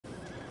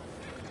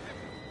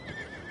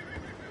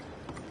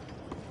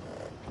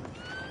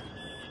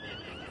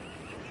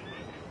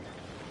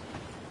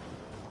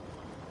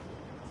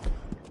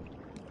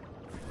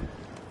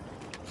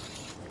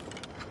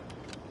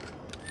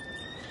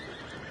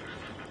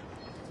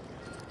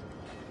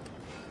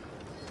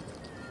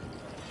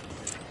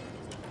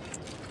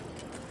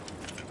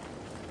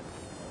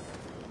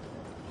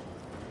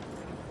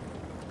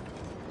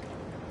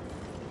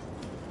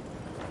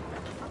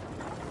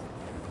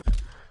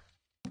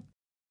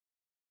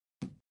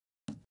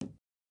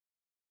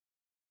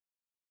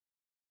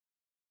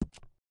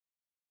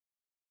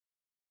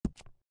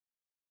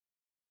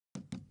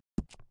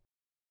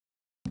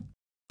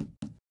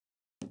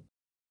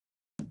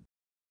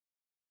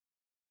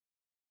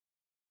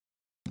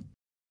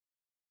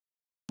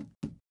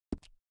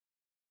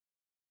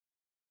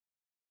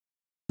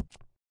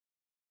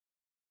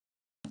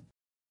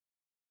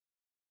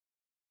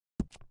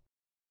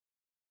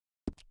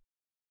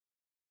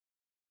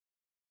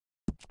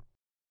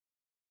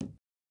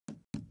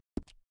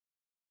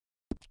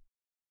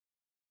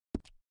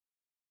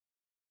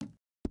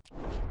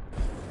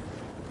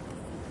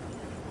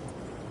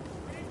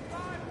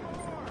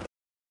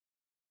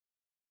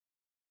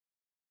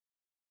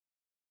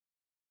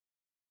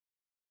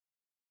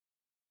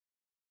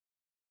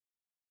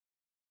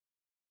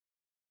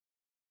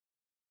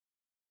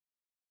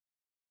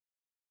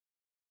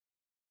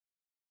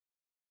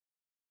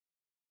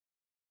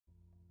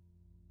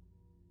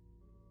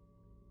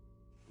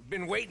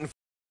Been waiting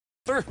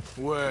for...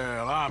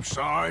 Well, I'm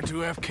sorry to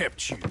have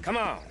kept you. Come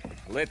on,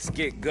 let's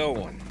get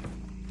going.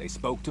 They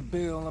spoke to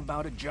Bill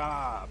about a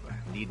job,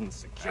 needing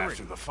security.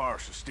 After the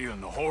farce of stealing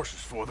the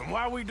horses for them,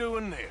 why are we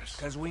doing this?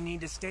 Because we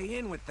need to stay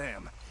in with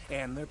them,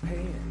 and they're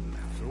paying.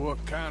 So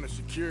what kind of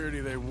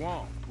security they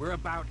want? We're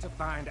about to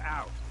find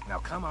out. Now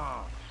come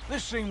on.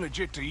 This seem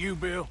legit to you,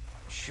 Bill?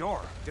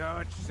 Sure.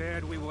 Dutch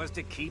said we was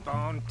to keep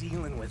on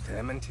dealing with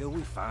them until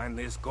we find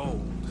this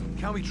gold.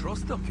 Can we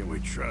trust them? Can we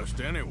trust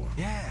anyone?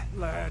 Yeah.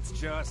 Let's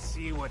just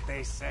see what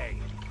they say.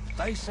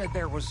 They said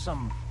there was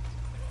some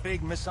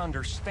big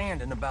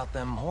misunderstanding about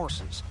them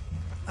horses.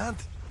 And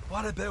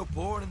what about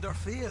boarding their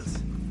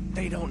fields?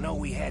 They don't know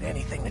we had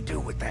anything to do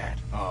with that.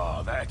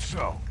 Oh, that's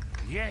so.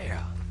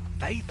 Yeah.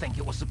 They think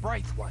it was the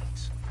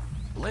Braithwaites.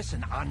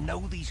 Listen, I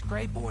know these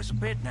Grey boys a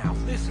bit now.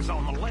 This is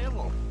on the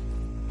level.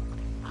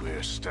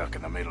 We're stuck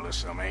in the middle of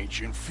some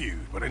ancient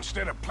feud, but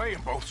instead of playing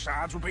both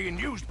sides, we're being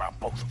used by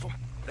both of them.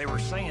 They were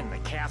saying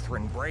that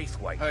Catherine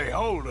Braithwaite... Hey,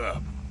 hold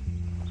up.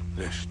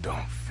 This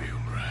don't feel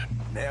right.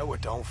 Now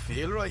it don't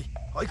feel right.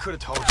 I could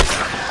have told you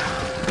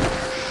that.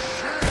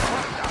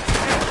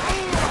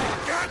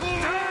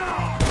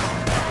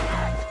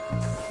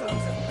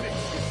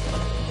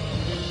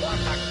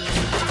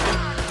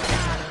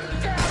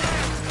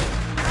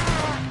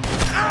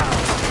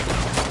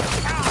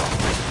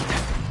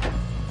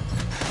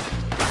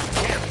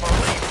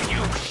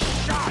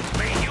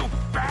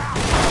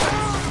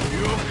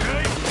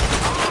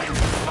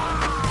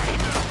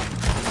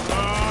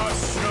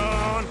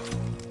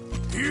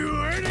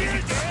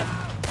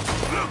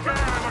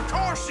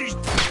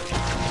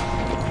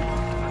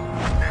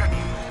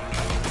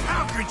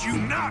 You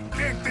not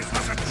think this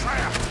was a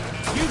trap?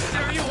 You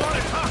sure you want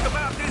to talk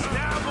about this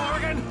now,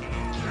 Morgan?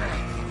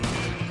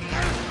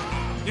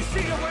 You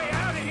see a way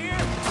out of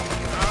here?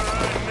 All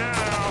right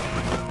now.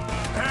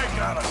 They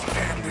got us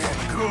stand in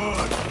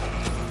good.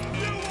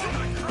 You want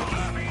to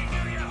cross me,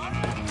 do you?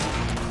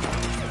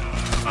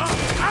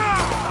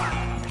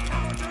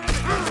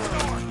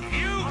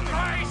 You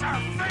guys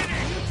are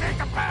finished! Take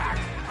it back!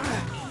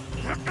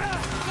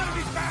 None of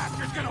these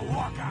bastards gonna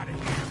walk out of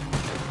here!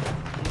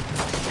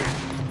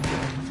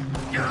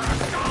 You're a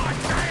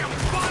goddamn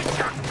bunch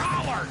of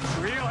cowards!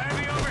 Real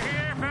heavy over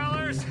here,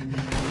 fellas?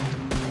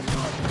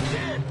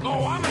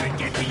 Oh, I'm gonna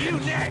get to you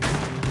next!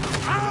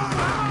 Come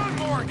on,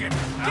 Morgan! Get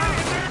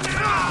in there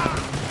now!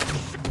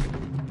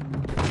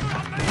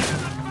 I'm laying in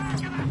the back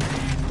of the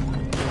head!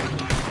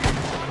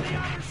 On the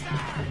other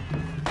side!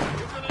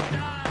 You're gonna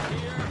die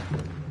here!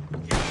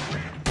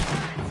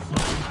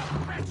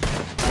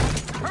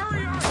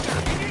 Hurry, Arthur!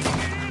 You need to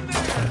get in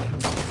there!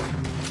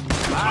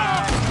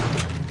 Bye!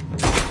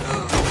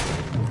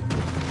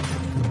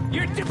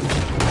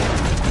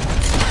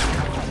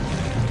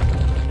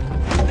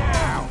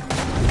 Now!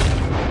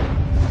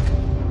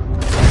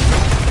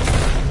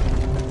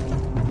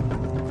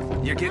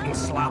 You're getting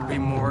sloppy,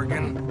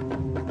 Morgan.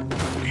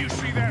 Do you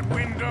see that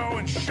window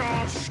and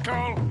Sean's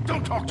skull?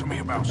 Don't talk to me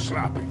about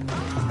sloppy.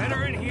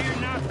 Better in here,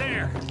 not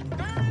there.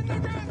 They're in the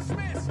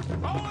gunsmiths!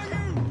 All of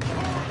you! Go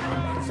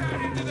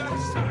outside into the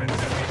sons of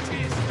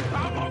bitches! I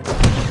won't...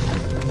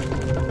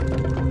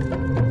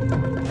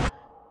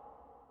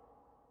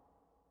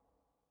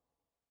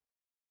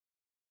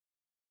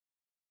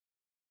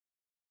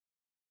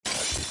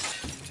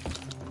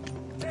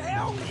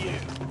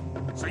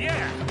 So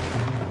yeah,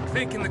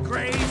 thinking the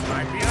Greys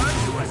might be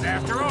onto us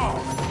after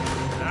all.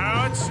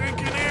 Now it's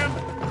sinking in.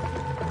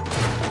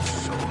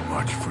 So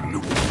much for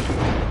loot.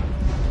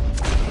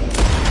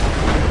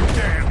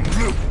 Damn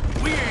loot.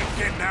 We ain't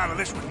getting out of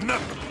this with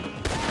nothing.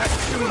 That's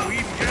as soon as we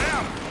even get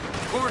out.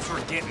 Of course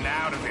we're getting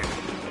out of it.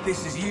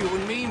 This is you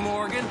and me,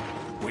 Morgan.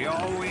 We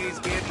always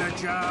get the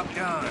job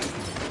done.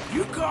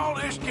 You call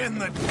this getting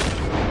the...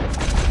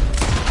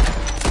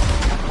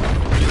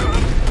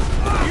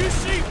 You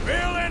see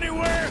Bill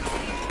anywhere?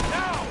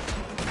 No!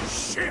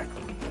 Shit!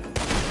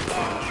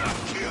 Oh, I'll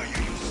kill you,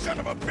 you son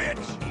of a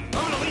bitch! I'm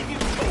gonna leave you...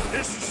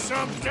 This is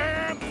some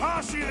damn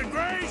posse the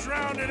Greys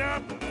rounded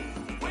up!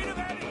 We'd have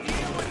had to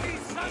deal with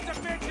these sons of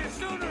bitches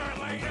sooner or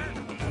later.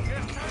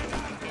 Just turned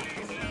out to be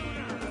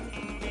sooner.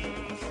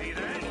 See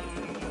that?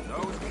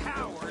 Those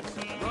cowards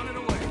running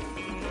away.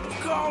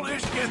 Call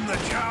this getting the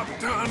job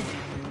done?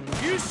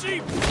 You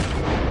see...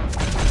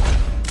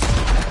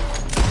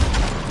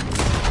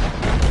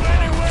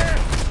 Anywhere?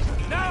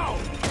 No!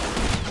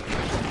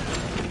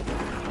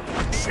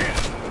 Shit!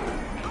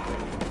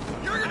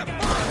 You're gonna burn!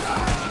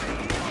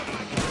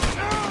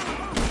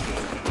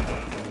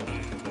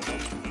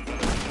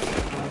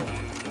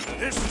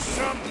 This is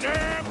some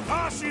damn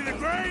posse the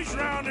Greys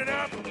rounded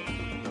up!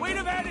 We'd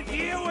have had to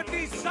deal with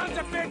these sons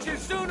of bitches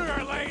sooner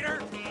or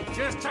later.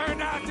 Just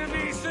turned out to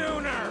be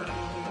sooner.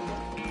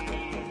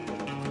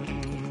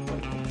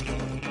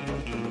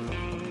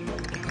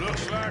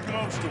 Looks like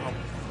most of them.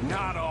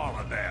 Not all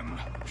of them.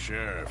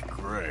 Sheriff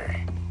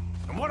Gray.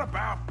 And what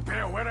about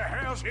Bill? Where the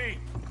hell's he?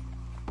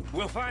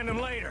 We'll find him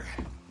later.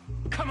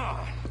 Come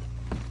on.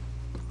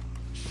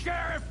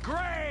 Sheriff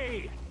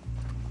Gray!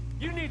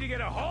 You need to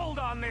get a hold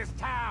on this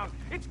town.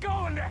 It's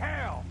going to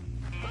hell.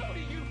 Who do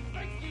you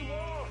think you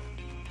are?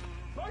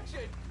 Bunch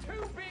of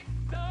two-bit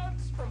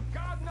thugs from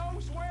God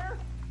knows where?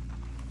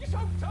 You're so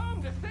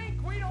dumb to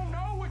think we don't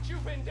know what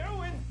you've been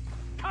doing.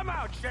 Come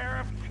out,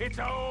 Sheriff. It's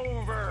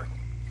over.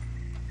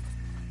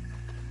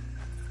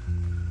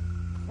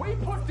 We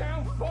put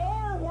down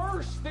far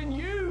worse than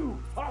you,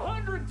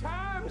 100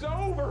 times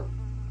over.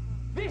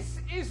 This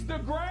is the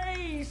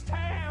Grays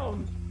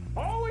town.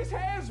 Always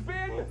has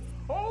been,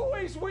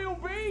 always will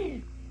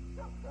be.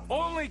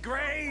 Only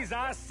Grays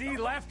I see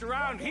left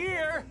around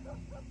here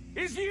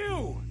is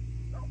you.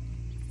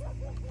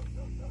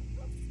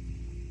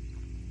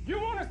 You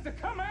want us to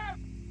come out?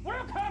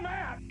 We'll come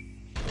out.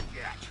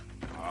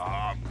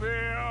 Ah,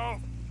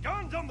 Bill.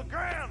 Guns on the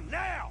ground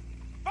now.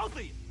 Both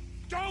of you.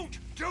 Don't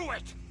do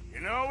it. You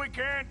know we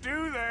can't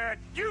do that.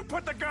 You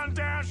put the gun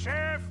down,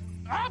 Sheriff.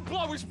 I'll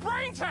blow his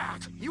brains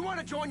out. You want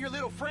to join your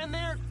little friend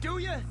there, do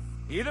you?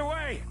 Either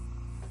way,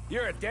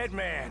 you're a dead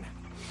man.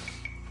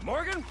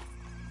 Morgan?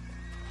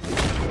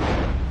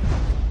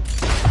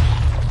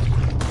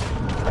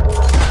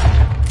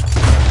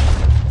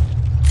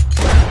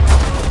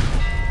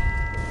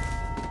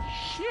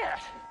 Shit!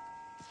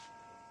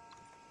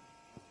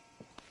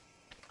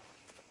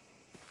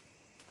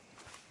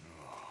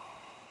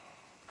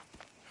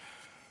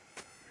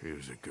 He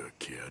was a good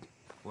kid.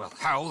 Well,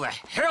 how the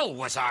hell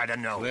was I to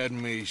know? Let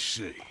me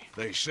see.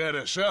 They set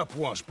us up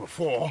once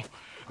before.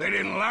 They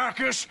didn't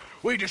like us.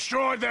 We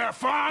destroyed their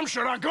farm.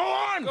 Should I go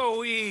on?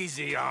 Go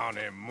easy on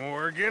him,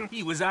 Morgan.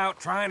 He was out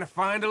trying to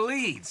find a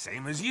lead,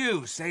 same as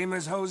you, same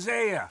as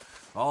Hosea.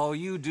 All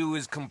you do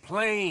is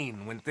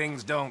complain when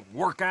things don't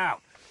work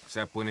out,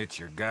 except when it's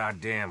your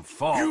goddamn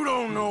fault. You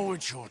don't know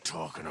what you're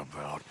talking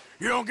about.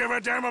 You don't give a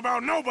damn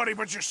about nobody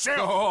but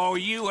yourself. Oh,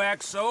 you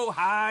act so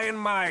high and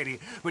mighty,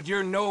 but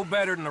you're no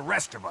better than the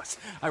rest of us.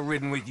 I've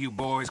ridden with you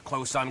boys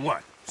close on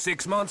what,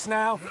 6 months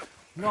now?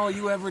 And all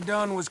you ever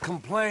done was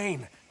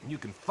complain. You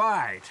can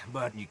fight,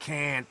 but you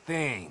can't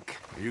think.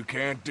 You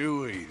can't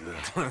do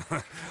either.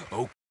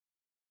 Okay.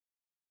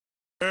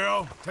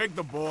 Well, take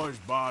the boy's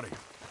body.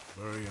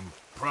 Bury him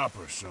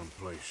proper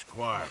someplace,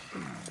 quiet.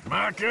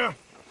 Micah,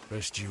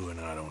 best you and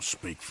I don't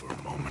speak for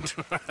a moment.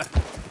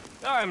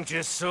 I'm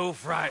just so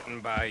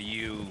frightened by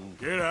you.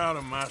 Get out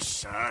of my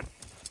sight,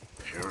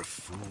 pair of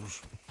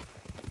fools.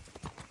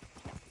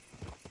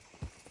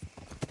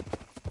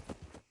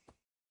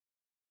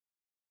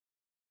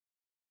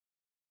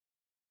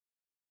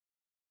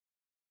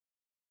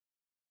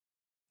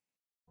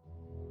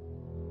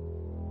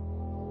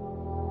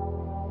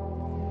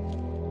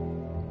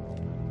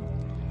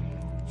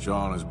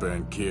 Sean has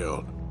been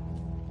killed.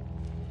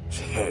 His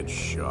head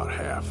shot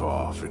half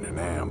off in an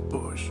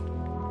ambush.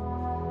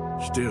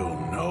 Still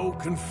no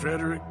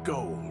Confederate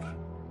gold,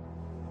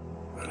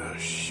 but a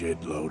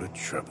shitload of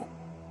trouble.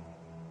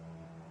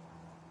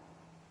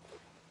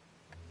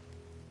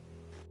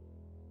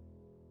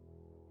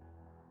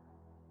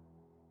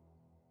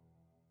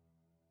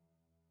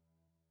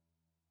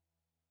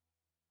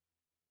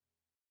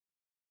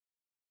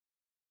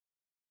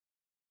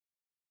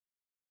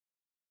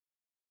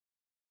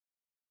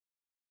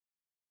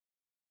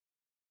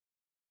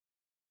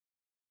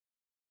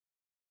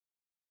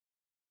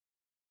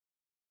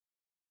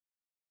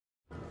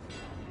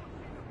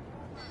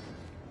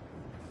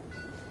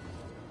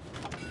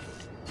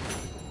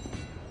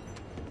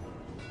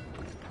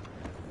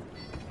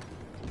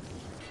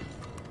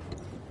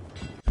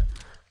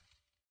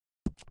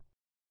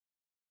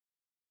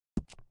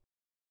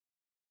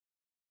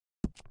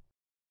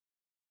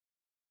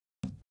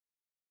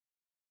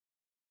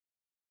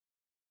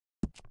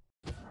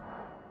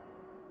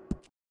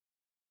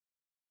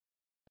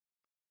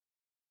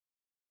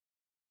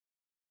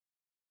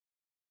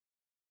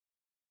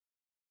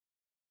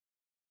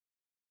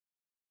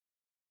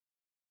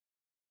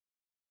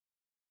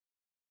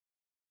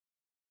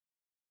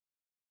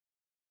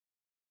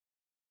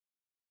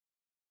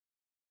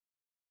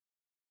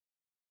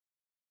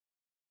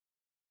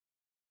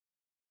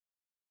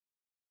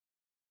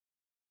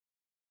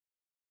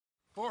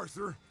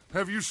 Arthur,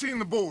 have you seen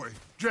the boy,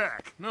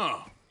 Jack? No.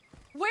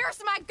 Where's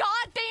my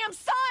goddamn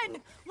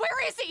son?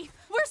 Where is he?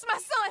 Where's my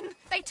son?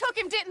 They took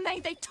him, didn't they?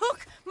 They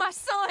took my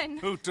son.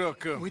 Who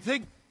took him? We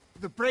think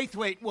the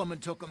Braithwaite woman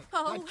took him.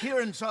 Oh.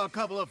 Kieran saw a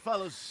couple of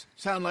fellows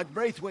sound like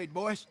Braithwaite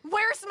boys.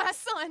 Where's my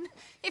son?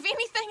 If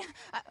anything,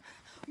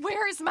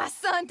 where is my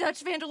son,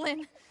 Dutch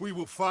Vanderlyn? We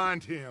will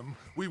find him,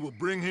 we will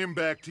bring him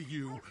back to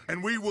you,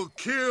 and we will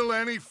kill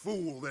any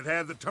fool that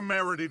had the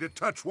temerity to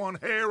touch one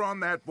hair on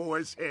that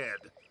boy's head.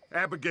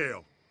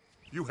 Abigail,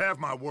 you have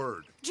my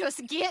word.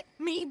 Just get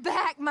me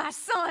back, my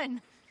son.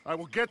 I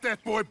will get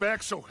that boy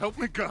back, so help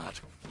me God.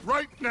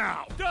 Right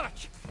now.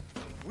 Dutch!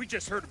 We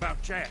just heard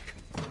about Jack.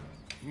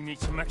 You need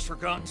some extra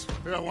guns?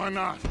 Yeah, why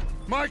not?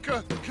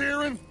 Micah,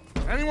 Kieran,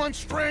 anyone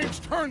strange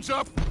turns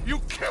up, you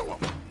kill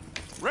him.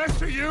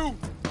 Rest of you,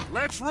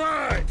 let's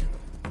ride.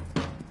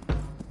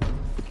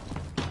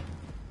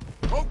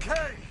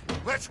 Okay,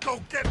 let's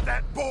go get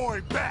that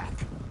boy back.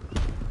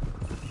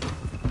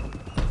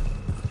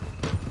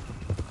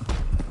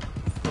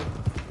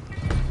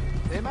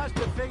 They must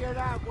have figured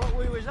out what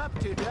we was up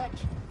to,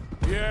 Dutch.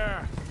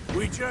 Yeah,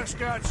 we just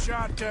got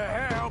shot to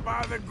hell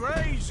by the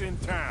Greys in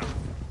town.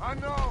 I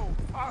know.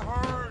 I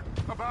heard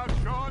about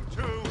Sean,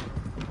 too.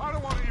 I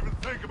don't want to even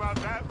think about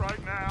that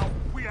right now.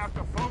 We have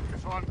to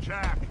focus on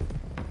Jack.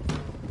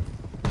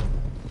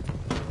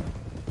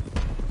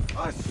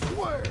 I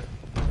swear,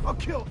 I'll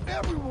kill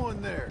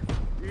everyone there.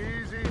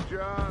 Easy,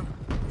 John.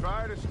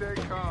 Try to stay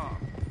calm.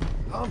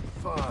 I'm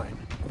fine.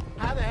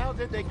 How the hell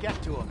did they get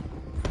to him?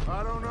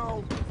 I don't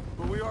know,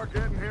 but we are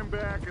getting him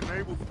back and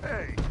they will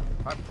pay.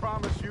 I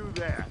promise you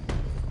that.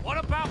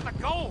 What about the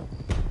gold?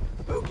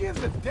 Who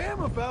gives a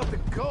damn about the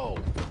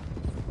gold?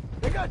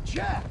 They got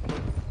Jack.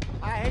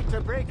 I hate to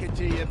break it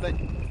to you, but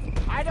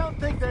I don't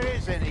think there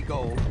is any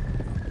gold.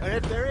 And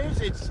if there is,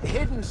 it's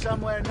hidden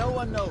somewhere no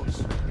one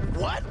knows.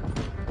 What?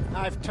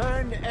 I've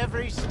turned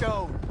every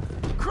stone.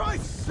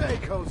 Christ's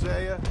sake,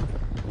 Hosea.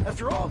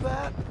 After all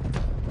that,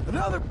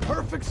 another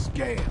perfect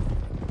scam.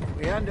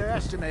 We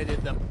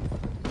underestimated them.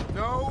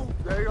 No,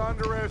 they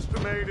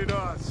underestimated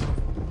us.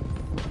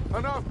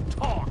 Enough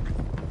talk.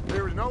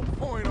 There is no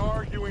point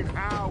arguing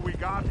how we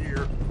got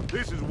here.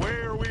 This is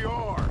where we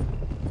are.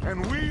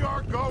 And we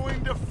are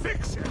going to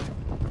fix it.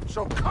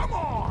 So come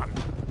on!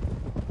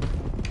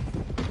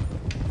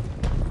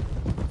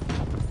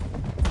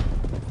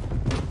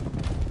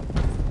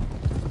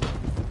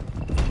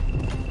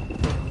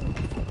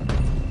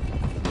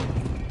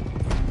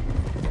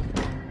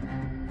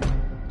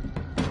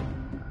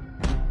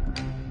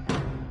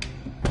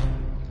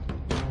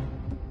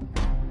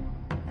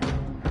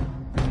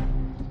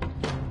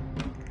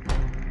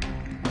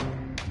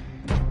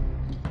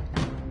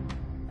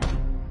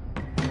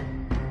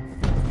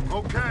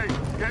 Okay,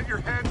 get your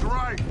heads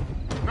right.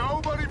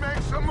 Nobody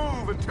makes a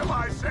move until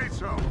I say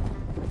so.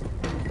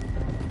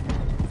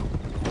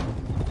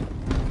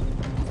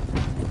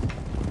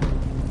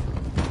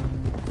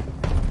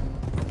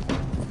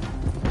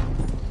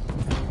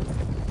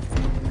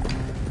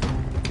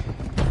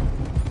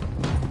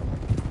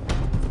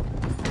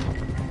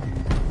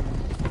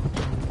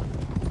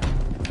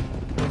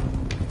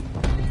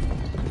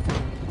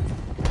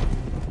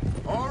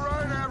 All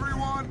right,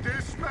 everyone,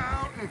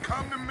 dismount and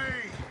come to me.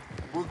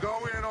 We'll go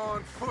in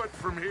on foot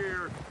from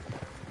here.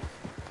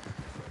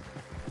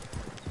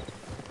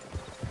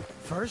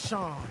 First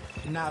Sean,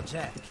 now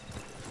Jack.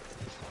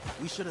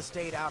 We should have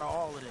stayed out of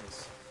all of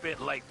this. Bit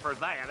late for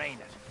that,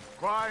 ain't it?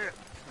 Quiet.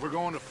 We're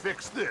going to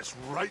fix this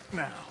right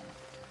now.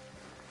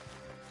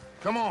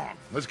 Come on,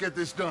 let's get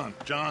this done.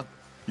 John,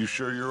 you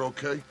sure you're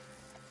okay?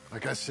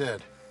 Like I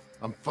said,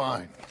 I'm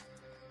fine.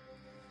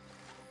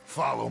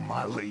 Follow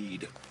my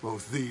lead.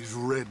 Both these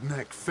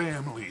redneck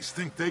families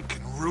think they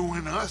can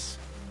ruin us?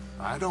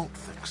 I don't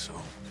think so.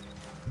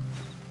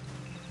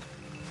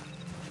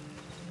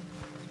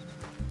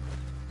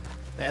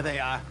 There they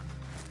are.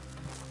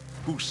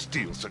 Who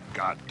steals a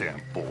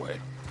goddamn boy?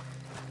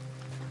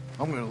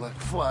 I'm gonna let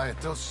fly at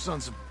those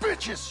sons of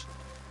bitches.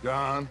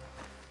 Don,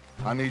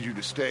 I need you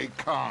to stay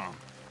calm.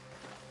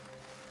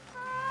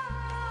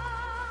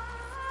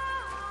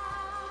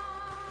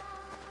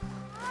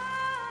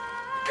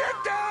 Get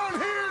down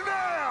here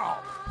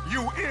now,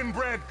 you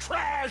inbred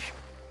trash!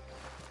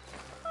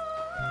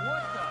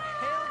 What the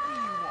hell do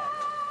you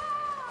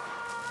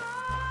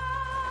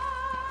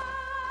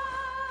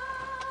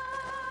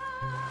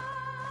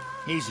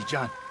want? Easy,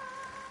 John.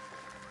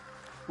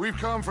 We've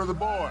come for the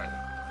boy.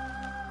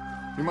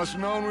 You must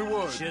have known we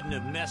would. Shouldn't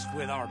have messed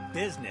with our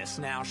business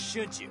now,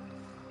 should you?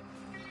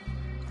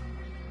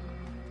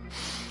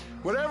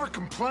 Whatever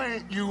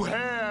complaint you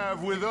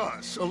have with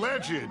us,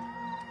 alleged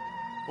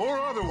or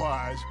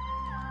otherwise,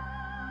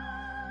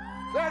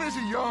 that is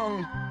a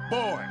young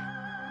boy.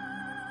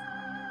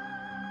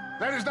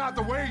 That is not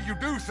the way you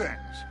do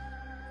things.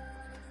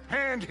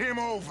 Hand him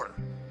over.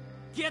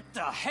 Get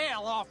the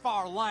hell off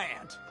our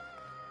land!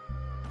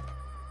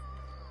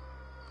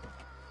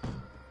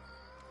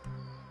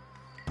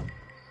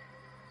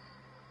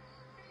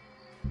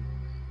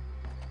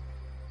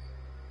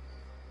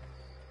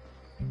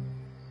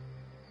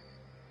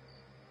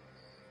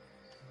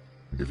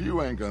 If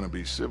you ain't gonna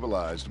be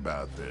civilized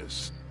about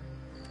this...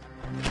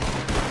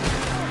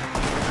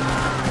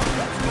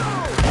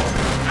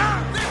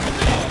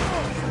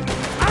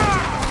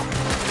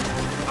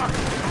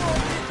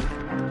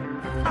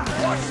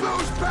 Watch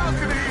those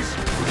balconies!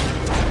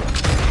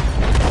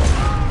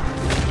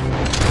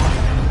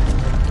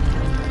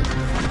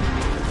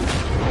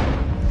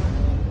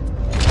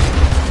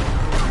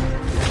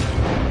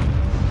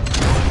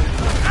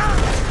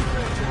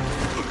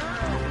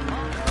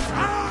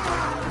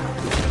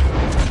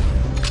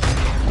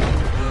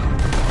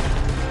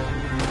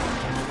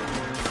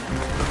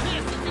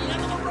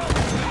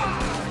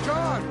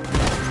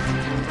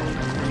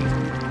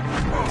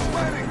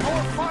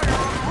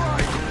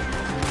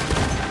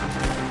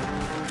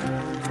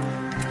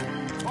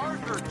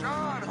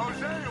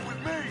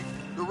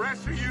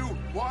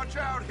 Watch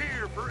out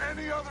here for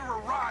any other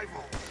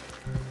arrivals.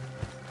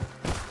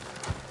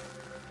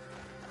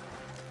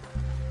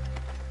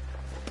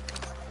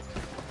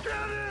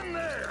 Get in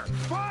there!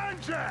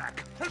 Find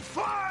Jack! and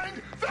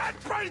find that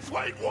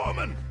Braithwaite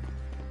woman!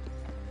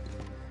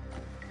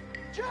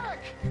 Jack!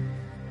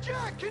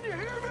 Jack, can you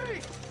hear me?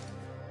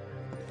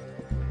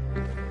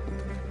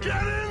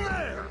 Get in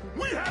there!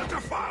 We have to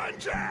find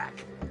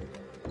Jack!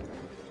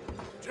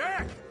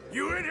 Jack,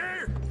 you in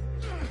here?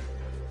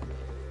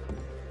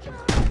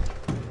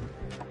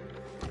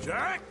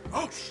 Jack?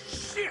 Oh,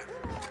 shit!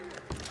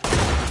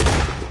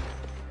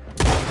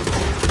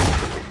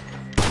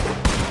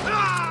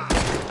 Ah!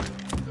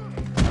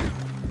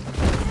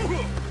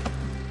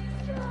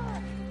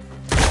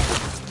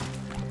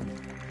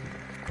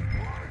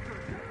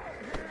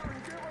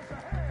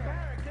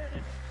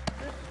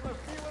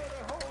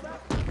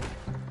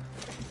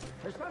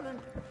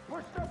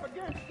 We're stuck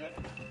against it.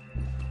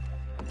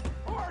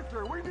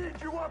 Arthur, we need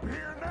you up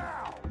here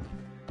now.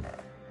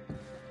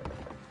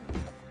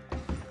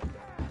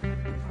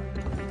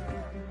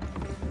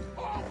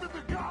 Open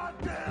the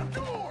goddamn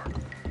door!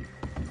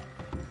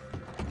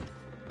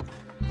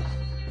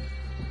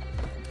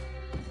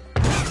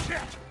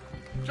 Shit!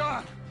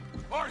 John!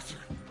 Arthur!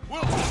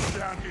 We'll hold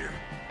down here.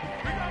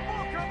 We got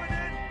more coming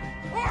in!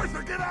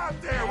 Arthur, get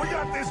out there! We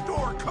got this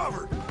door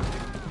covered!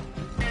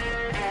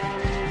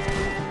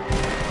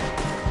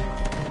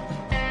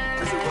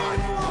 There's a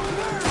rifle over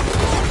there!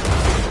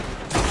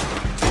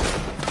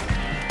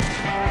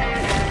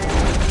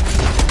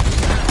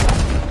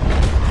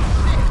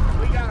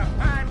 We got a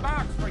pine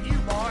box for you,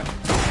 boy.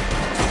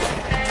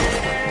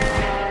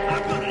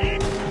 I'm gonna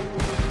eat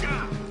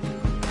God.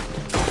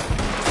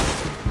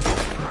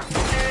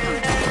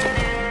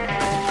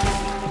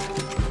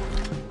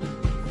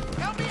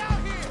 Help me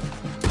out here.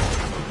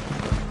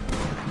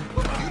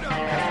 You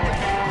don't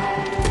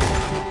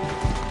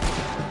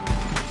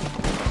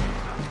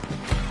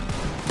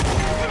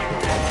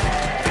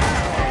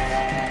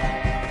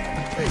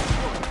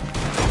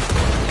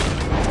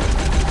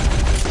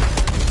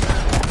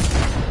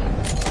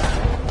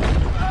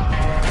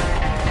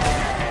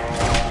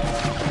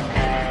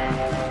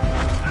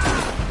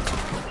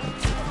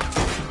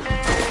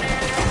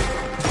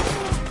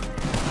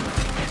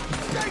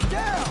Stay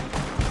down!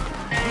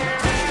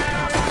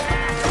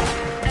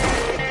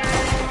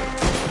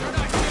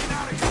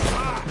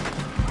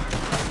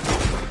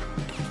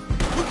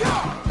 Look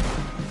out!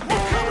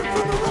 We're coming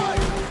from the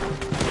right!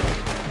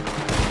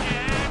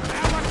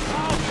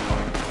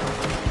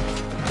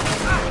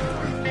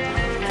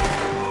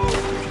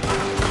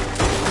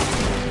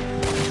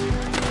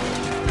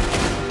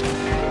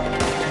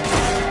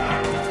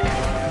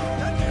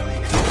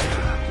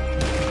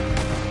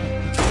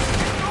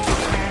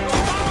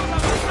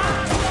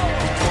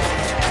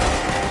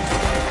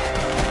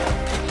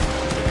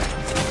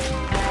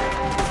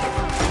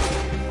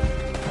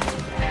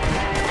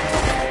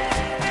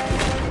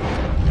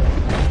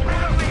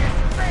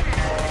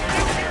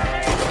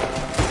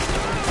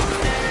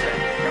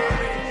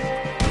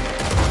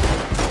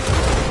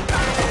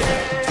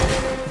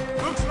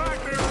 Looks like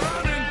they're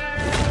running.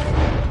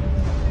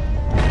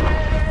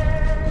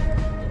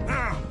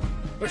 Now,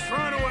 let's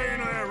find a way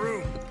into that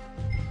room.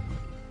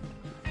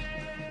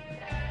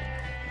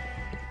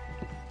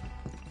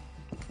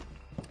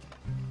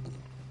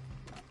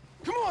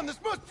 Come on, this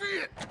must be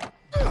it!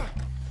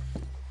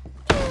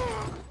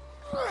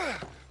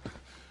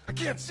 I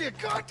can't see a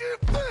goddamn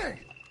thing!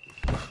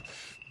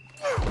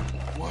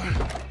 1,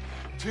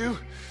 2,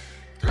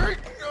 3...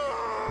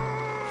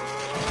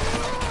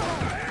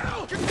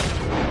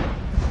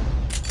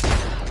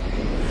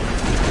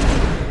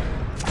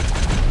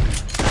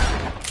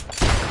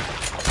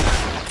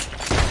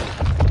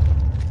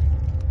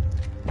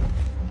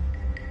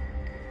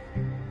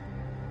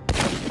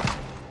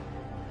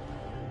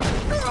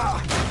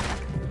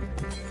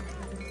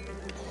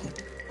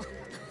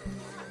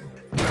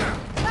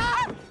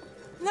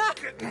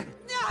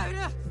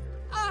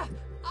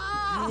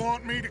 You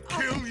want me to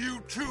kill you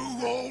too,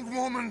 old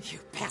woman?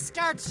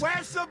 Bastards!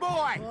 Where's the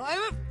boy?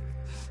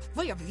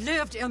 We have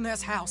lived in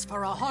this house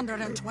for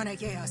 120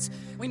 years.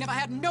 We never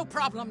had no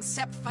problems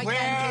except for Where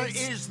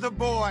Yankees. is the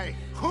boy?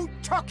 Who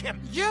took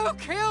him? You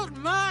killed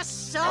my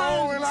son!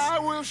 Oh, and I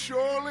will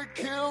surely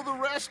kill the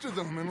rest of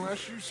them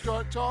unless you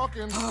start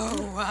talking.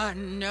 Oh, I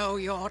know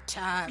your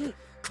type.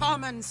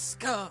 Common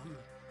scum.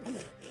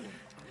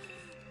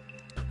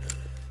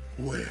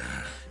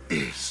 Where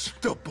is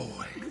the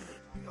boy?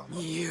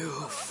 You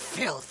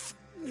filth.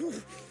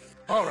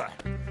 All right,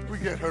 we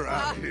get her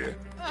out of here.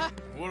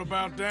 What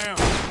about down?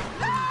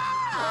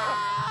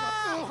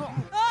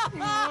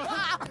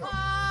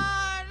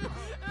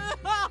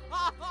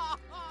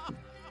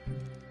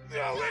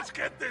 Now let's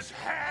get this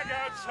hag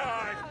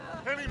outside.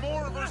 Any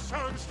more of her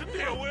sons to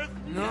deal with?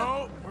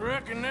 No,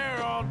 reckon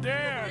they're all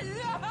dead.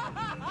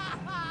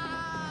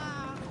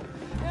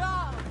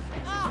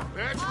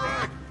 That's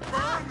right.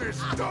 Burn this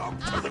dog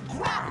to the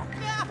ground.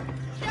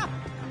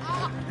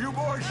 You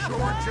boys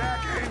sure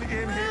Jack ain't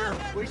in here?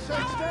 We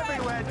searched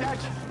everywhere,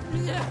 Dutch.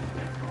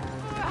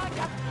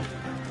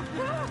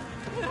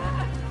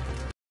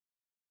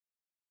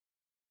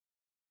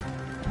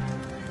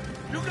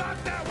 You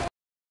got that one?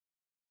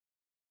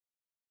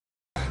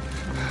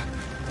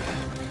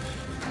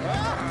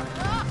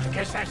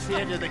 guess that's the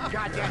end of the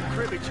goddamn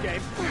cribbage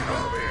game.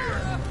 Come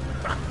here!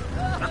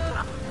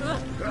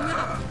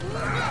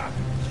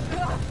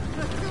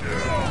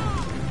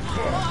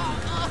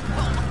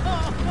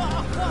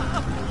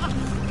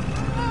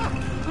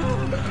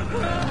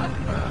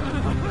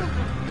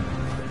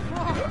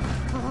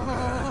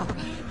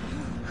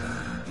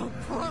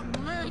 Put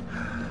me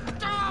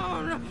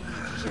down,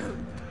 you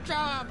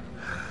dumb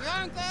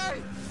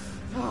Yankee!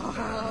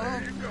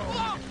 There you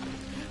go.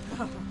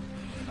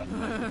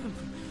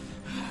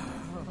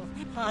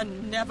 I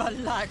never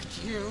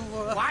liked you.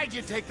 Why'd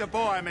you take the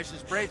boy,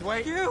 Mrs.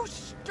 Braithwaite? You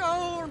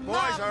stole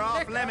my Boys are off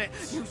liquor.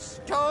 limits. You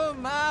stole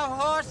my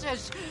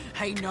horses.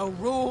 Ain't no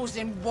rules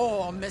in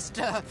war,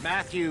 mister.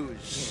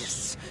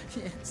 Matthews.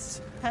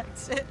 Yes,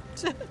 that's it.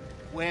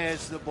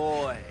 Where's the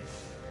boy?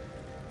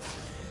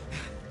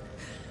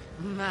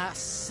 My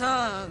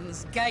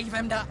sons gave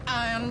him to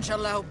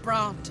Angelo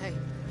Bronte.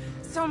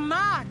 So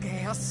my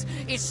guess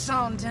is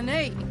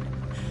Saint-Denis.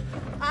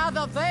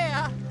 Either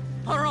there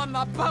or on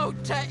the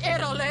boat to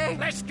Italy.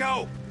 Let's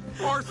go!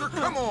 Arthur,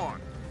 come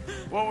on!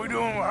 What we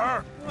doing with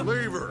her?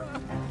 Leave her.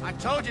 I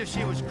told you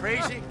she was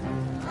crazy.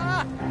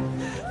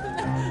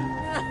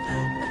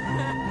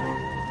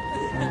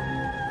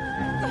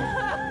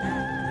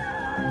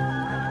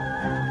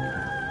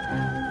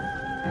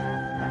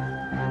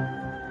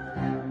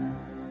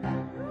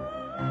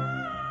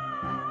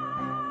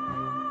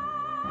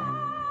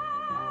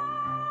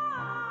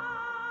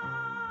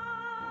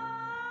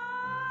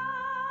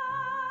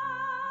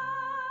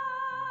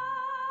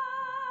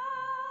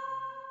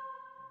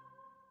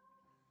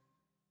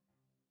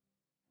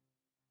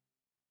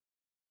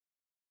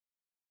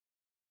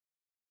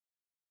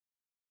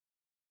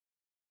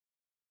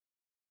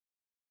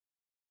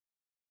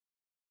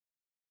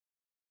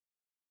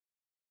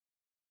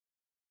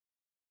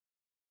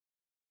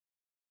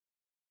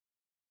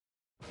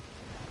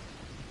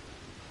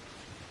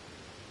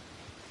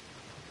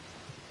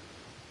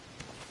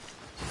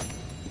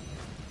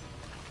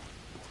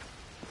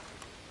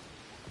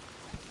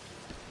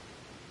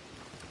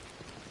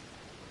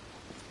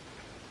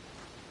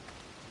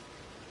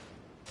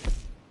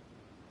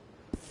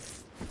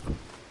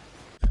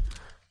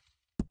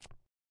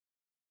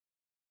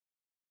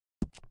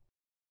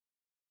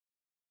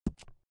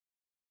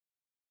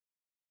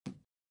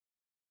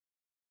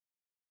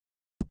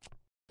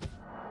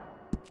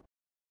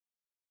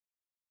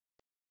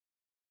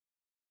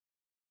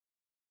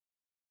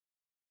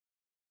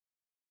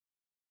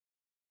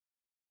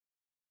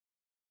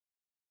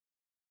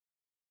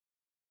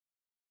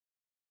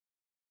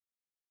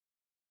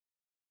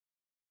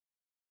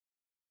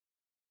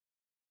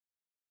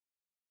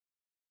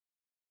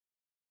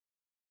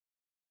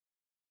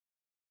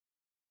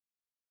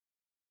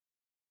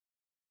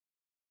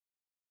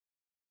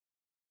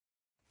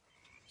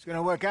 It's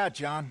gonna work out,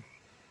 John.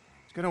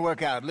 It's gonna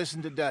work out.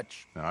 Listen to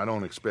Dutch. Now, I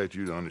don't expect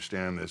you to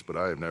understand this, but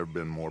I have never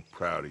been more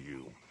proud of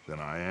you than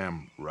I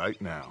am right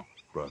now,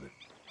 brother.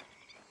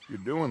 You're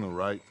doing the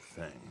right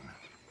thing.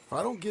 If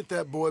I don't get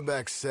that boy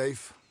back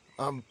safe,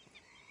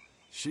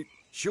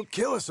 she'll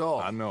kill us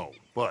all. I know,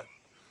 but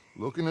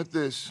looking at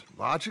this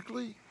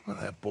logically, well,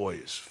 that boy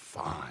is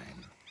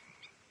fine.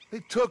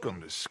 They took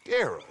him to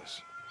scare us.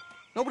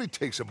 Nobody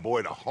takes a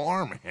boy to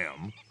harm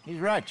him. He's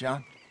right,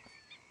 John.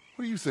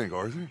 What do you think,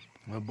 Arthur?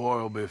 The boy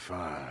will be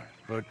fine.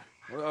 But,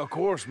 well, of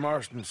course,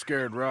 Marston's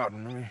scared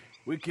rotten.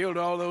 We killed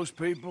all those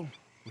people.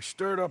 We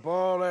stirred up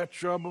all that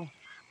trouble.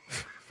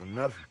 For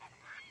nothing.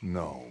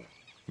 No,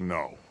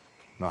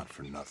 not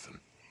for nothing.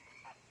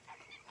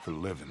 For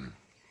living.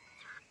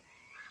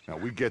 Now,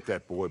 we get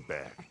that boy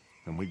back,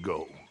 and we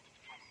go.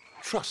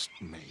 Trust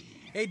me.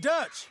 Hey,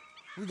 Dutch,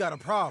 we got a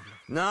problem.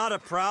 Not a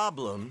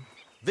problem.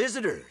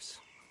 Visitors.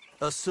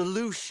 A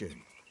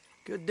solution.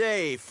 Good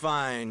day,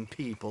 fine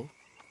people.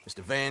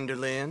 Mr.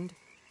 Vanderlind,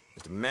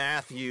 Mr.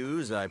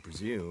 Matthews, I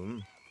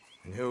presume.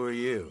 And who are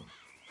you?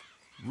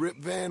 Rip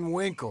Van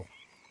Winkle.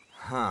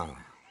 Huh.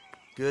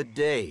 Good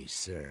day,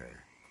 sir.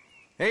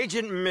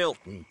 Agent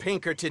Milton,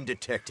 Pinkerton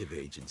Detective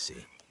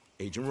Agency.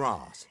 Agent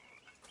Ross.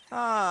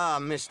 Ah,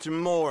 Mr.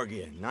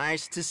 Morgan,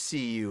 nice to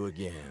see you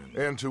again.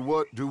 And to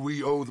what do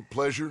we owe the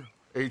pleasure,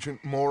 Agent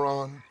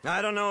Moron?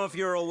 I don't know if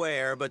you're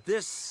aware, but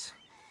this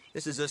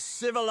is a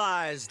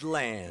civilized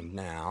land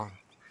now.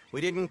 We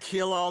didn't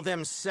kill all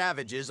them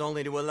savages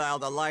only to allow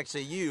the likes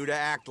of you to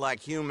act like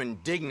human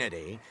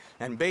dignity,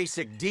 and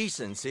basic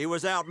decency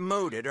was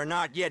outmoded or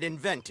not yet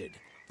invented.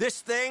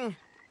 This thing,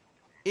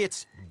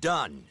 it's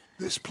done.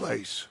 This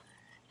place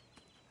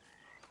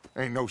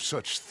ain't no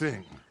such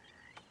thing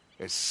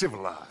as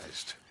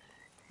civilized.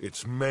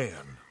 It's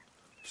man,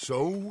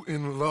 so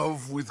in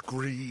love with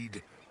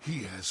greed,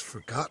 he has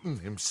forgotten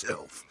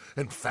himself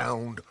and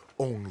found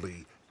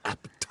only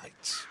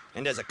appetites.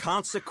 And as a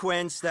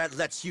consequence, that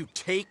lets you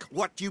take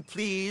what you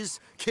please,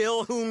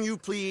 kill whom you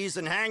please,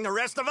 and hang the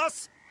rest of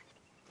us?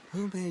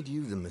 Who made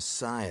you the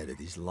messiah to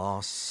these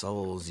lost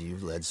souls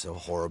you've led so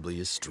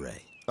horribly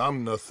astray?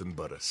 I'm nothing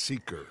but a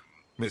seeker,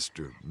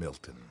 Mr.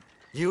 Milton.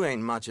 You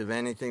ain't much of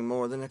anything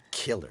more than a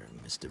killer,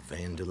 Mr.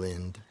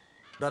 Vanderlind.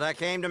 But I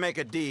came to make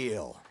a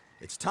deal.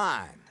 It's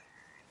time.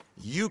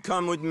 You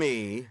come with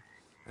me,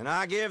 and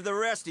I give the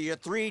rest of you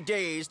 3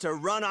 days to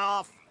run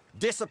off,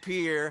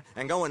 disappear,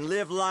 and go and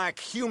live like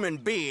human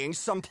beings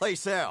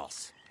someplace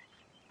else.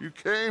 You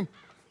came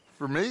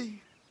for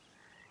me?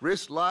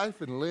 Risk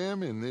life and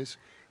limb in this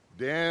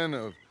den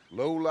of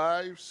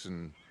lowlifes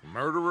and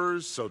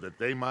murderers so that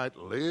they might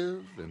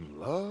live and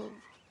love?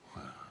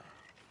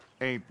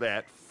 Ain't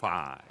that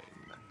fine?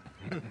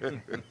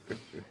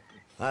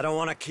 I don't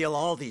want to kill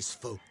all these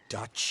folk,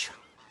 Dutch.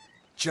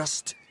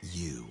 Just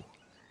you.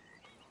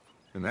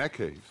 In that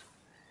case,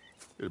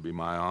 it'd be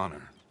my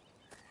honor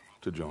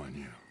to join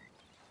you.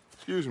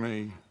 Excuse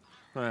me,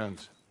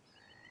 friends.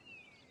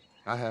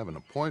 I have an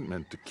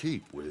appointment to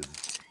keep with...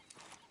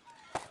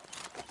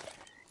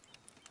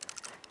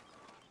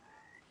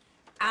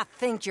 I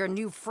think your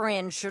new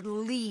friend should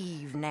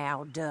leave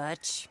now,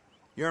 Dutch.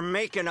 You're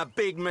making a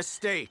big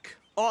mistake.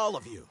 All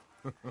of you.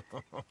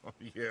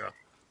 Yeah,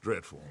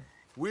 dreadful.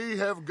 We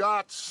have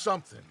got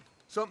something.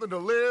 Something to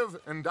live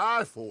and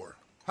die for.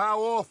 How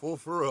awful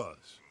for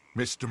us.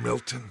 Mr.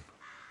 Milton,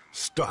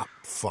 stop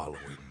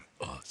following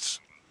us.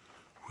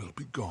 We'll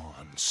be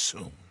gone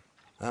soon.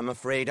 I'm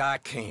afraid I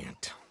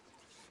can't.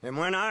 And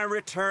when I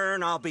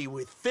return, I'll be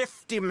with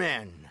 50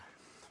 men.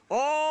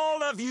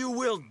 All of you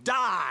will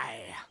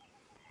die.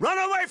 Run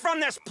away from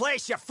this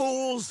place, you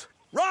fools!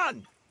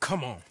 Run!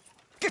 Come on.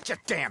 Get your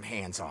damn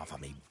hands off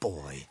of me,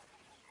 boy.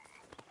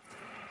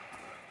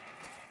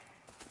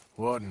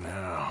 What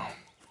now?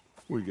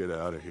 We get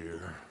out of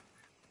here.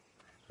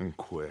 And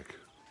quick.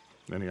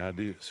 Any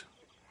ideas?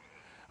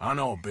 I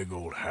know a big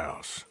old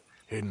house,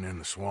 hidden in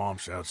the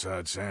swamps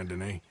outside Saint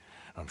Denis.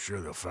 I'm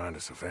sure they'll find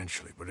us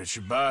eventually, but it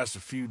should buy us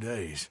a few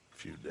days. A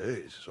few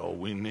days is all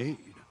we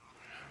need.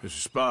 There's a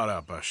spot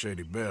out by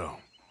Shady Belle.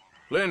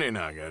 Lenny and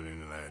I got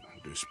into that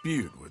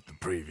dispute with the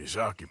previous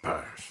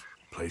occupiers.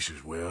 Place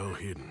is well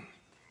hidden.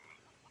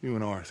 You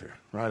and Arthur,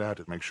 ride out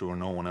to make sure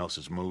no one else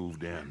has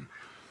moved in.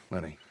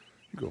 Lenny,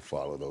 you go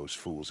follow those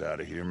fools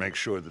out of here. Make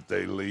sure that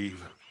they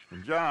leave.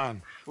 And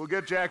John, we'll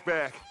get Jack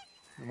back,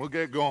 and we'll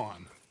get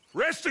going.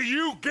 Rest of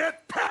you,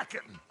 get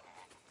packing!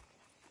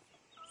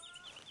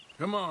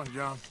 Come on,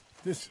 John.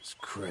 This is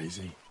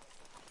crazy.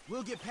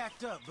 We'll get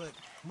packed up, but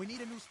we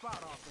need a new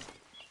spot off.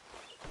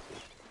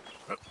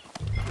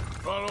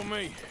 Follow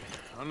me.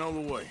 I know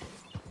the way.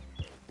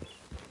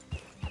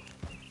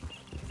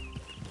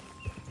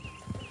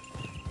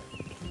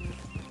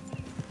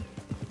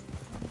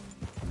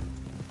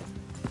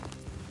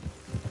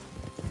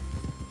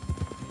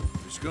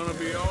 It's gonna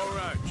be all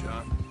right,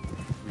 John.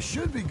 We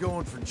should be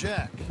going for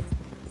Jack.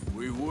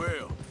 We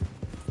will.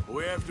 But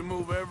we have to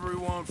move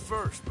everyone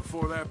first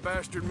before that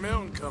bastard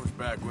Milton comes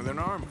back with an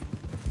army.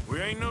 We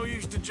ain't no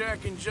use to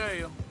Jack in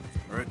jail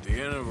or at the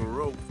end of a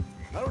rope.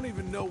 I don't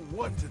even know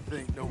what to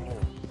think no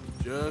more.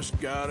 Just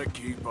gotta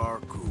keep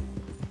our cool.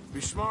 Be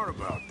smart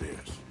about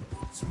this.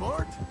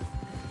 Smart?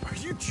 Are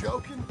you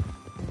joking?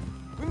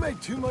 We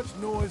made too much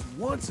noise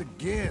once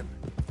again.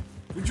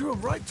 We drew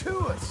them right to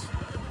us.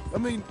 I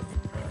mean,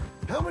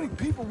 how many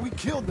people we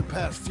killed the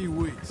past few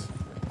weeks?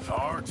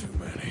 Far too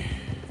many.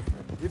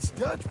 It's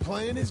Dutch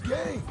playing his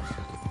games.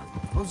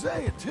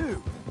 Hosea,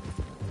 too.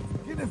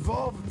 Getting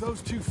involved with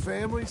those two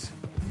families.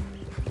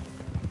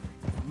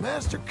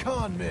 Master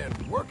con men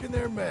working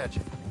their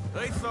magic.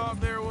 They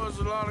thought there was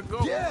a lot of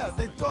gold. Yeah,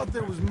 they thought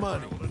there was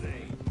money.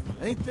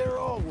 Ain't there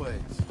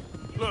always?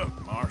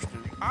 Look,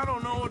 Marston, I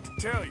don't know what to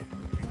tell you.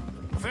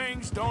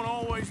 Things don't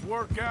always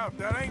work out.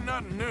 That ain't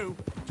nothing new.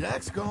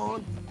 Jack's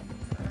gone.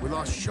 We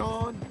lost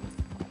Sean,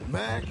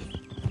 Mac,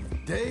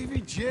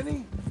 Davy,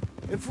 Jenny.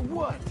 And for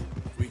what?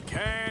 We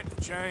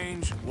can't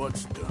change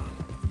what's done.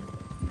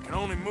 We can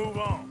only move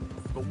on.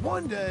 But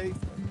one day,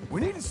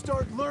 we need to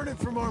start learning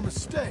from our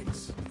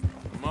mistakes.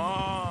 Come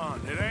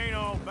on, it ain't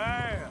all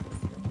bad.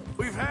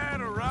 We've had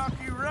a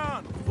rocky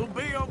run. We'll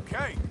be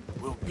okay.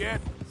 We'll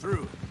get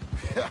through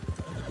it. Yeah,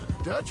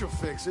 Dutch will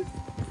fix it.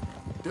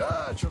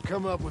 Dutch will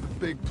come up with a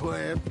big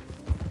plan.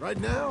 Right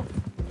now,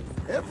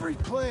 every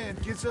plan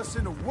gets us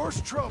into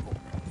worse trouble.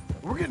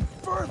 We're getting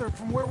further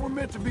from where we're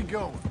meant to be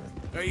going.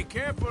 Now, you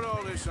can't put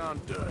all this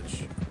on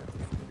Dutch.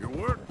 You're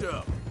worked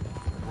up.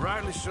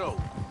 Rightly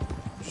so.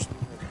 Just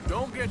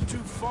don't get too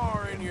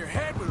far in your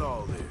head with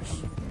all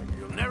this.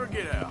 You'll never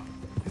get out.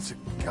 It's a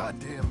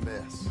goddamn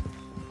mess.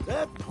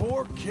 That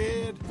poor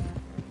kid.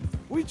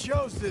 We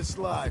chose this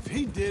life.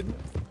 He didn't.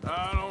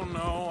 I don't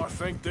know. I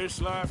think this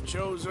life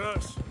chose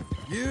us.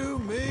 You,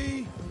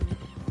 me,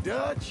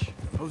 Dutch,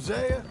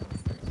 Hosea.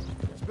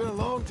 It's been a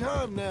long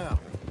time now.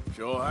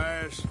 Sure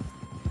has.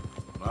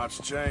 Lots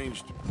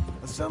changed.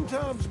 I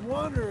sometimes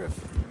wonder if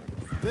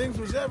things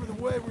was ever the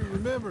way we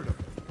remembered them.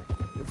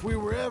 If we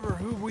were ever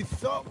who we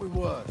thought we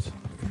was.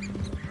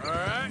 All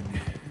right.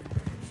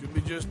 Should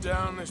be just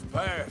down this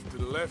path to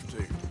the left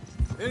here.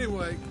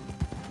 Anyway,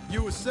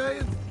 you were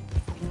saying?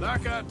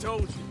 Like I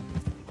told you,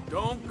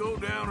 don't go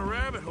down a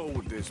rabbit hole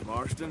with this,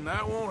 Marston.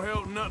 That won't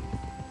help nothing.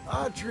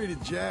 I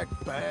treated Jack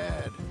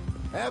bad.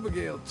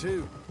 Abigail,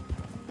 too.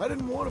 I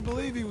didn't want to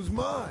believe he was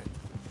mine.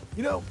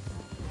 You know,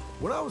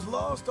 When I was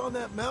lost on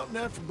that mountain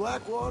after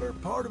Blackwater,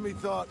 part of me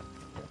thought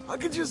I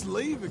could just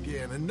leave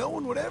again and no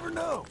one would ever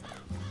know.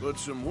 But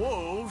some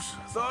wolves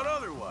thought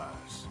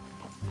otherwise.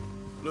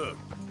 Look,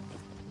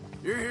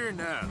 you're here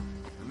now,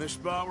 and this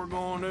spot we're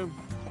going to,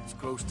 it's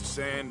close to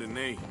Saint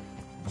Denis.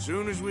 As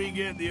soon as we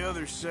get the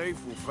others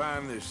safe, we'll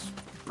find this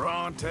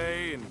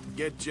Bronte and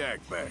get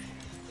Jack back.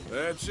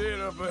 That's it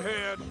up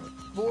ahead.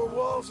 4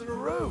 walls and a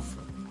roof.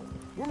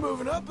 We're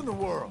moving up in the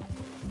world.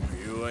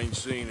 You ain't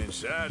seen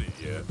inside it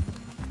yet.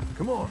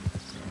 Come on.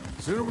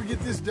 The sooner we get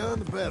this done,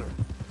 the better.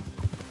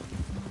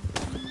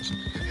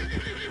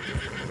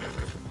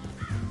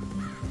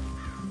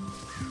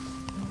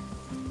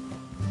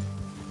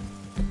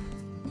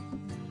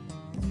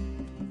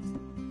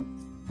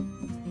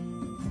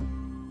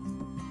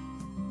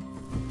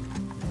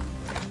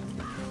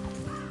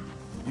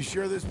 You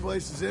sure this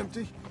place is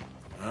empty?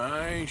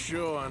 I ain't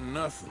sure on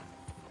nothing.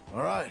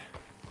 All right.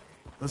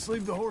 Let's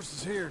leave the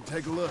horses here and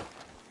take a look.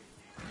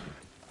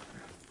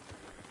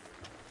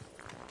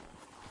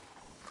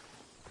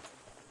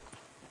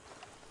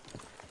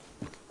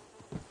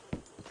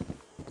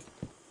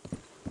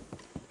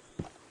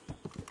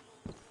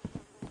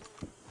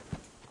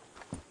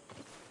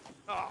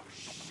 Oh,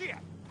 shit!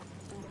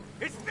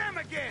 It's them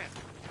again!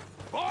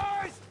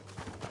 Boys,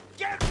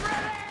 get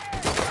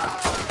ready!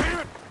 Damn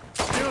it!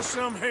 Still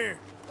some here.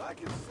 I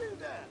can see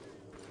that.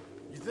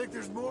 You think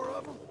there's more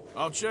of them?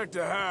 I'll check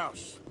the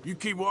house. You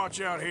keep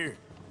watch out here.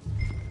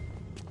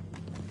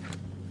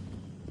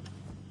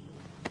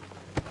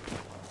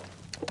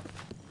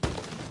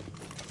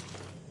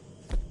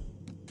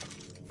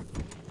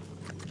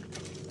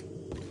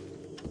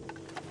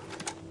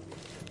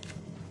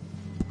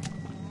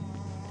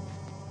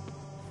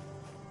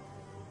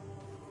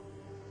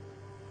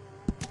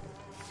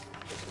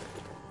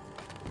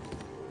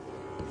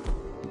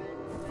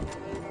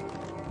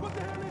 What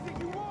the hell is it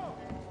you want?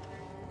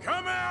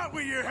 Come out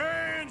with your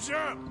hands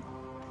up!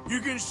 You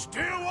can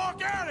still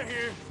walk out of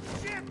here!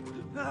 Shit!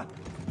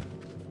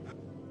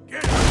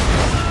 Get out!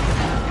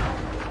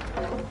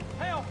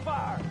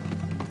 Hellfire!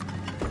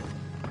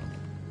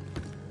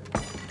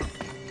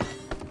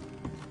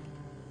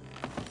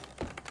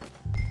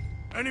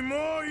 Any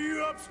more of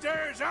you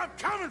upstairs? I'm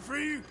coming for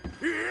you!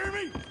 You hear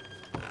me?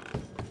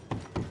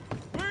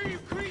 Where are you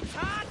creeps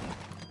hiding?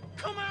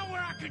 Come out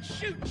where I can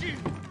shoot you!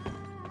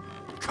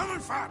 Come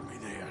and fight me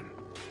then!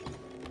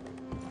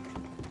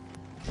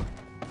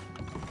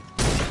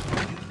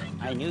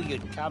 I knew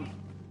you'd come.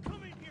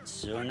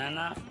 Soon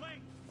enough.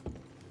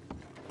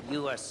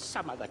 You were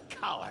some of the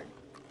coward.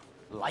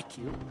 Like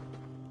you.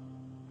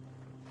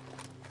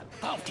 The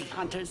bounty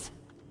hunters.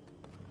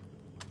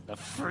 The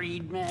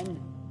freedmen.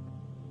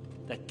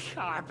 The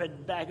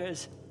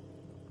carpetbaggers.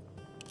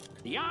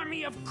 The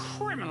army of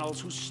criminals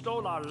who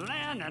stole our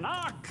land and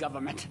our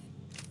government.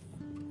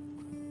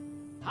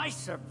 I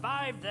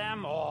survived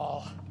them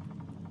all.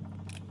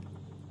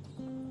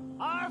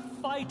 Our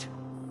fight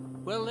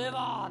will live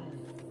on.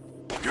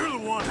 You're the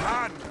one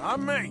hiding, not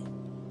me.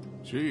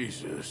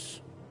 Jesus.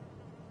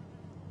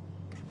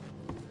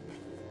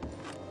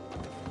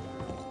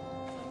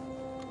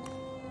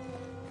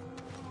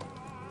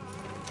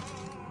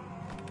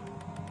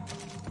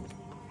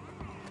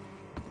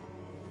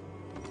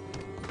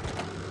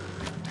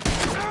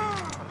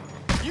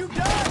 You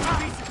done,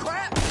 you piece of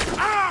crap!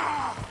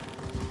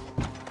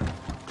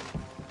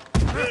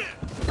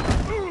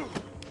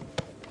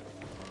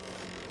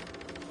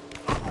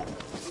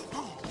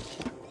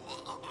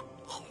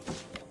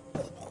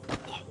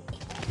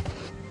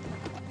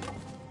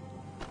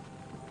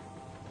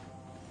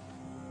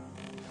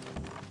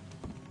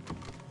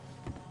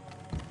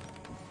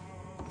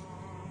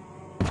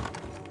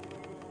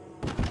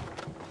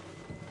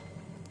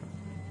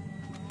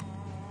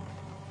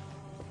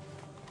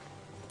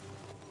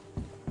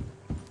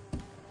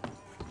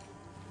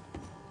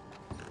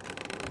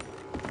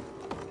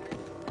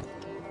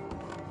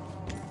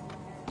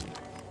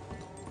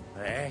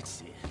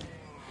 That's it.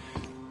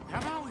 How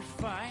about we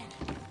fight?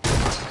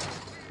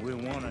 With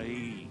one of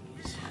these.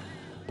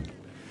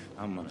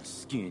 I'm gonna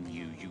skin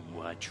you, you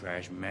white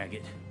trash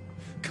maggot.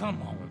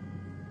 Come on.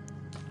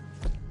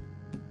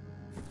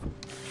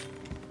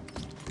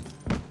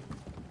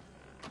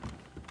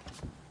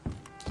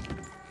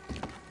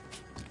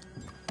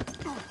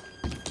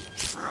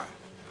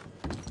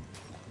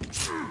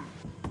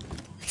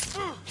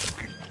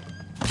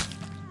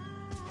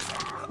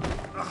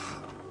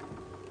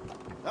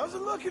 How's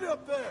it looking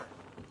up there?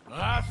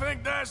 I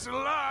think that's a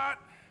lot.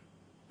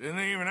 Didn't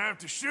even have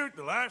to shoot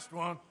the last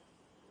one.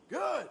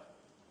 Good.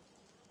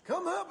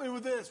 Come help me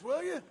with this,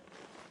 will you?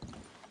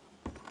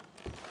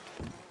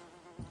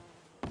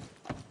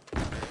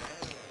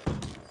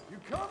 You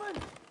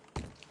coming?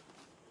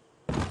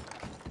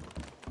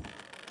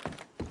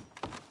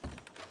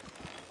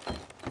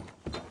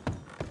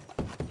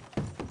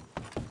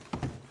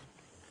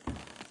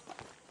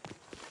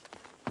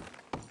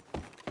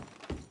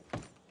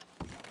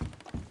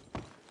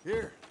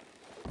 Here.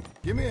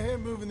 Give me a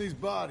hand moving these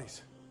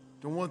bodies.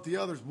 Don't want the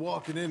others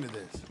walking into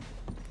this.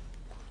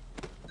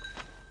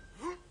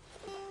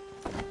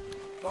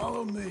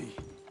 Follow me.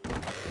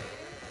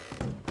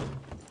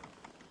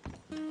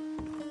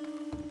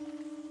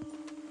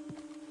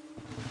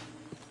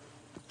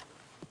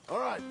 All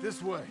right,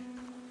 this way.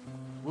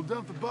 We'll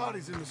dump the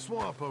bodies in the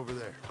swamp over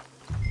there.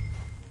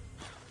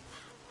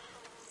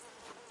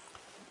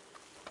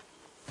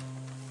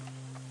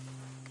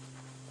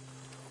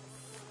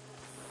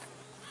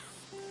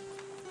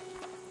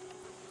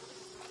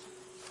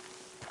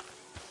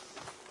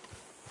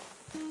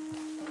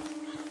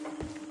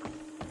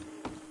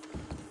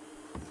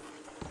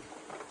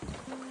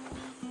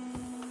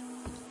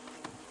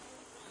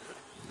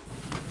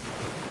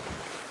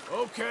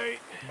 Okay,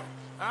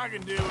 I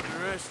can deal with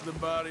the rest of the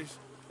bodies.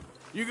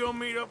 You go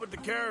meet up with the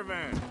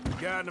caravan,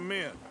 guide them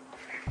in.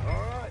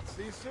 All right,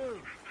 see you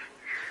soon.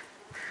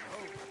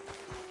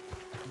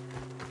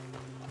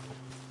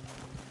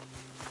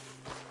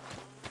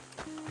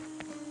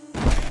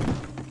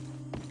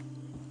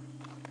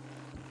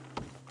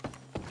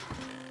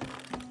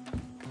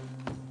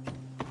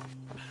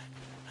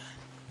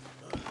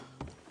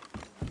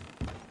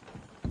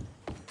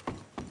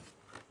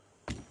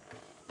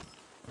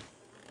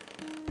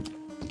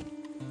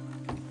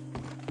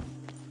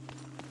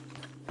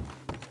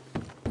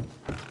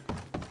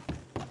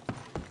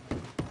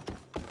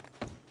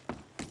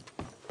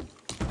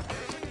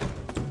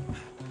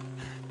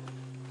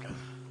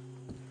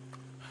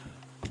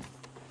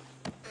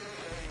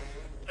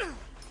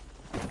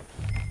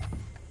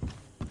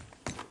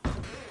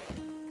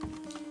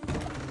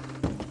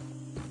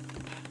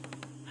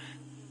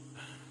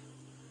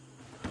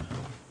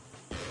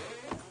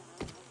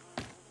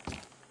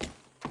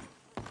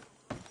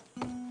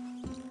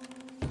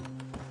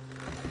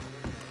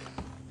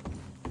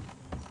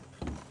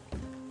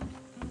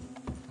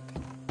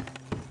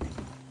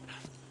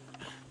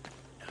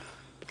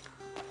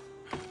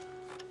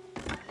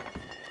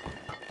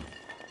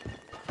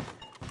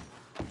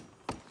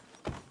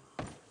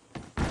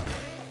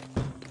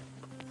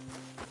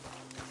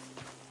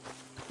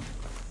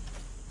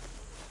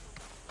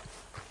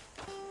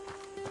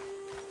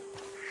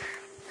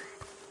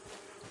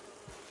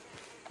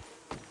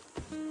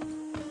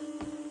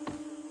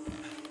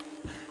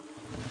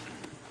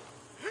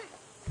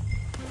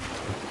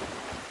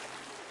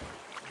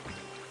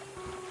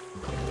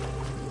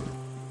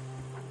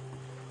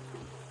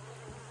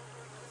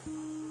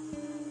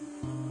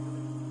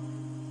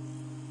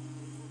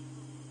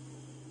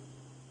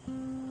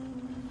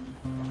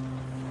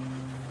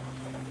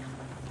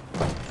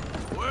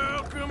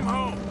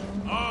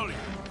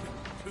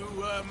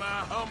 My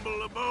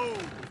humble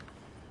abode.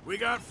 We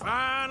got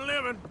fine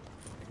living.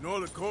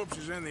 Ignore the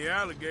corpses and the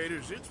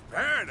alligators. It's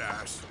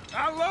paradise.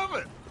 I love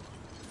it.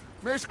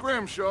 Miss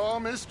Grimshaw,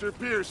 Mr.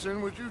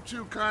 Pearson, would you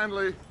two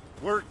kindly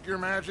work your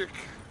magic?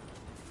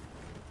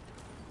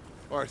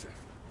 Arthur,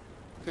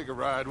 take a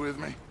ride with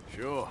me.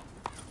 Sure.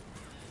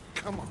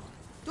 Come on.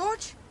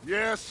 Dodge?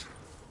 Yes?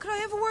 Could I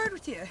have a word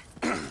with you?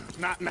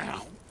 Not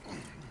now.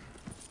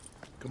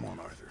 Come on,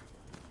 Arthur.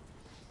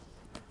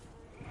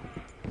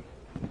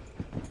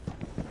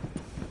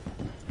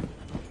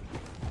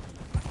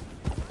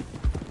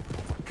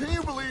 Can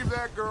you believe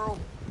that girl?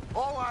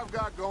 All I've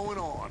got going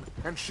on,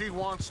 and she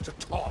wants to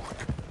talk.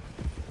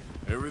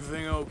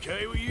 Everything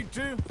okay with you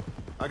two?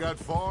 I got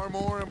far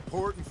more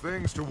important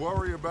things to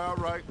worry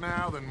about right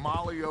now than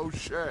Molly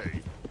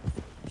O'Shea.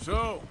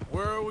 So,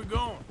 where are we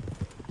going?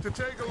 To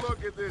take a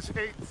look at this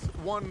eighth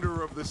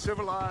wonder of the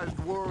civilized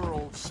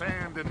world,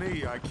 Saint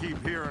Denis, I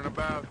keep hearing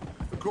about.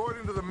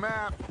 According to the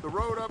map, the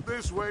road up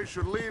this way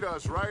should lead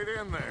us right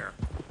in there.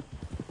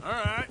 All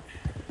right.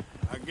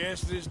 I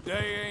guess this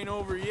day ain't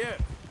over yet.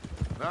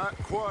 Not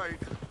quite.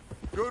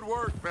 Good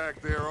work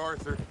back there,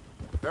 Arthur.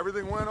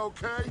 Everything went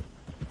okay?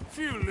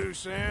 Few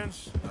loose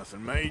ends,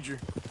 nothing major.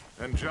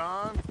 And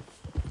John?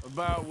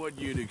 About what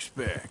you'd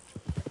expect.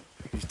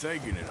 He's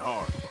taking it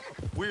hard.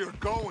 We are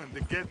going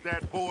to get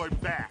that boy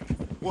back,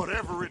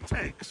 whatever it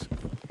takes.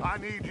 I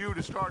need you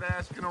to start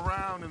asking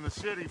around in the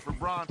city for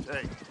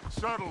Bronte.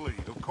 Subtly,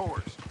 of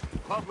course.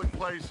 Public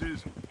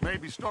places,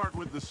 maybe start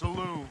with the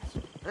saloons.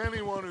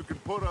 Anyone who can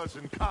put us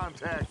in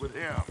contact with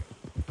him.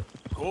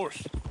 Of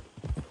course.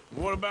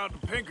 What about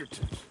the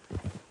Pinkertons?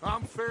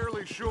 I'm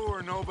fairly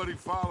sure nobody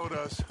followed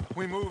us.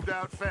 We moved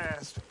out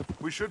fast.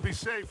 We should be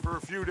safe for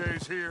a few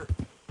days here.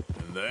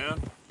 And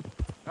then?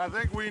 I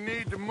think we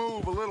need to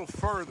move a little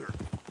further.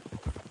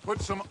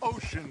 Put some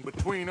ocean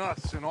between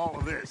us and all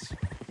of this.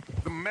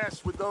 The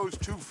mess with those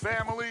two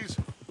families,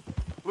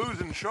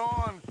 losing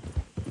Sean.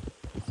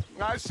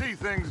 I see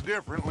things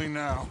differently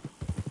now.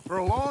 For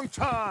a long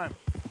time,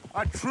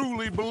 I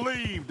truly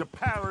believed a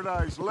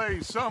paradise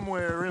lay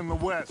somewhere in the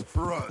West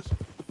for us.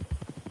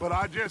 But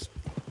I just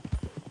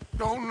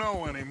don't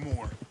know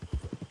anymore.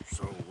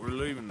 So we're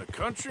leaving the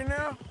country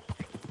now?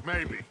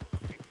 Maybe.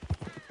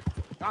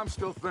 I'm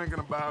still thinking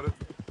about it.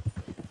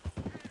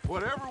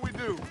 Whatever we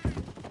do,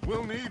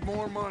 we'll need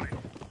more money.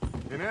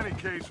 In any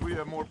case, we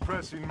have more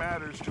pressing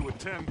matters to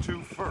attend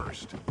to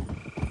first.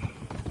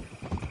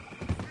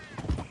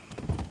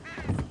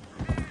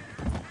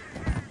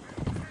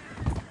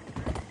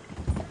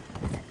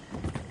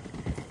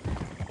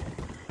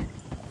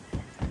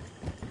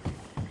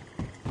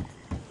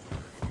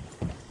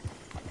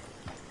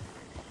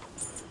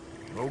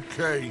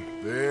 Okay,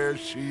 there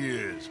she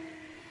is.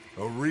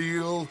 A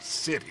real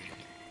city.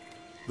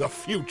 The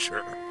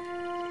future.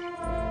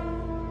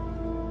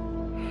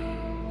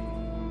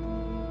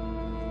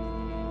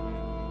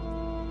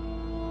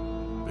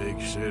 Big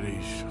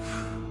cities,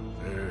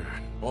 they're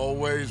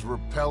always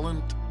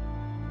repellent.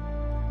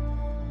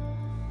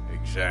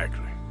 Exactly.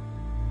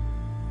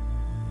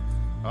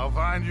 I'll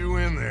find you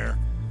in there.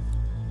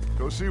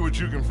 Go see what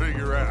you can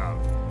figure out.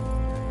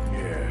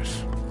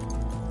 Yes.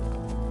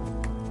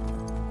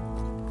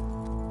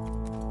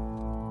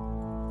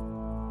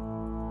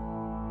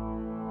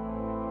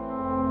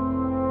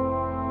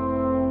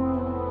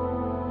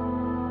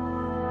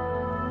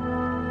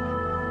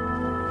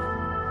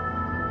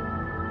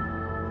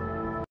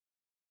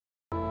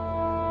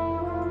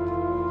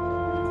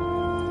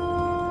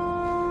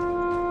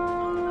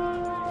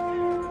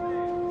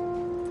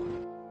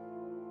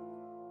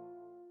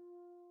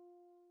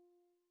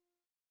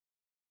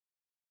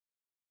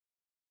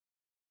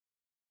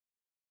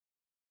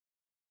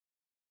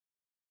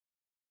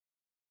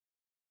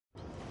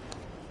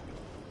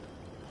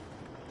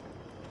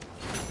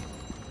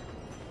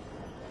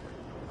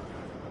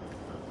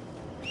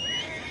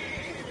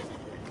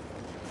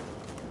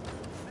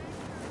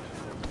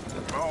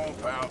 Come on,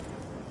 pal.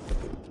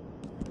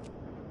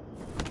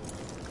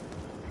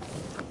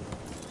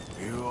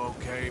 You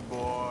okay,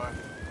 boy?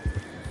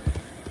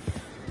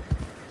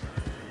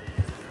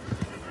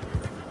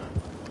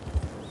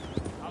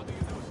 How do you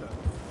do, sir?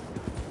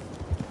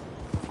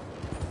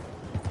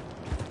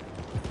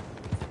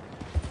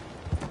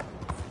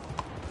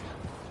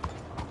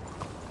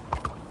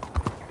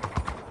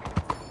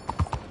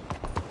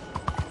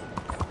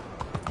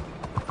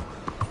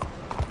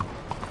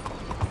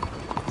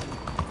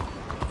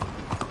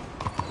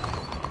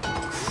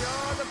 We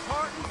are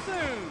departing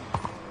soon.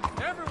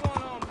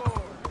 Everyone on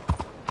board.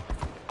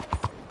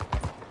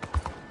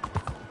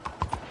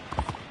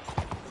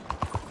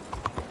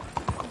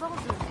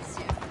 Bonjour,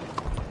 monsieur.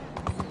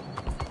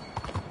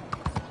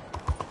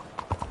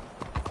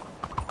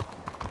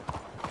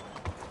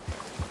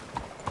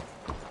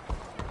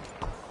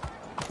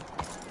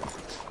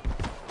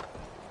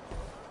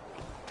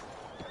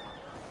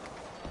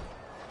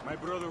 My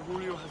brother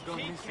Julio has gone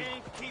missing. He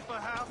can't keep a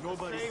house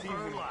Nobody to save sees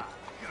her him life.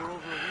 for over a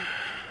week.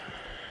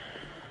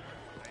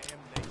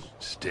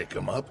 Stick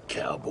 'em up,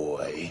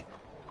 cowboy.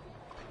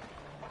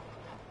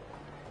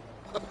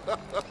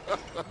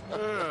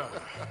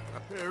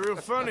 Yeah, real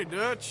funny,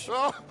 Dutch.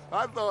 Oh,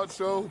 I thought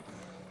so.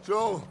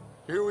 So,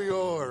 here we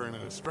are in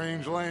a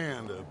strange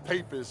land of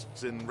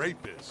papists and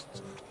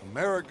rapists.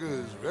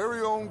 America's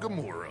very own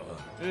Gomorrah.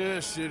 Yeah,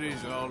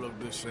 cities all look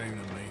the same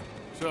to me.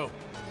 So,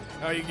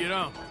 how you get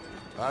on?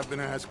 I've been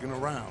asking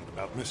around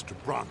about Mr.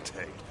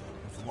 Bronte.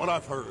 From what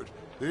I've heard,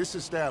 this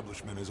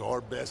establishment is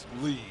our best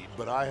lead,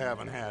 but I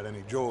haven't had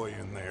any joy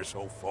in there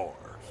so far.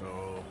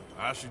 So,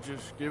 I should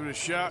just give it a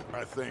shot?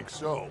 I think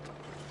so.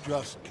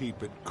 Just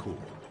keep it cool.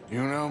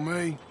 You know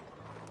me?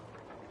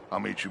 I'll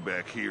meet you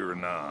back here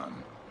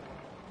anon.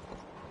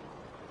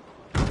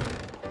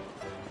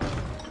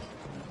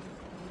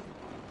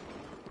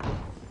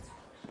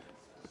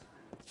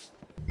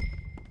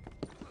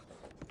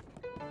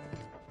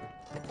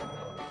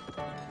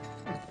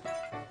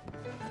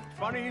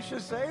 Funny you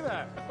should say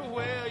that.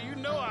 Well, you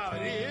know how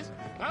it is.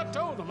 I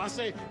told him. I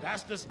say,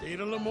 that's the state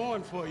of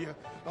Lemoyne for you.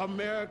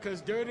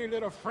 America's dirty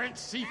little French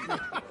secret.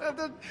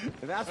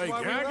 That's Hey,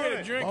 why can we I love get a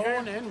it. drink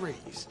Born here? and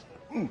raised.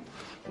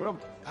 Well,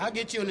 I'll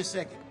get you in a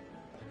second.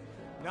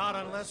 Not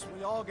unless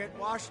we all get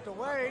washed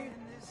away.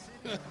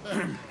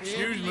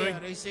 Excuse me? Yeah,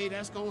 they say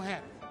that's gonna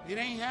happen. It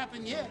ain't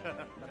happened yet.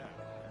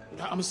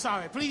 I'm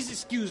sorry. Please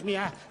excuse me.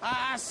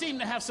 I seem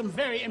to have some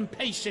very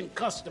impatient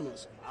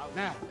customers.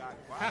 Now,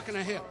 how can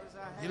I help?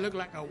 You look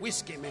like a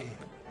whiskey man.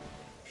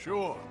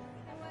 Sure.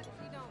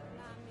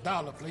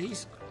 $1,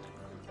 please.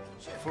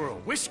 For a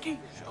whiskey?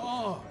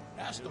 Sure.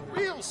 That's the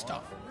real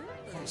stuff.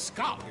 From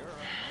Scotland.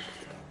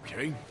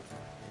 Okay.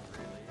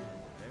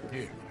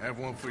 Here, have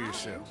one for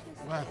yourself.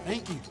 Well,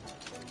 thank you.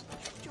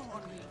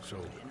 So,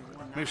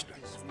 mister,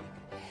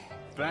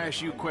 if I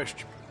ask you a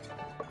question,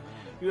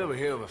 you ever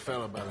hear of a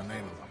fella by the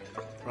name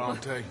of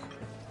Bronte?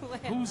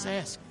 Who's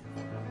asking?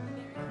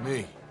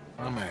 Me.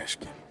 I'm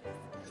asking.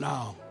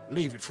 No,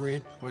 leave it,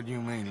 friend. What do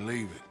you mean,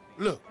 leave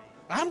it? Look,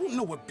 I don't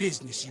know what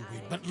business you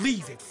in, but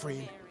leave it,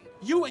 friend.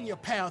 You and your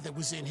pal that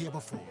was in here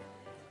before.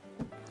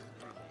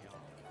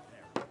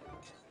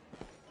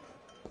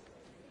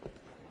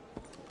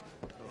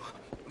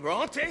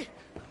 Bronte?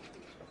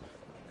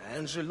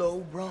 Angelo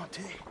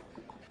Bronte?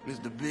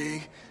 Mr.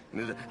 Big,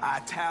 Mr.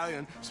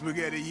 Italian,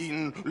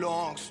 spaghetti-eating,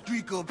 long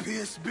streak of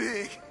piss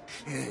big.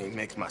 He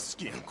makes my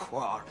skin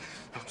crawl.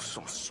 I'm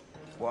so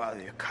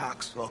swarthy, a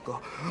cocksucker.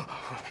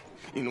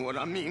 You know what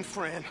I mean,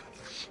 friend?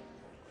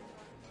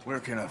 Where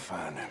can I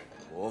find him?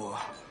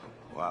 Oh,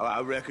 well,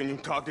 I reckon you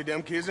talk to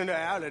them kids in the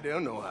alley,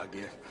 they'll know, I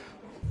guess.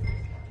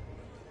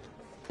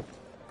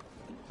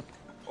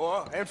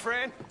 Oh, and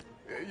friend,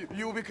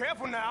 you'll be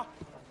careful now.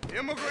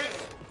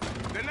 Immigrants,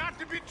 they're not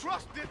to be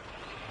trusted.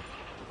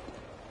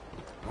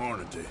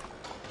 Hornady.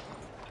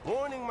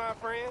 Morning, my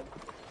friend.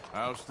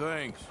 How's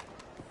things?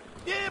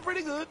 Yeah,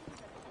 pretty good,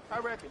 I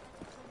reckon.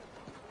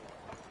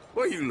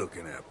 What are you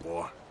looking at,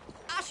 boy?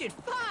 I should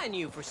fine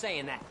you for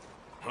saying that.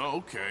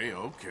 Okay,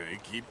 okay.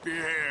 Keep your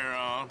hair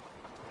on.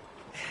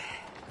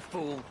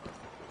 Fool.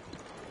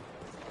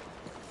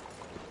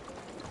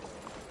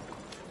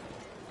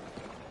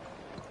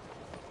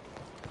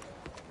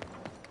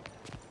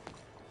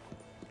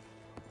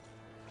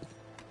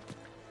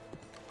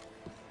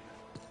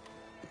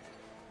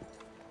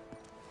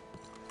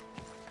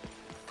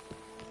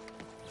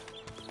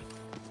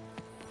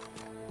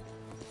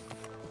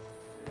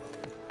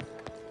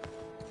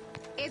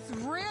 It's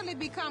really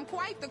become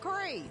quite the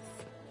craze.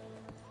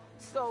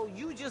 So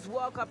you just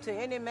walk up to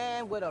any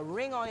man with a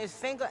ring on his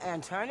finger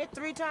and turn it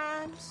 3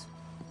 times?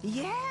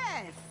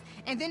 Yes.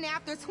 And then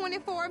after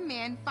 24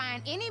 men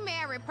find any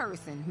married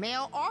person,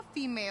 male or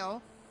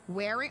female,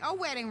 wearing a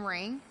wedding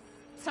ring,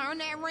 turn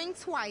that ring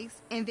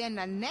twice, and then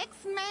the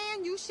next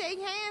man you shake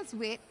hands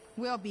with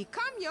will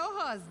become your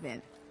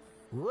husband.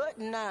 What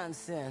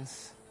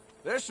nonsense.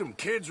 There's some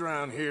kids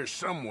around here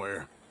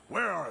somewhere.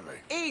 Where are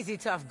they? Easy,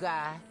 tough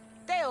guy.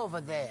 They over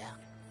there.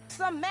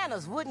 Some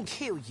manners wouldn't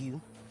kill you.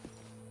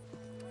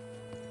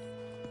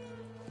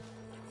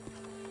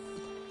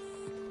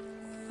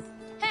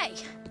 Hey.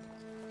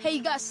 Hey,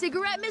 you got a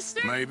cigarette,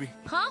 mister? Maybe.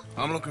 Huh?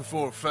 I'm looking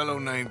for a fellow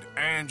named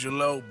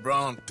Angelo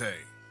Bronte.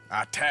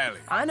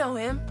 Italian. I know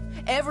him.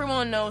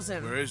 Everyone knows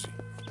him. Where is he?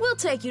 We'll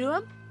take you to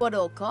him. What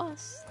it'll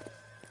cost?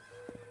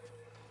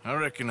 I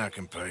reckon I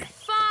can pay.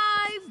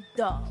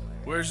 $5.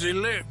 Where's he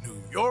live?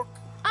 New York?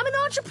 I'm an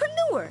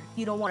entrepreneur.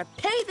 You don't want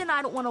to pay, then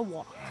I don't want to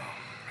walk.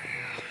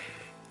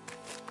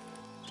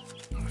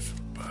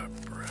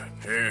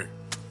 Here.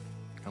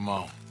 Come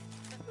on.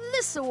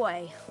 This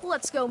way.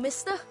 Let's go,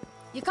 mister.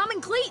 You coming,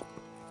 Cleet?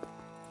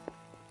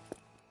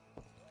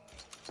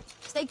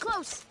 Stay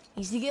close.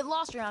 Easy to get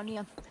lost around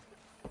here.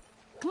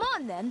 Come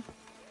on, then.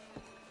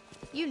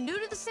 You new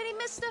to the city,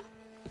 mister?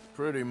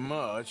 Pretty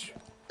much.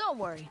 Don't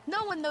worry.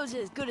 No one knows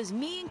it as good as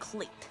me and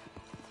Cleet.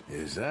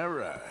 Is that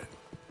right?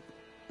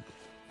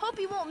 Hope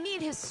you won't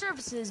need his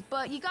services,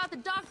 but you got the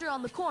doctor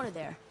on the corner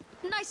there.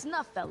 Nice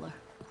enough, fella.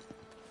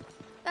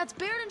 That's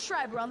Baird and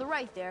Schreiber on the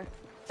right there.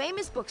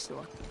 Famous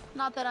bookstore.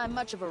 Not that I'm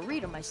much of a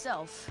reader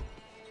myself.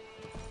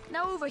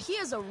 Now over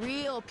here's a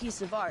real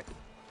piece of art.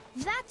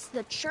 That's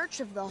the Church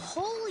of the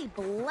Holy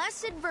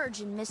Blessed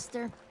Virgin,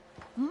 mister.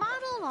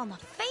 Modeled on the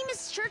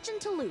famous church in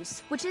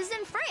Toulouse, which is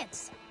in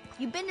France.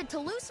 You been to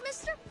Toulouse,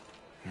 mister?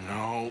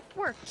 No.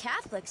 We're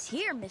Catholics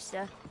here,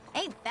 mister.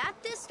 Ain't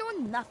Baptist or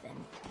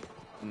nothing.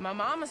 My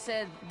mama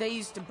said they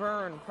used to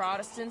burn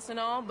Protestants and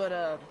all, but,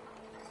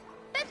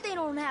 Bet they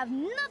don't have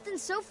nothing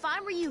so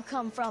fine where you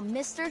come from,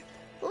 mister.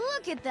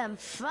 Look at them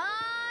fine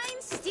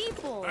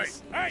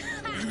steeples. Hey,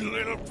 you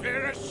little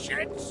pair of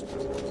shits!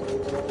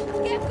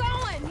 Get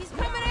going! He's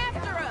coming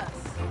after us!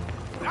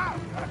 Ah,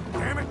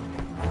 damn it!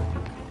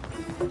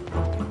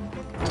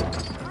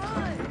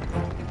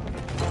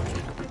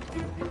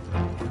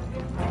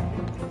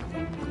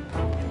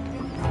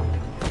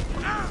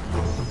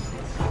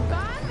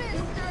 Bye,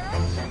 mister!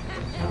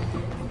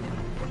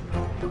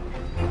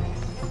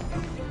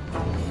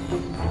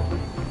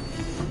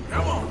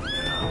 Come on!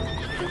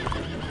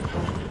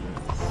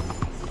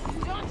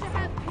 Don't you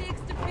have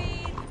pigs to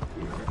feed?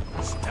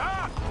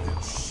 Stop!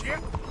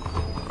 Shit!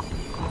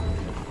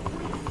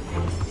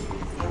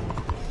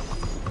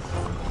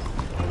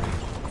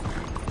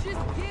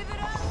 Just give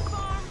it up,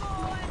 farm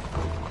boy!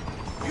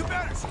 You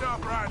better stop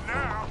right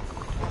now!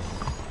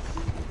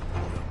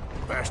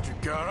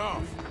 Bastard got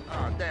off.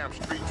 Ah, damn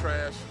street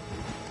trash.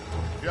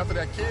 You after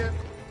that kid?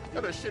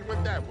 That shit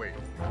went that way.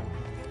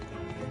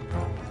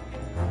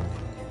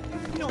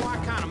 You know, I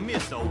kind of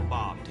miss old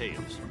Bob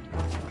Tales.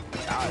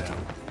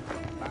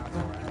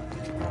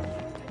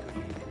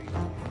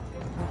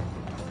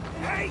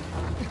 Hey!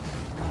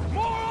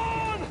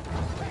 Moron!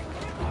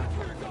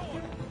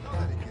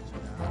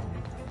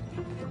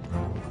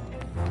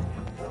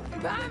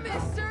 Bye,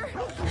 mister!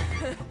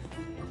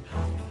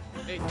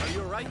 Hey, are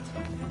you alright?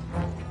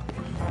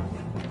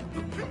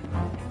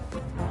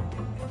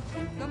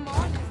 Good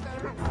morning,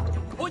 sir.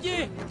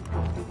 Oye!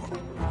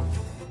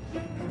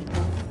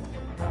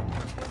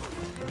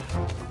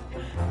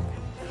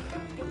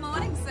 Good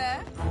morning,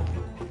 sir.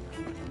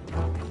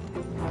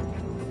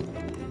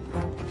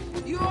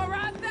 You all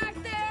right back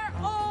there,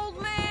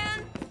 old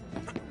man?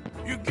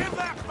 You give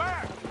that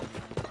back!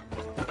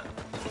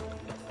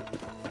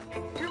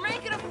 You're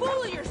making a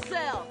fool of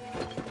yourself!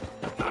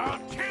 I'll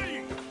kill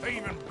you,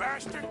 thieving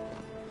bastard!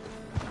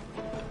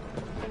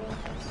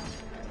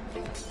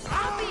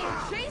 I'm being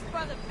chased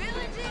by the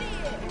village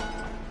idiot!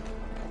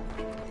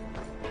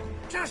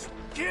 Just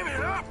give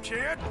it up,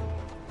 kid!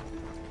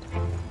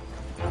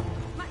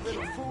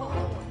 Little fool!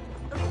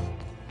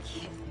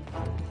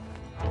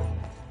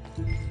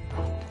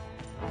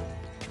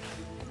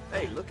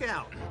 Hey, look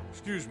out.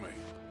 Excuse me.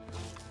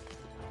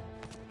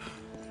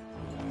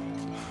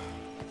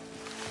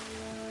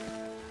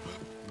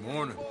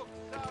 Morning.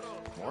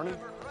 Morning.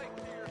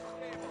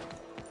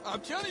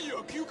 I'm telling you,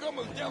 a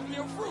cucumber's definitely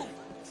a fruit.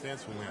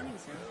 since when? I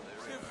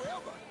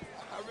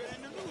read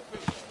in the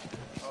newspaper.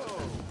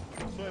 Oh,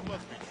 so it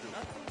must be true.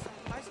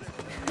 This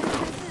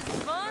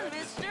is fun,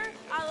 mister.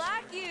 I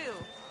like you.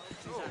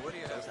 Oh, what do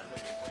you have?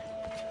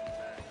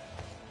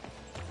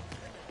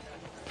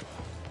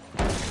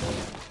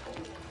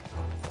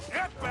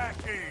 Get back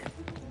here!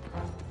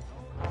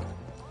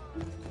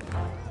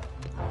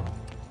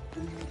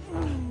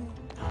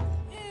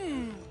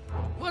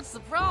 What's the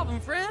problem,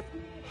 friend?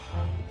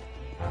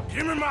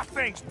 Give me my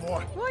things,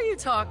 boy. What are you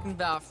talking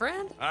about,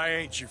 friend? I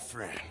ain't your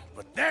friend,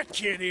 but that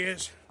kid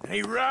is, and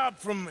he robbed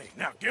from me.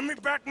 Now give me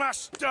back my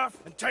stuff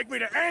and take me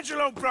to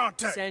Angelo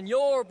Bronte.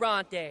 Senor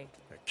Bronte.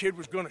 That kid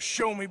was gonna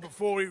show me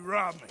before he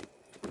robbed me.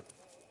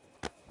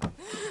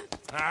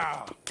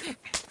 Now,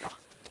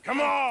 come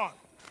on!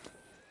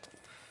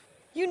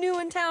 You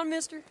new in town,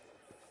 mister?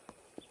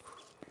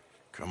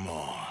 Come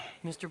on.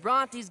 Mr.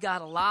 Bronte's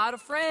got a lot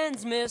of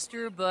friends,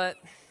 mister, but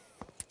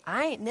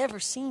I ain't never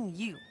seen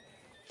you.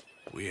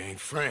 We ain't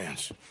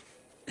friends.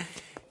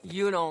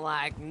 You don't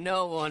like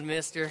no one,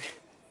 mister.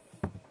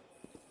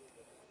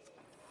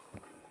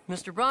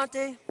 Mr.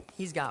 Bronte,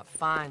 he's got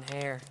fine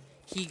hair.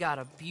 He got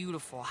a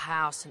beautiful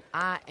house, and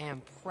I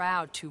am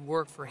proud to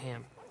work for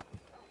him.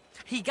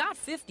 He got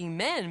 50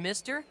 men,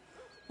 mister.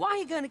 Why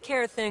he gonna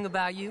care a thing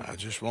about you? I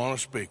just want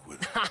to speak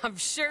with him. I'm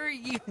sure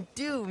you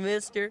do,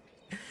 mister.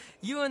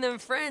 You and them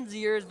friends of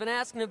yours been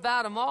asking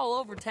about him all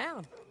over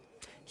town.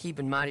 He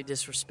been mighty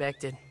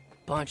disrespected.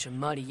 Bunch of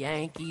muddy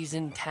Yankees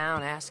in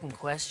town asking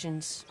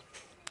questions.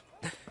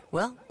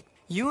 Well,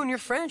 you and your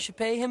friend should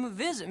pay him a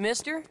visit,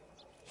 mister.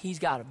 He's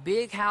got a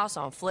big house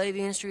on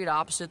Flavian Street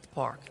opposite the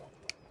park.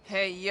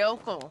 Hey,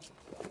 yokel.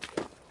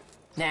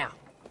 Now,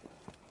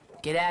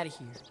 get out of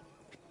here.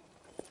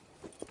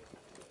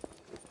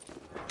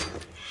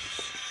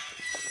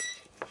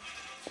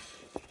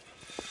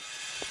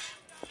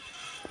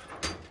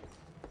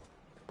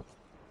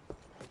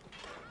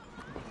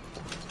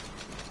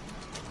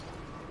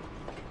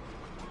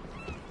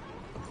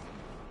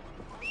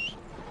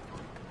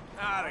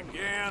 Not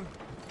again.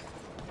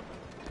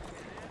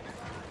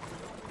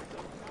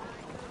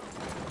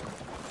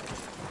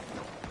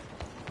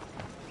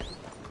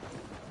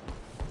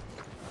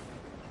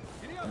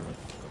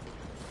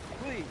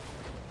 Please.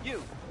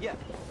 You. Yeah.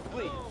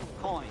 Please.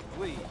 Coin.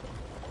 Please.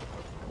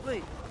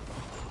 Please.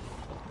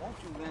 Won't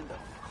you lend a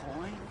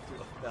coin to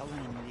a fella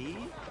in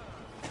need?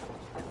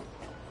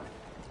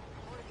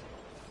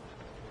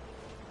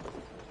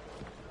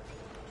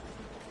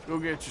 Go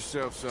get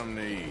yourself something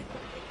to eat.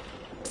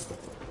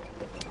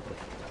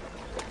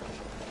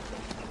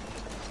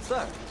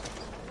 Sir,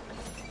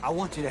 I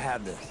want you to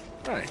have this.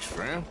 Thanks,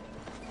 friend.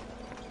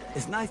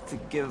 It's nice to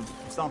give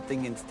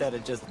something instead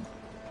of just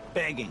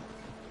begging.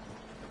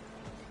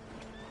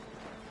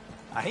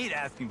 I hate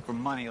asking for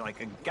money like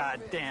a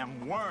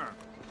goddamn worm,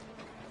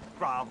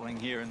 groveling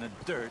here in the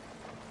dirt.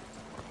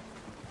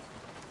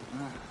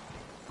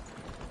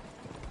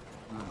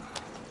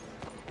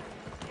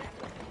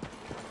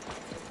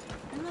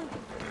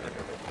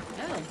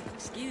 Oh,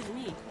 excuse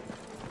me.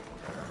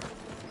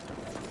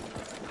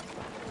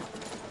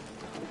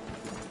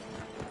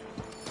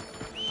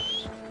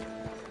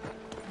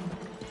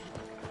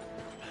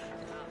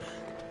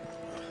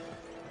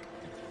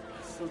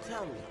 So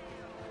tell me.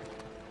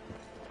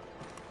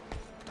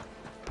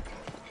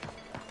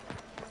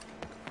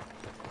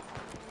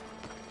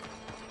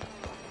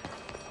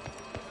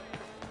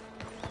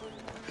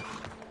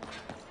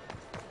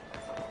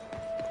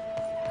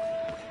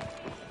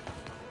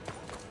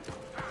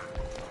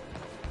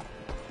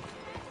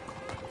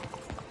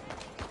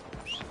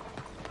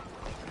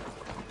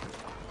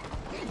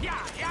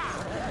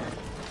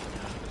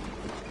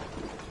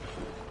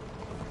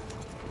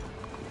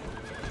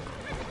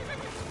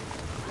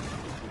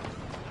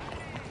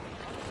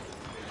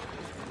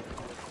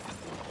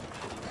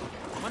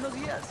 Buenos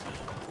días.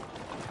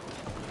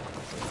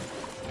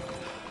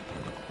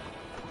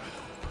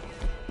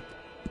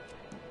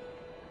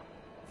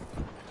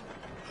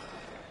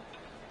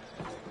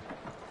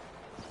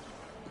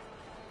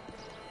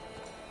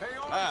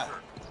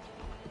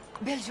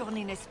 Belle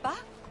journée, n'est-ce pas?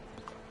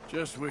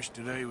 Just wish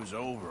today was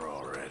over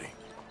already.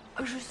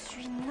 Je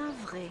suis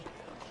navrée.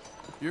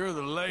 You're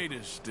the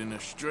latest in a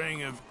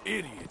string of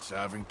idiots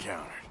I've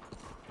encountered.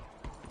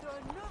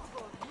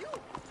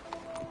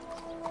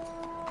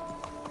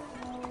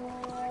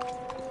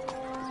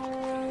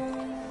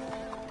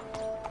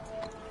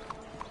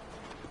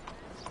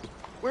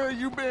 Where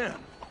you been?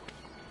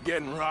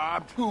 Getting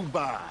robbed? Who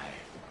by?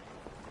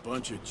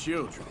 Bunch of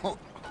children.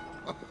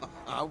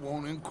 I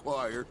won't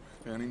inquire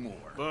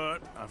anymore. But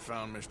I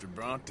found Mr.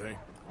 Bronte.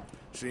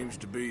 Seems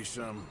to be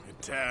some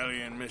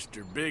Italian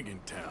Mr. Big in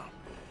town.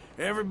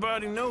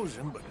 Everybody knows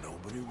him, but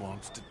nobody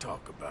wants to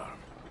talk about him.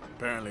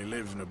 Apparently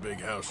lives in a big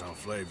house on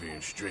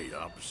Flavian Street,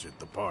 opposite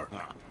the park.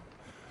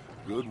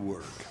 Good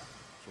work.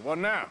 So what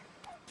now?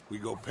 We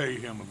go pay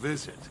him a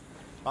visit.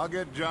 I'll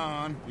get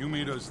John, you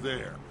meet us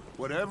there.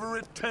 Whatever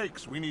it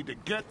takes, we need to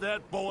get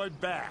that boy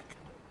back.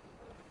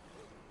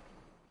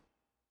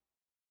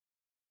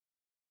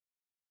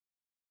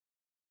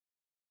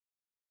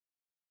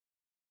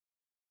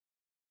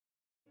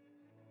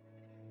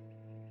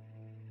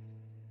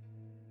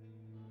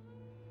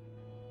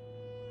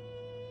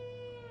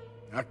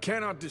 I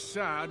cannot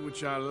decide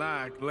which I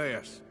like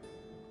less.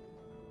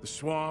 The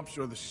swamps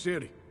or the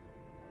city.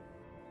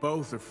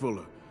 Both are full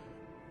of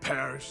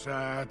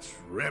parasites,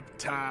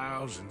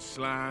 reptiles, and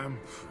slime.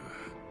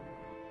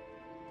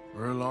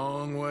 We're a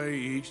long way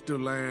east to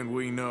land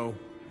we know,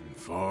 and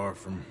far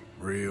from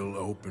real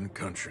open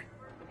country.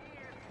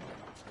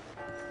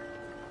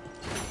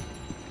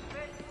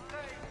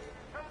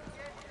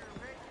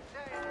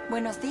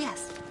 Buenos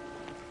días.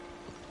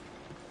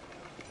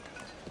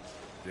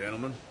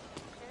 Gentlemen.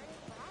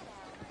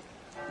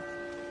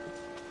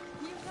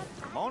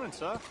 Morning,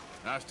 sir.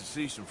 Nice to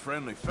see some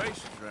friendly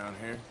faces around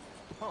here.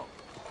 Oh.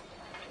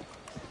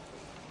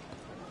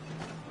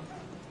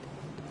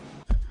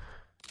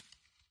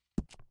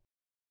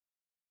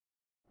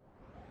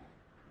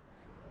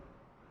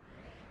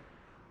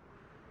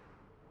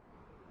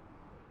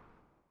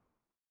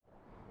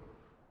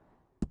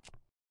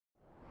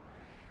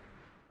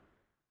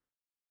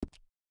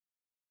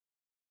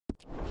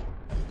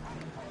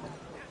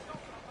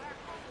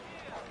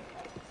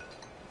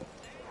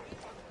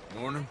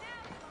 Morning.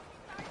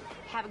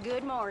 Have a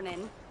good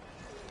morning.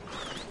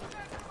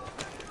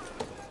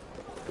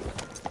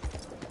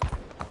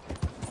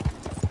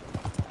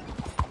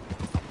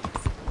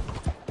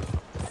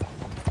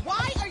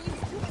 Why are you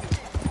doing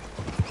this?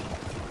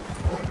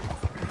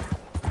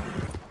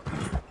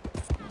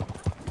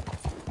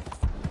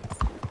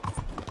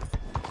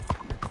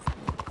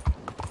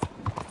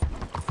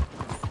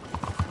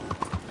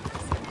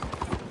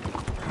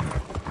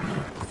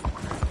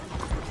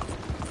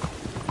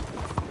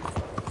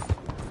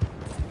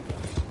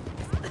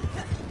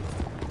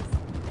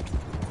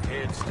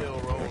 Head still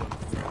rolling.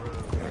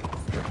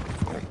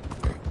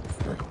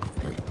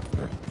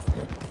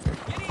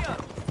 Giddy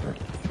up!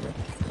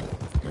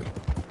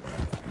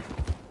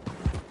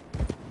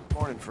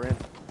 Morning, friend.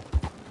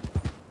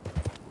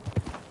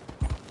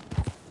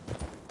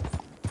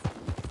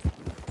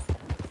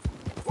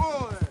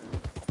 Boy!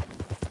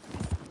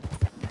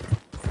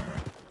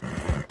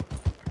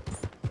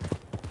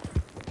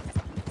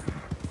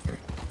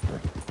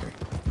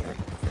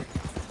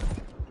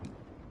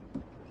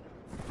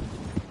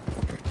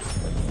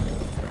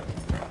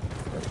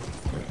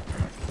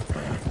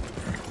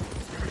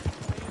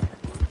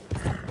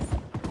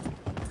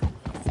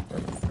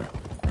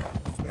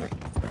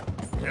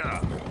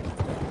 Yeah.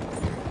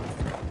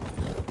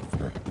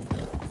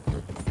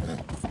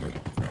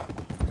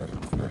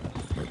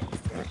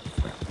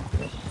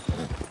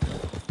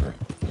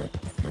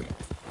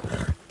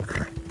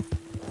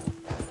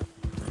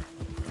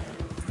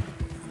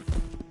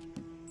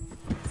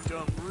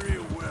 Done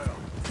real well.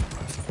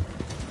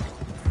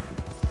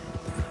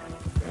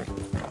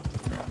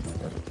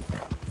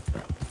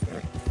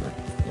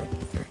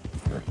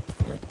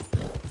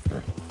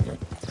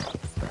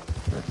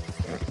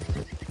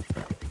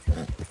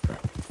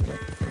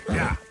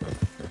 Yeah.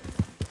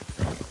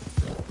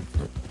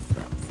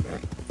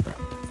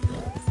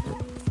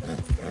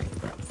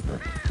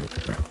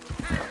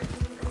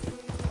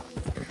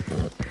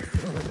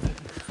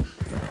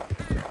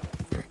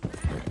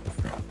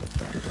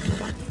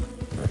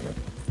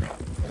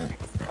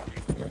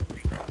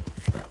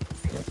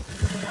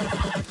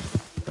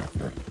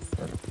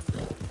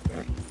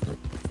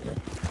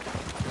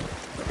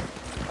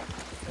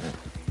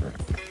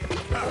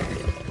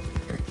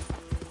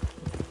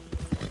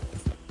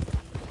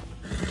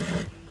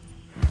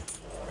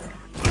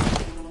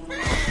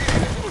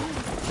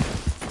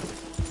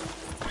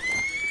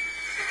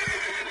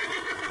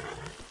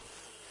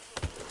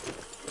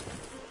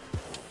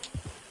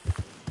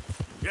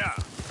 Yeah.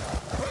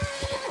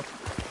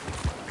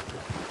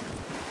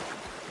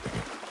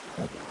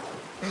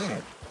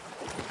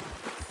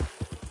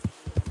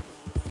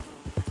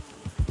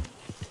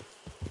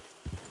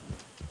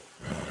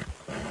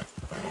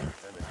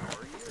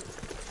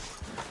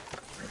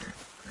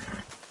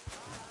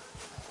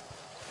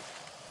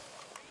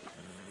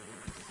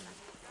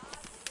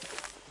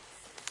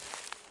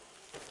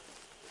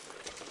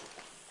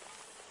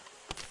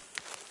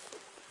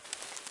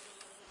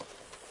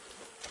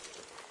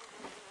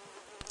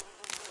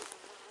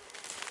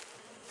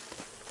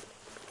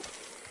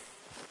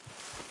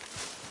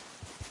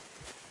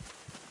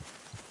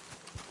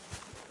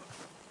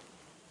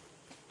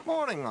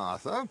 Morning,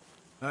 Arthur.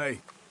 Hey.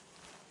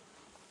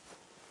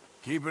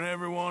 Keeping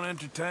everyone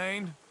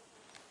entertained?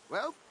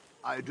 Well,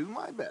 I do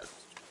my best.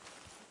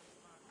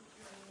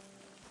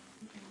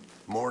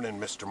 Morning,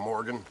 Mr.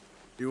 Morgan.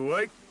 You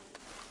awake?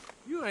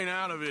 You ain't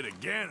out of it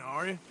again,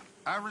 are you?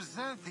 I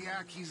resent the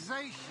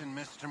accusation,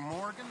 Mr.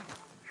 Morgan.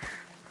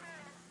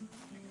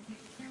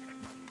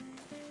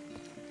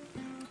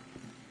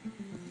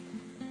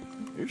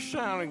 You're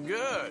sounding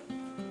good.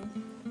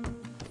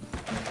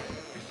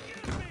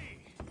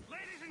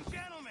 Ladies and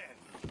gentlemen,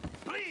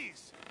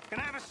 please, can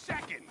I have a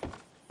second?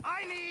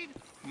 I need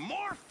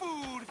more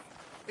food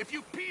if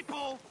you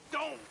people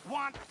don't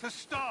want to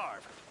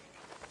starve.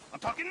 I'm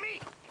talking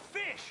meat,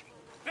 fish,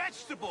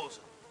 vegetables.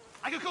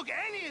 I could cook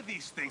any of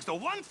these things. The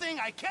one thing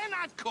I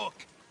cannot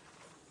cook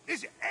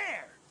is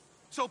air.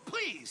 So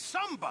please,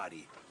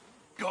 somebody,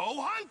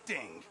 go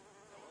hunting.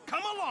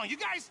 Come along, you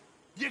guys,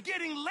 you're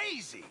getting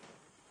lazy.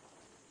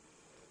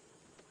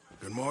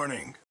 Good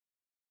morning.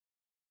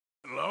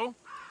 Hello?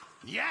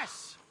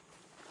 Yes,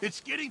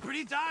 it's getting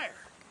pretty dire.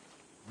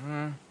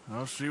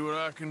 I'll see what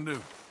I can do.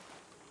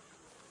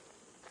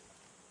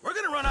 We're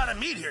gonna run out of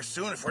meat here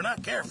soon if we're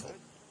not careful.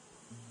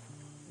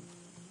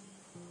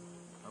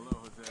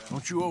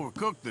 Don't you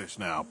overcook this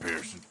now,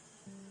 Pearson.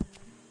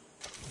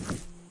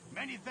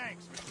 Many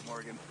thanks, Mr.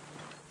 Morgan.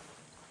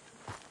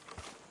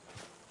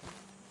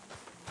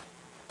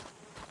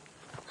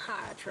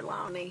 Hi,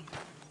 Trelawney.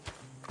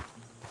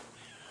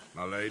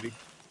 My lady.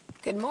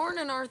 Good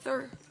morning,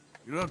 Arthur.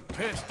 You look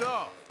pissed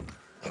off.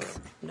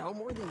 No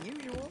more than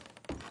usual.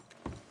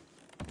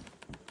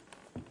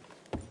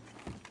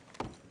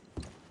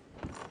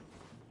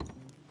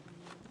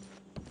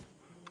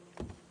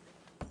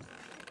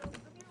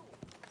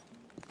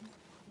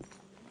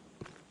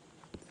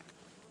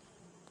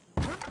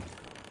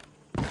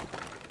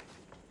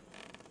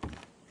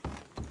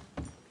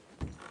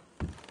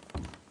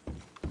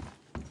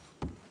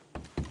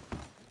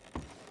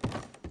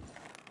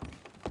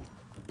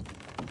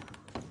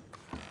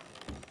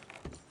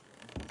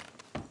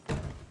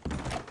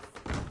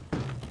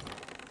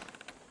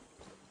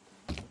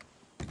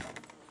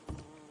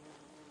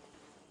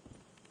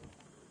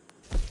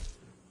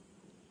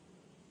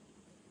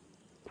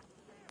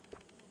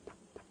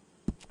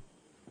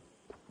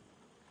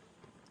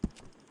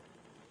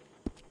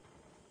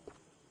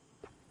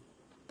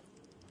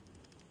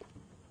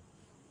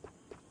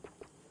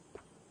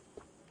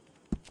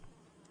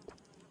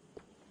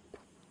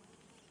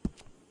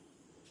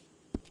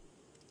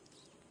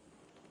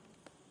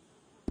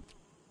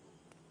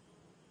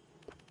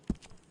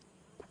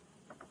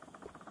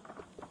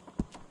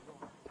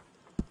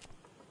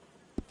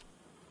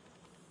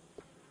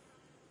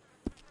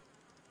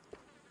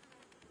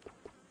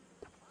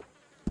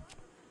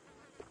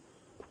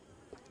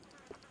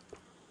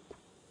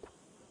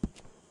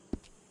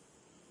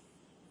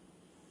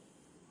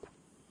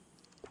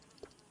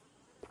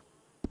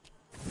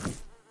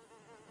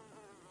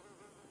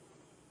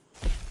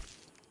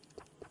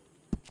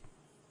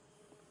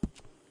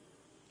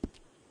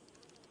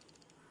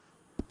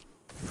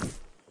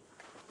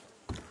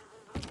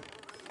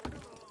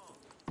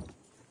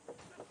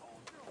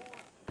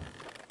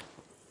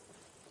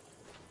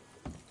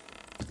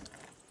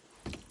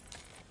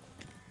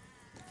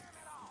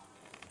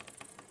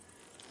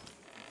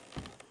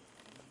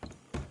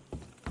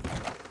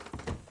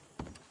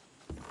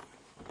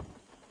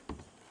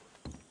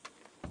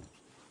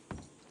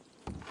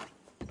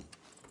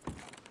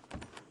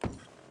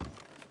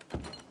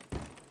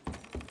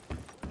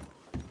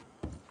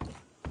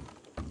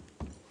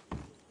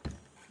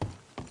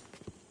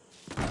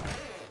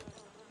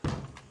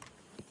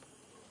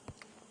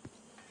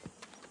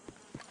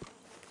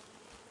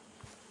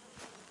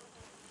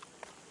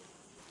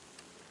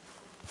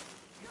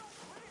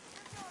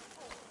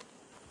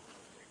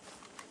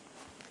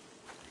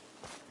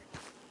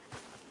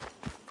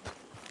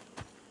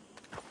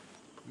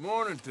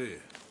 Morning to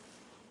you.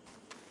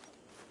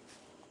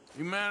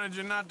 You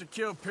managing not to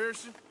kill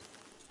Pearson?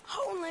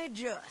 Only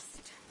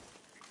just.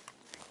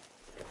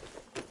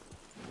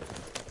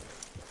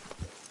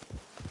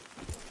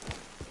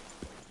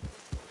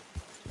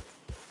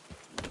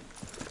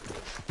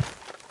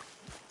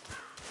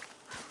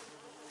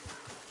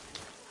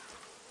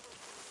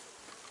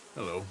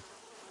 Hello.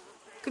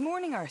 Good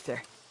morning,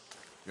 Arthur.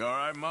 You all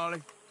right,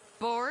 Molly?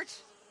 Bored?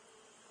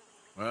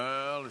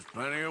 Well, there's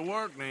plenty of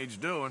work needs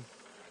doing.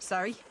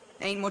 Sorry,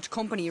 ain't much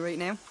company right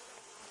now.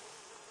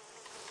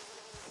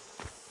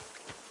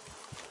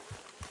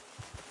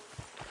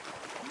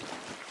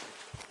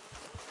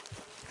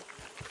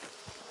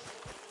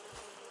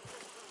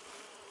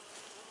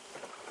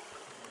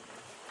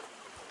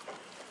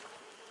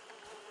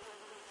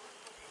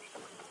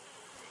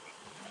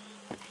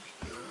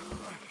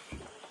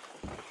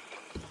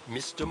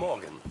 Mr.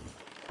 Morgan.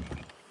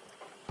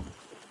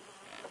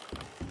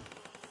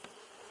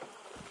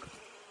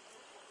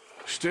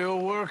 Still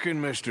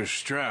working, Mr.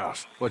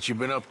 Strauss. What you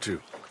been up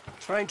to?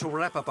 Trying to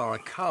wrap up our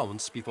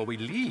accounts before we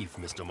leave,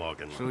 Mr.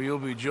 Morgan. So you'll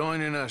be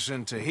joining us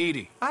in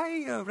Tahiti?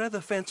 I rather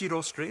fancied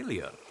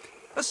Australia.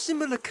 A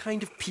similar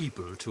kind of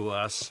people to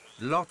us.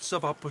 Lots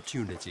of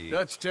opportunity.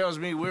 Dutch tells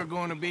me we're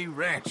going to be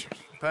ranchers.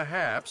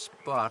 Perhaps,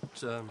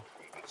 but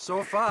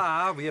so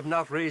far we have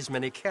not raised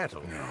many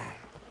cattle. No.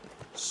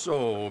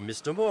 So,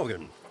 Mr.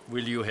 Morgan,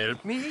 will you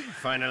help me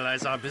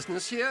finalize our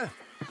business here?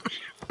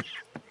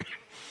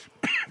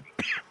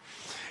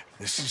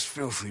 This is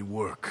filthy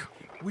work.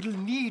 We'll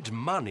need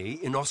money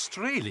in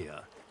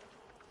Australia.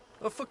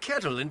 For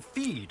cattle and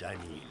feed, I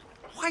mean.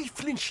 Why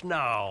flinch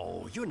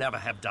now? You never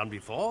have done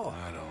before.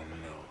 I don't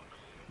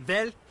know.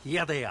 Well,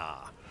 here they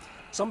are.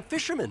 Some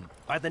fishermen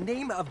by the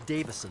name of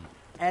Davison,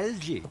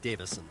 Algie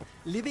Davison,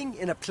 living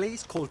in a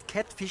place called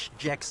Catfish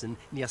Jackson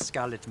near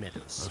Scarlet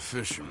Meadows. A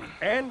fisherman.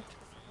 And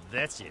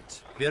that's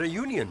it. We're a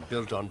union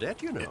built on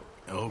that, you know.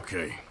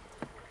 Okay.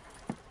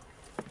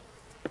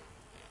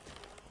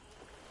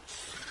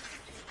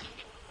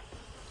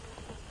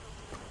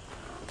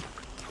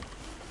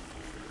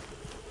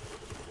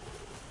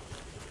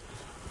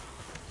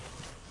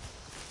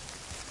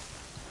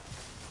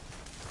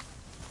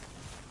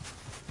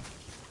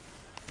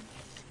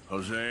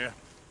 Hosea?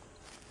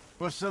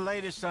 What's the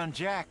latest on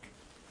Jack?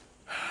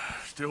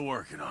 Still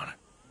working on it.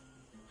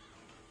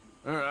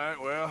 All right,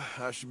 well,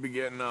 I should be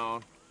getting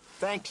on.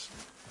 Thanks.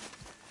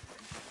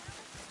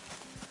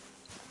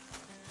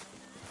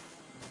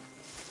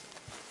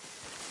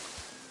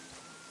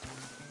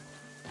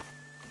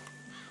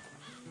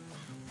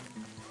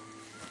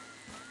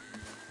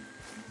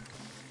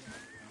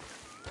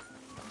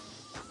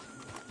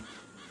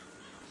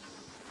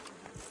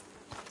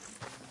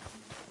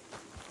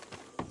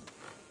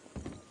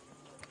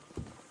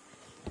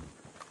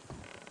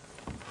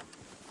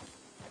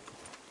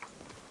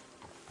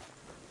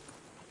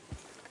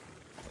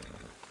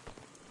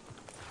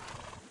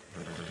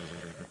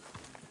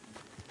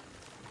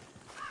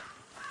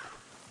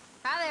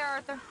 Hi there,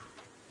 Arthur.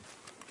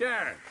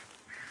 Garrett.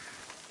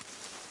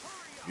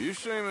 You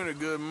seem in a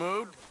good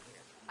mood.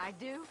 I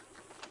do.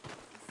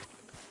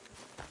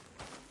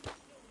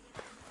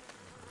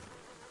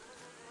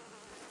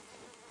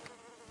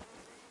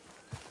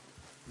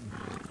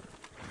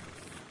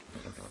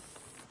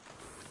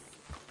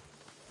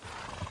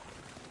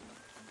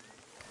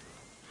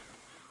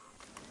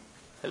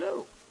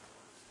 Hello.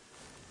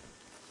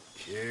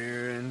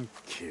 Kieran.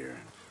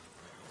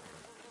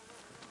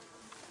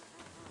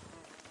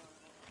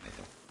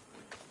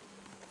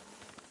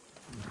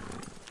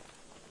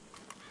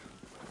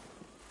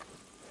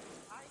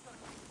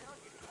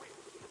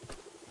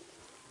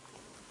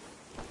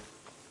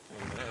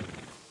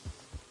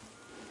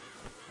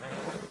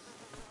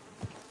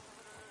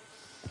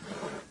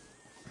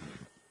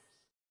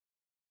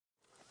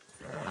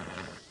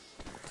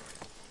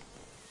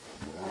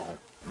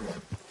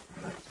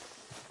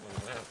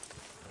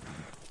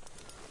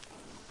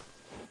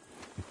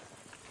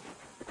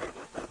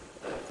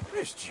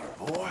 Missed you,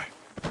 boy.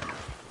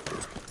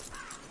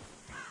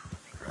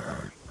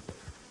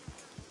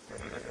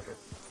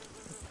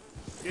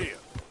 Yeah.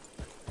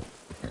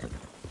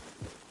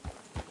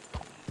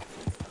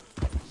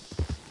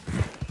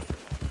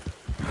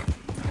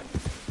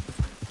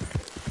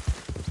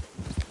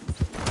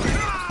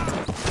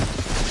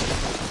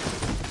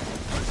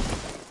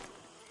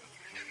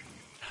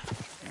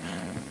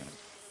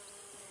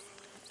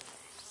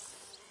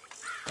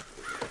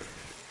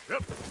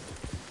 Yep.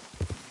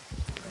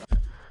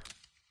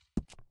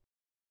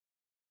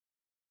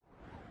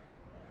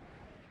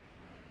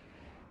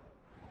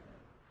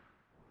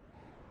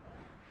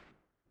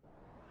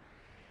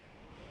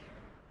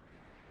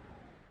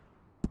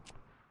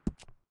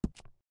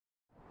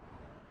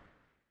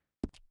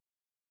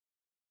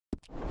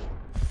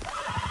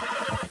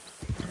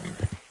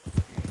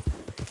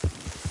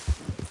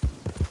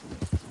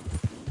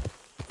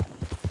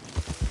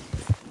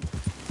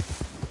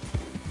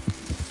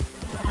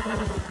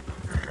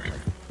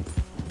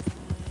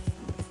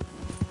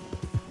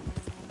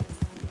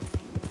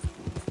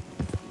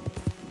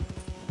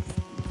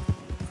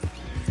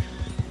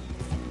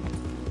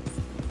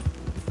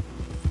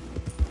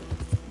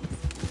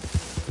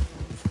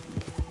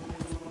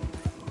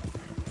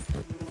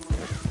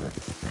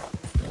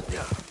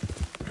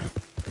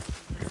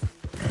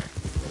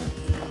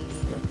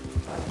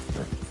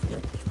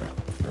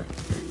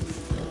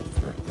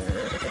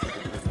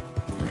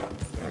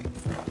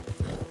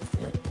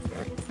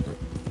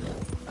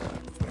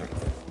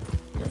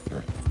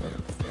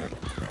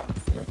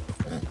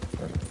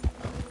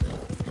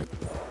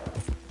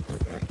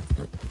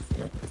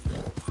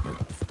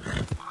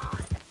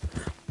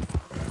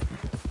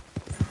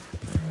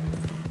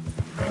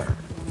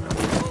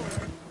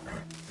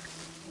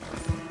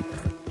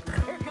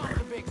 Here comes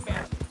the big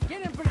bastard.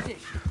 Get in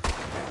position.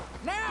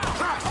 Now!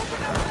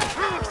 Open up that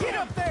door! Get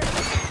up there!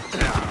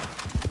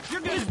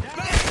 You're getting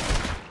back!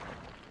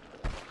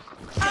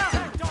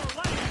 Attack don't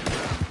let him!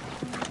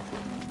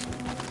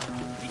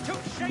 He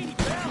took Shady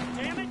Bell,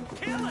 damn it!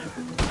 Kill him!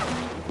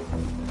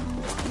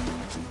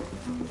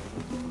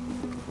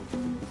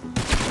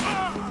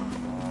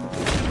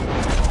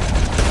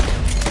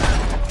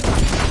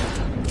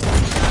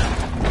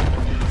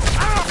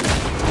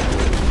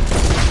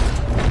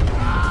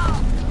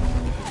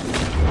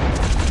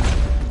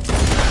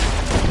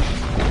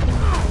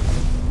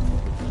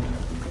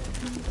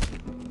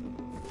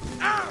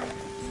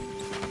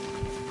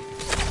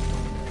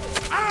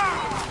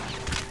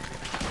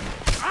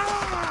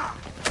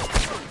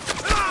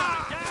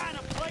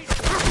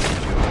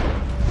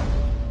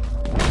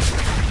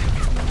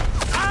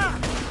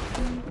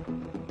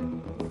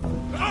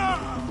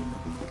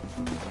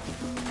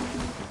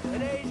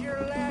 Today's your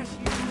last,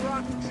 you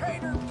rotten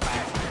traitor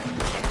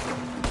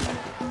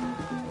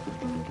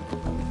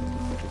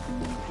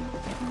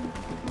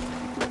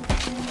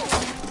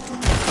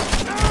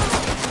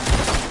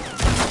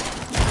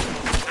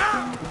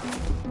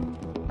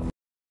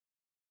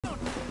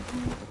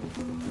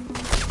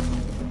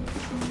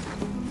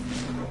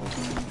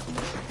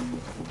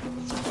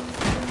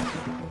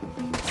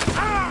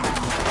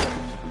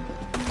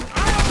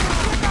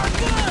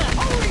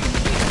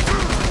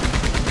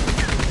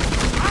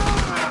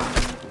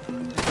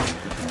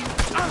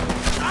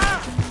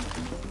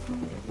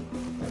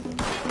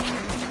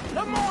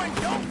Lemoyne,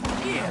 don't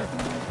forget!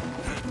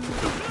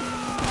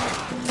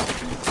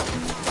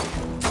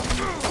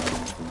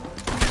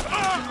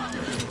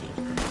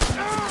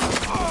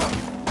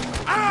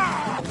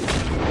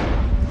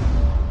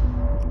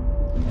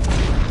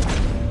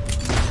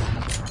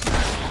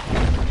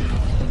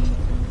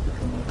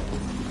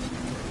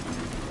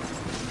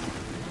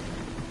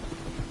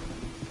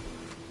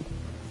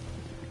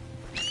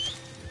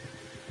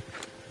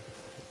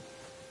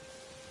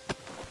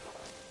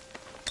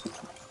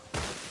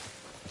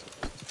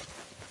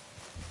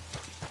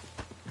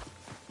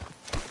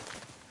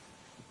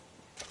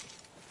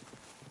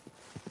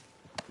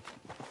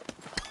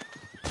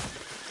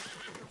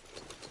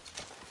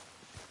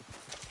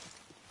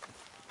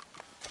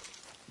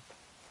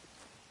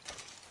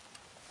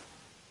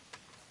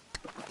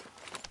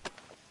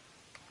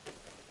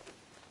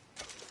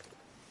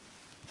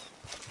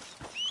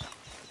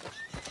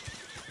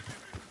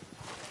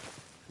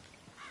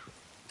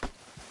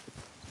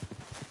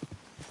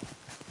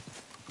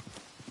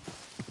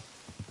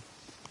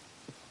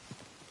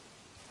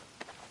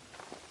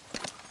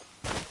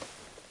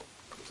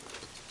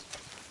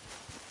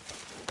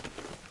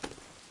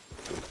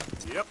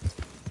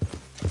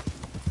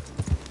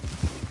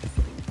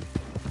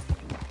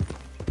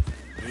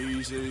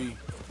 Easy.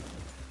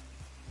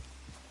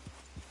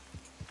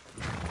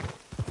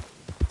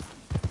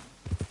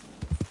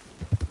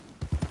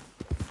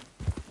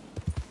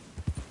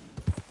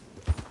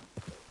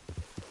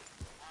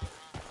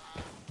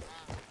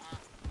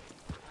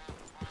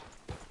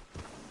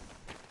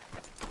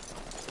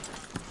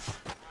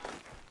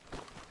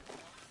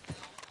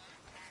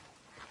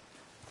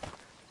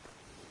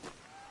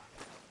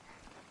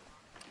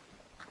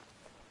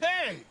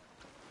 Hey!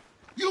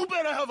 You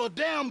better have a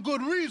damn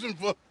good reason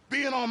for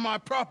being on my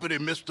property,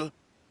 mister.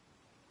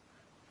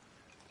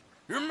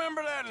 You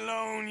remember that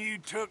loan you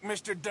took,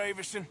 Mr.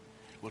 Davison?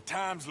 Well,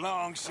 time's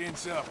long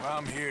since up.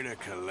 I'm here to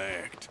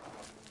collect.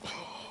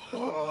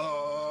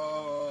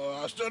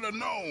 I should have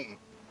known.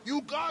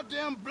 You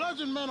goddamn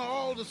bludgeon men are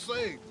all the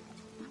same.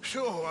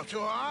 Sure,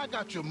 I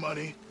got your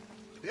money.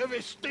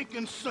 Every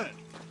stinking cent.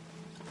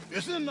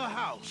 It's in the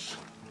house.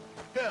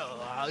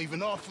 Hell, I'll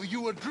even offer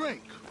you a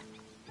drink.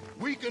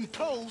 We can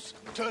toast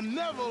to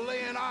never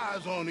laying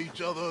eyes on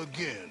each other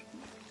again.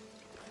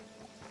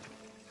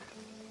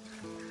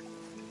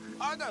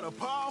 I got a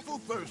powerful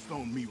thirst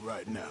on me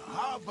right now.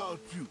 How about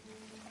you?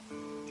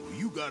 Well,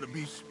 you gotta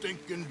be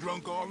stinking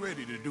drunk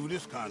already to do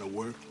this kind of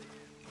work.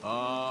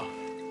 I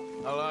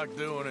like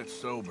doing it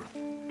sober.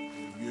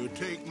 If you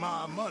take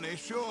my money,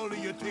 surely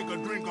you take a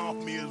drink off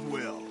me as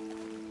well.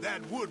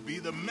 That would be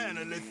the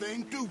mannerly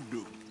thing to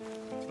do.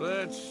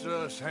 Let's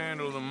us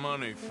handle the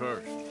money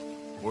first.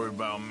 Worry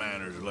about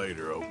manners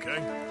later, okay?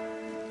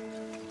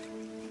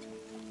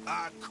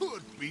 I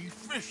could be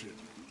fishing.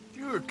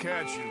 You were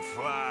catching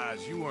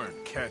flies, you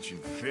weren't catching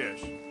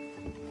fish.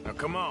 Now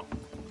come on.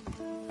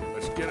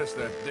 Let's get us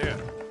that debt.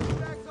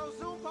 Back so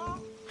soon, Paul?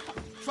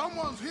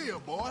 Someone's here,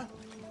 boy.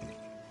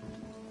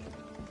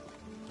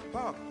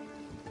 Pop,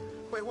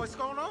 wait, what's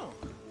going on?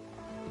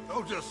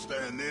 Don't just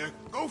stand there.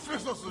 Go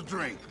fix us a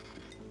drink.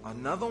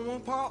 Another one,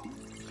 Pop?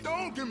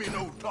 Don't give me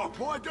no talk,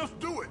 boy. Just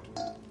do it.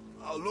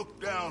 I'll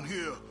look down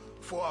here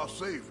for our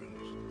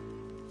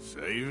savings.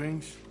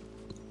 Savings?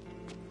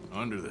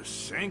 Under the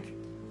sink?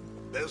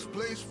 Best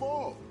place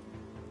for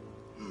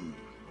 'em.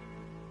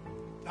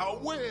 Now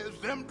where's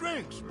them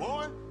drinks,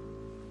 boy?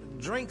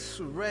 Drinks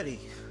ready.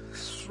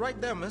 It's right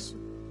there, mister.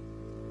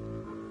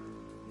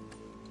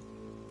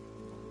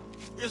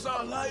 It's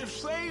our life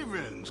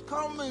savings.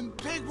 Come and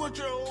take what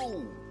you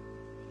owe.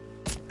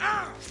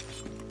 Ah!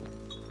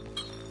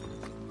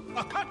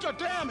 Now cut your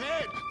damn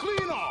head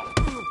clean off.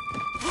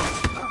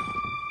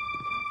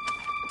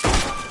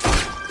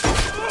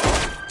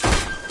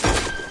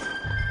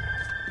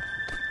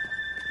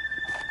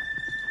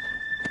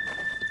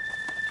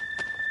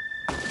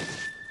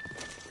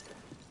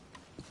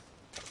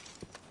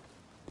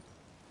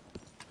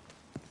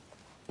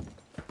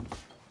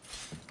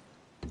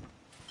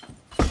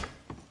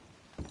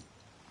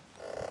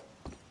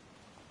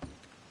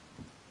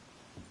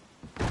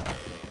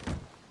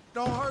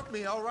 Don't hurt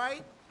me, all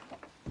right?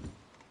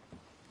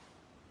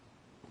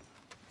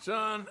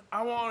 Son,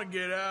 I want to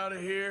get out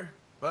of here,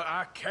 but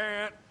I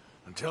can't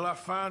until I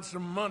find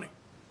some money.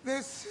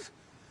 There's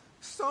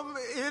some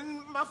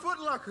in my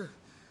footlocker.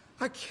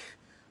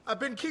 I've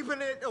been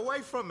keeping it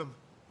away from him.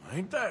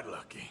 Ain't that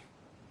lucky?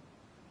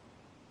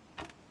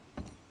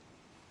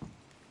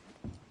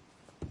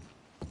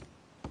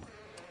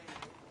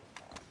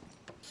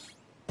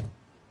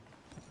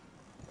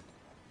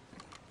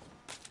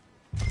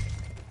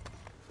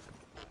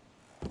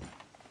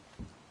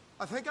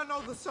 I think I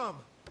know the sum,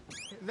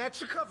 and that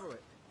should cover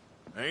it.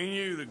 Ain't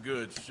you the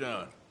good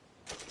son?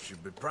 You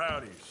should be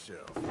proud of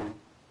yourself.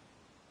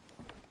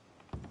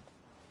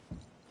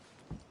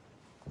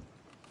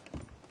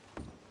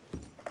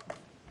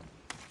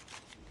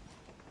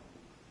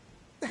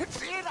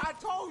 That's it, I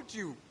told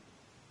you.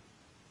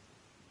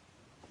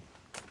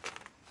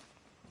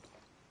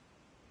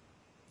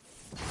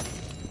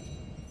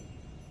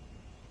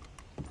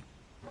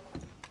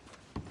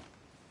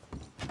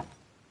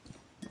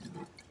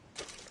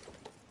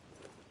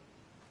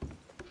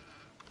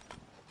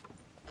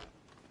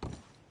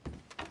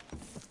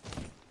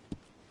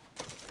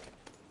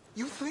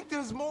 You think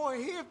there's more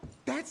here?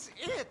 That's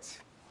it.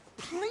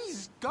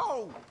 Please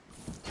go.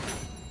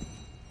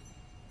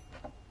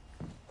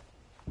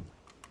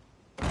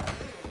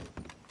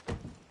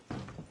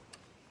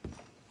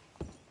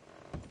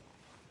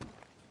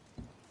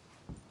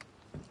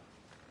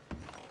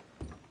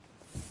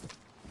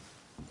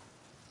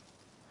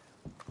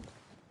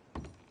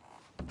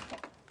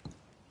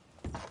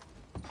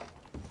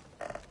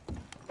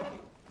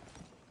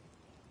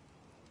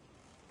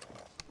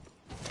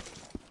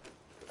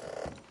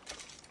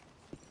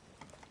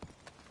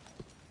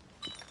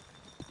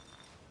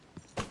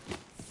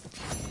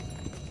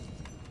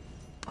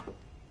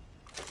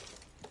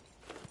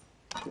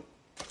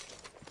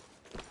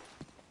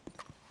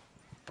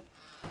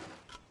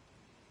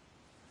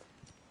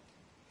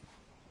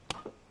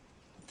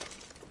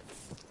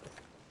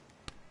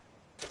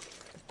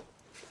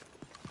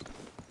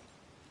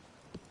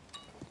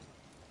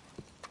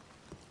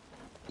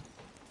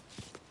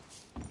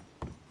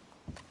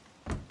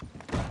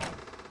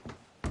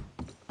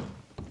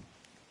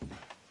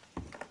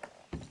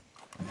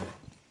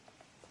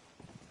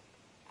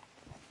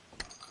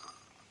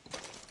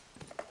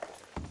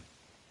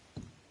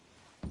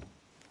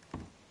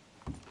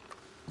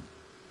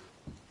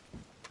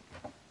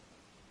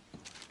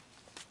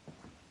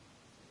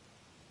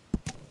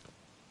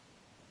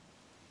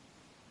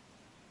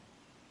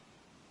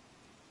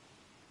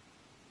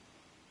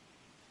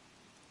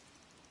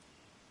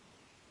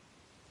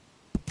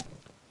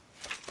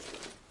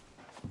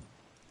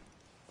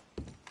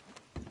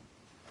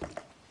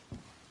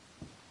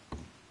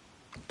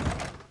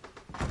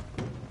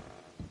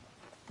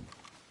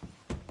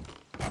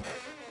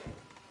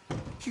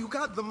 You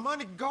got the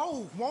money,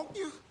 go, won't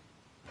you?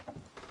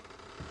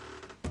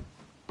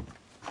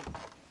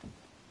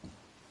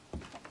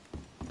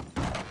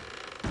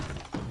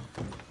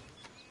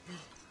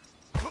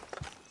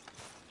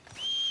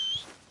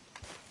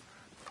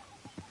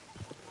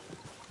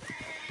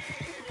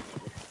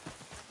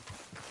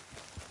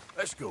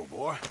 Let's go,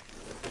 boy.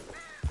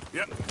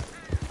 Yep.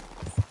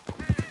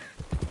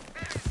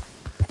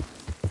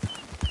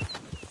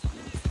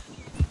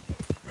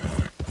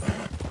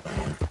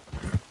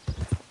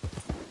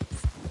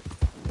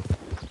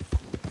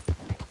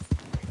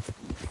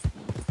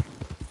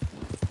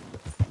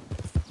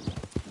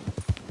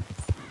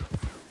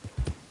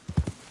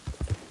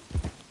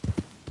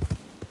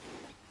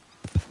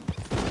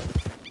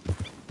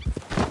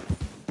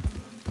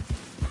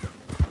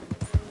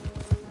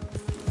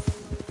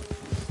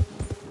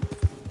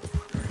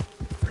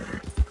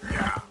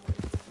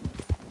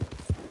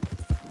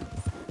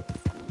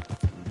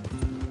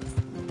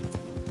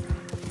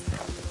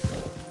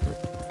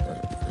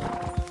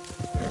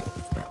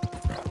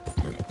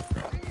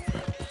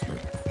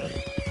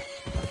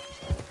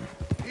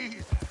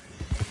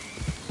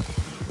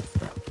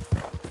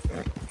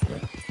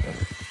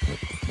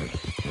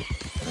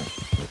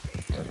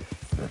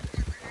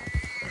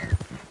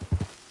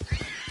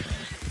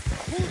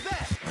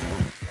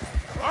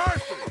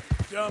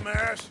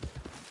 Dumbass.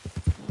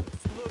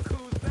 Look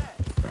who's back.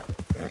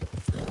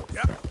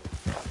 Yep.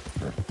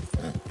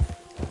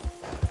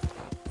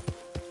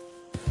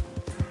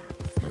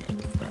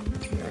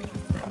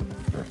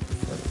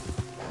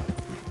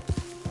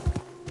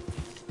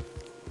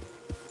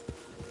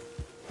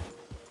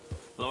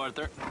 Hello,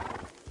 Arthur.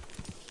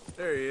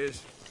 There he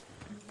is.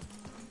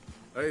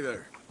 Hey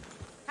there.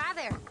 Hi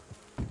there.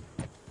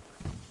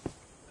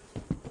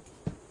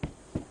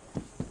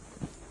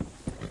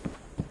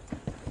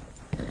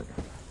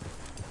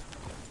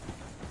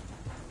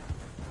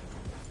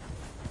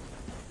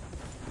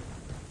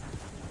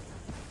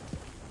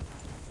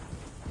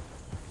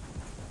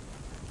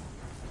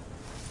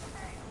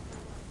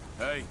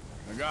 Hey,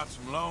 I got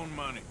some loan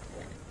money.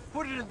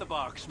 Put it in the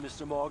box,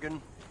 Mr.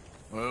 Morgan.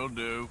 Will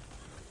do.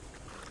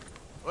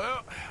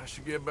 Well, I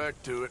should get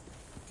back to it.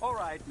 All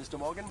right, Mr.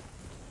 Morgan.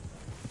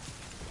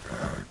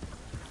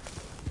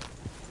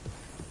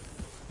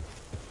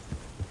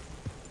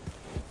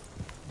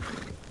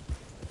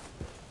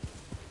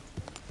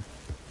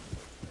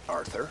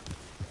 Arthur.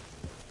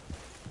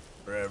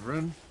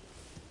 Reverend.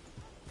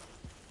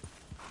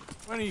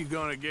 When are you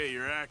gonna get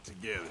your act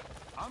together?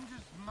 I'm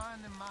just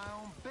minding my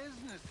own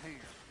business here.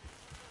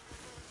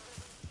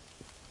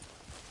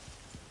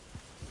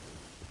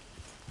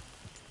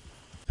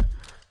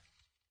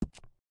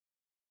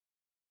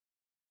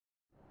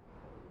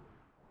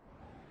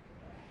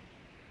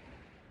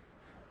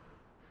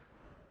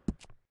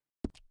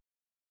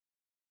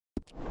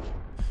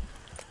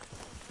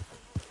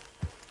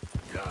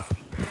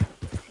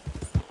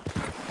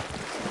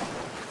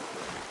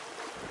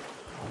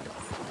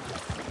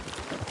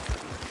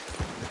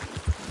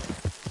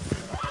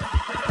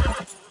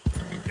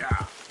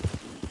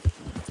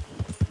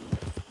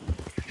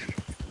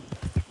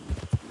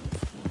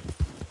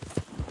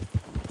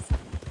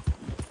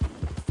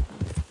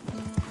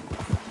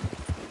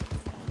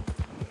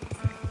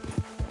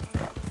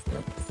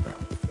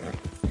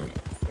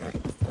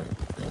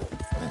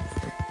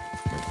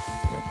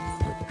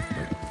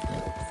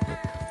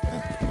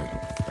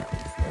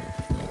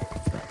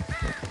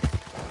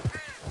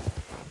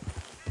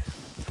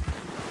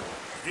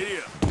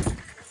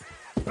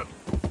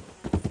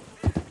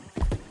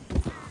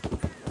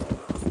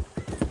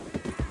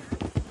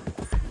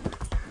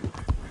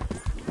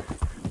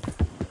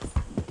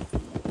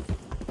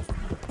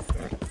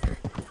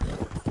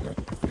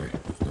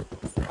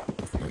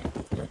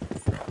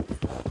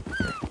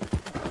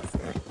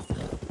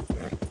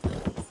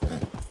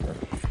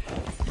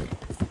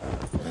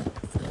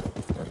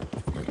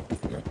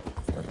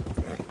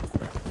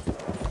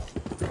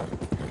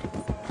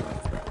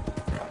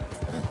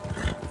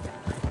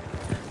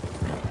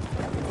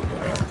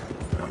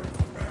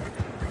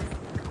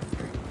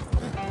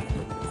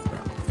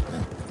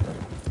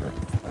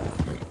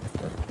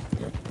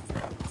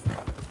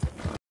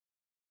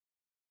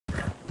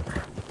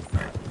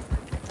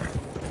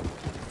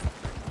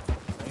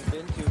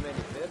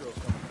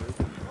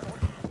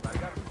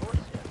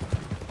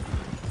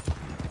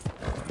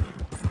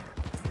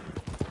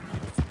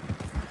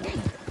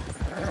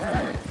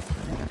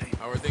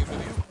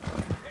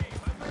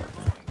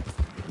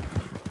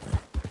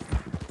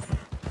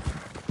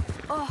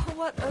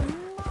 What a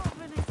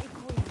marvelous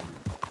equation.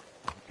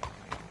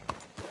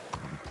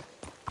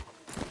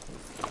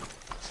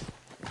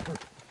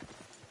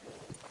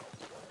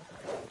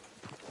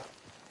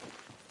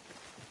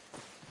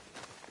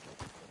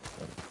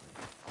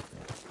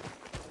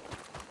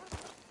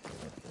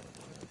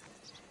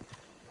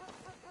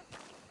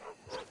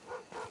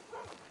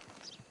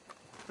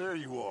 There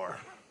you are.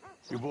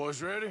 You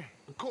boys ready?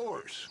 Of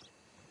course.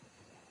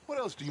 What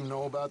else do you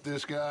know about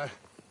this guy?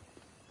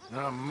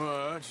 Not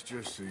much,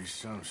 just these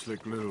some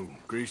slick little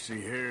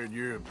greasy-haired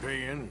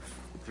Europeans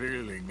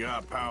clearly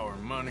got power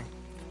and money.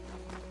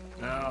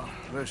 Now,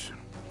 listen.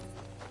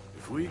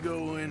 If we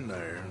go in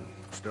there and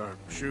start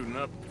shooting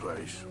up the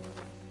place,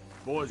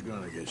 boy's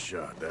gonna get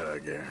shot, that I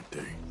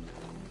guarantee.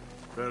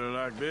 Fella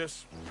like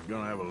this is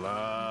gonna have a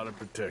lot of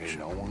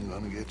protection. Ain't no one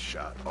gonna get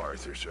shot,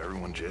 Arthur, so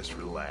everyone just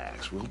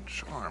relax. We'll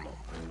charm them.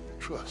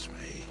 Trust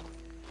me.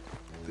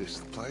 This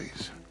the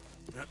place?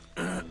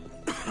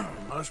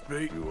 Must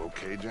be. You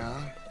okay,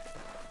 John?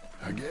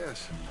 I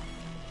guess.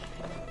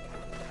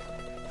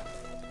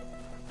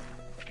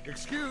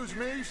 Excuse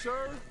me,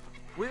 sir.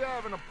 We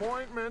have an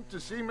appointment to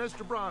see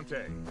Mr.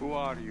 Bronte. Who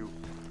are you?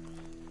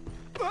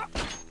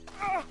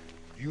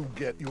 You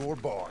get your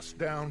boss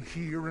down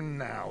here and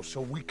now so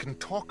we can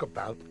talk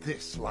about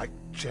this like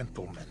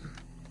gentlemen.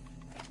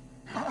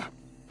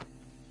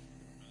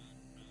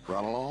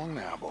 Run along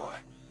now, boy.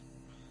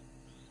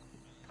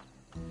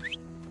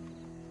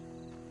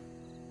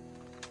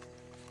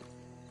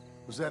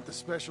 Was that the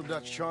special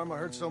Dutch charm I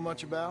heard so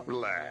much about?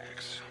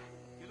 Relax.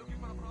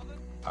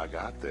 I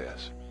got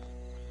this.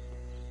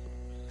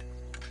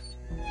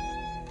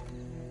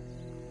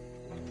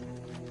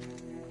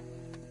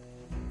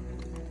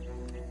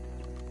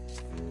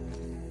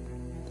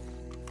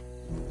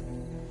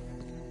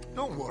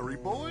 Don't worry,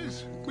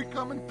 boys. We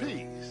come in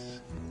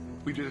peace.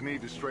 We just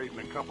need to straighten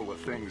a couple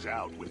of things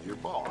out with your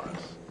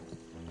boss.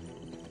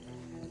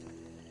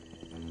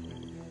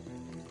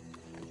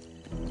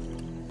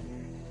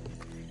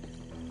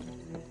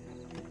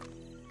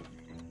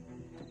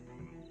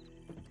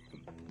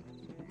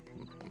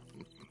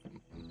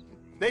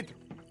 Dentro.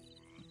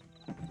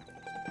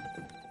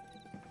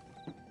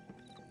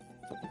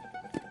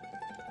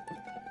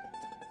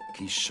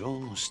 Chi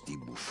sono sti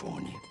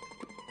buffoni?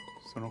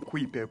 Sono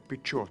qui per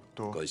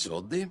Picciotto. Coi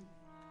soldi?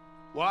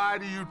 Why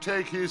do you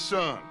take his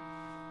son?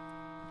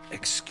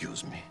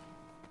 Excuse me.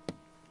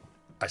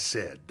 I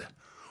said,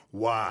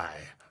 why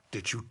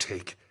did you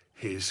take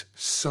his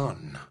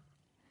son?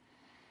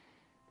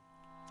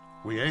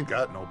 We ain't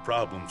got no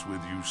problems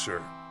with you,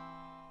 sir.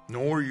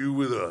 Nor you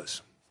with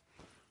us.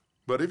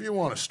 But if you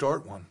want to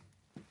start one,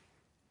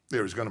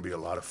 there's gonna be a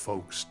lot of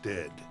folks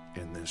dead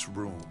in this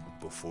room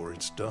before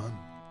it's done.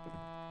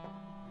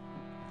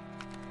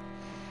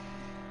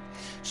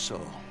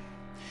 So,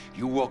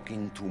 you walk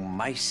into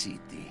my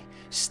city,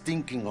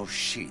 stinking of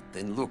shit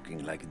and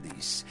looking like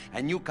this,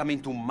 and you come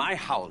into my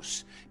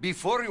house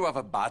before you have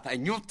a bath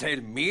and you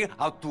tell me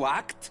how to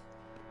act?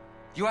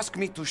 You ask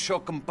me to show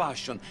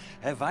compassion.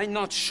 Have I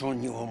not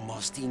shown you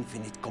almost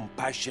infinite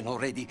compassion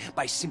already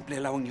by simply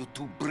allowing you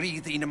to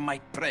breathe in my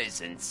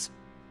presence?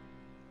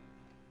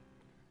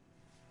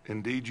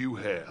 Indeed you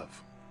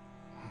have.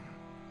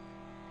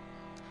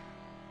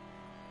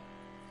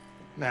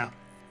 Now,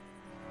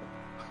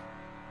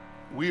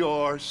 we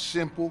are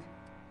simple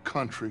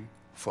country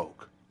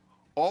folk.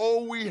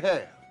 All we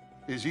have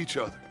is each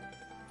other.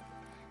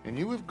 And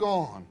you have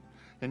gone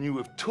and you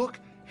have took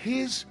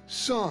his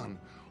son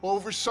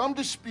over some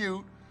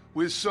dispute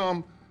with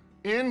some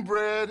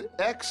inbred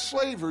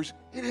ex-slavers.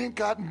 It ain't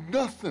got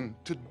nothing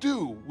to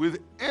do with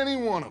any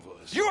one of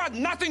us. You had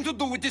nothing to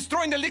do with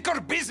destroying the liquor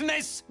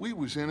business! We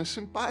was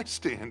innocent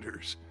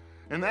bystanders.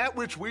 And that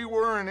which we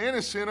weren't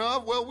innocent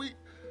of, well,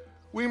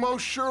 we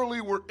most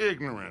surely were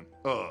ignorant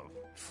of.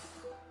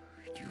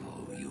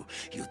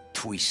 You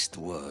twist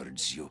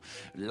words, you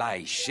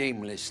lie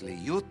shamelessly.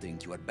 You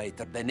think you are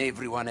better than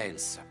everyone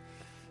else.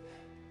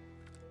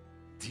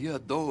 Ti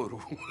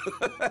adoro.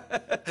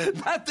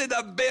 Date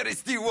davvero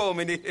sti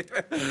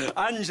uomini.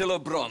 Angelo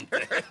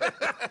Bronte.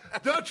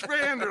 Dutch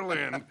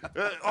Vanderland.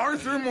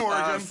 Arthur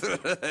Morgan. Arthur,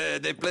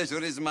 the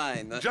pleasure is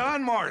mine.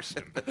 John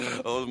Marston.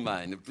 All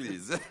mine,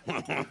 please.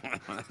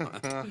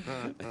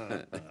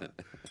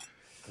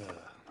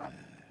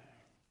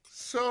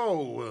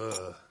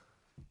 So,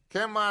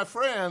 can my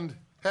friend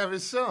have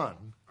his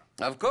son?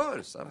 Of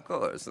course, of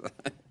course.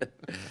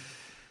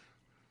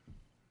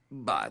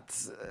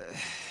 But,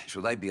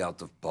 should I be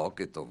out of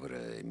pocket over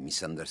a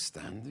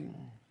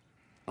misunderstanding?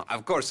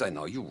 Of course I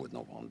know you would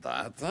not want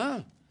that,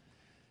 huh?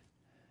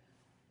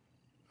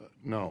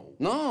 No.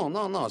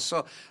 No.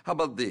 So, how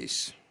about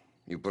this?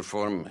 You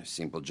perform a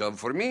simple job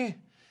for me,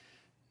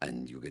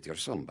 and you get your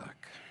son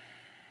back.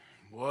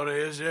 What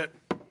is it?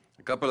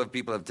 A couple of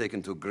people have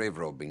taken to grave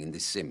robbing in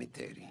this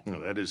cemetery.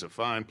 Well, that is a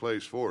fine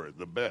place for it,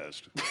 the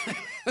best.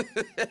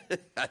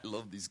 I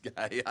love this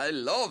guy. I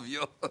love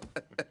you.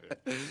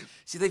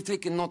 See, they've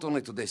taken not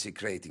only to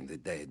desecrating the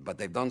dead, but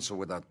they've done so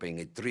without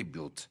paying a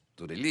tribute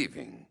to the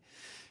living.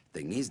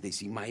 Thing is, they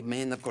see my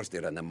men, of course they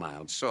run a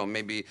mile. So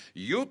maybe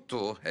you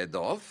two head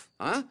off,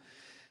 huh?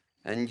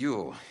 And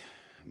you,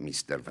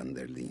 Mr. Van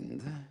der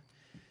Linde,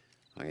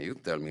 you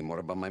tell me more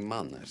about my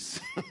manners.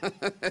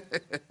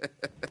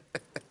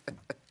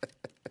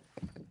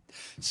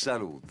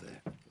 Salute.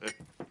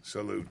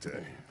 Salute.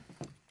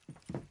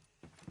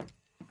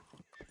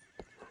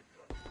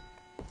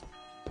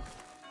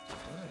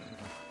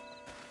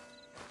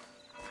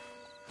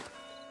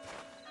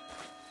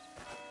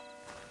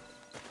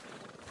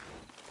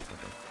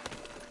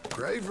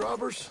 Grave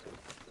robbers?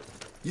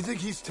 You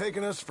think he's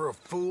taking us for a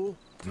fool?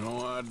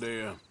 No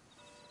idea.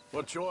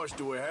 What choice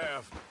do we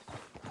have?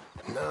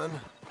 None,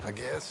 I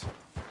guess.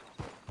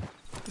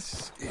 This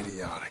is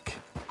idiotic.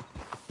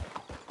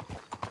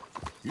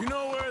 You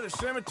know where the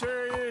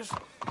cemetery is?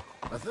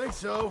 I think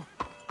so.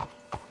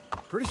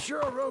 Pretty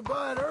sure I rode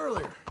by it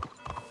earlier.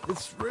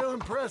 It's real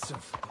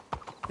impressive.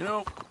 You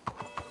know,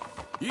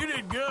 you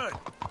did good,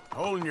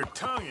 holding your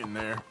tongue in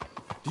there.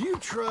 Do you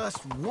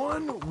trust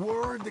one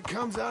word that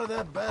comes out of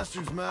that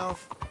bastard's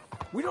mouth?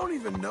 We don't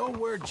even know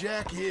where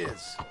Jack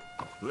is.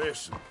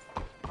 Listen,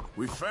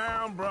 we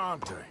found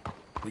Bronte.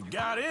 We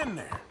got in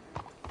there.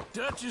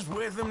 Dutch is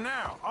with him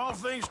now. All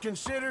things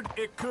considered,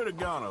 it could have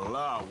gone a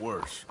lot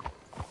worse.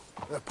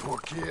 That poor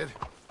kid.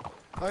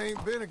 I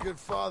ain't been a good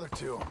father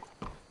to him.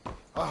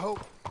 I hope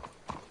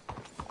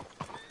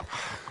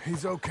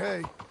he's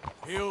okay.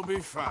 He'll be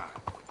fine.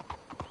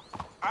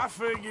 I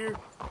figure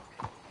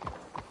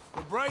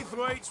the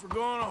Braithwaites were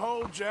going to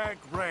hold Jack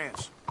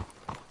ransom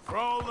for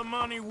all the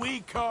money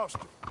we cost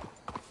him.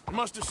 They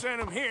must have sent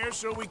him here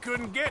so we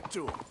couldn't get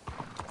to him.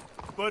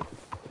 But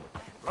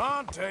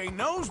Bronte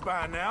knows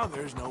by now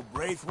there's no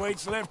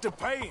Braithwaites left to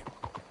pay him.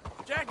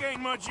 Jack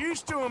ain't much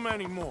use to him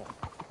anymore.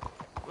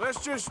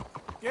 Let's just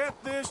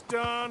get this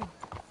done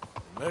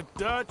and let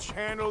Dutch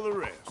handle the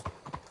rest.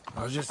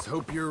 I just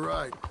hope you're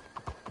right.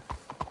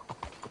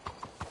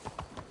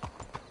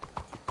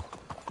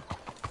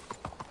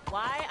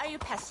 Why are you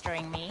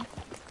pestering me?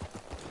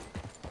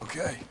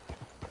 Okay,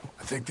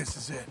 I think this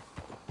is it.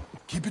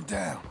 Keep it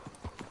down.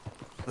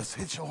 Let's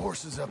hitch the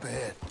horses up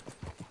ahead.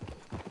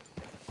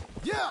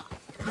 Yeah!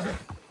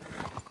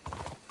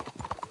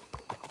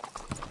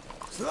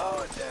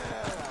 Slow it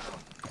down!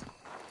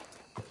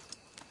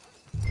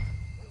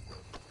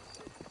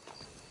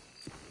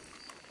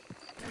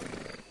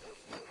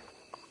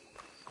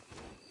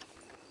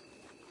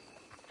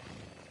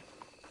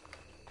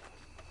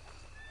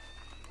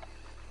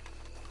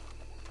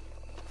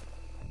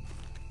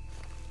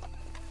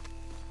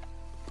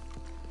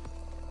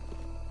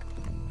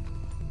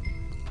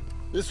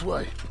 This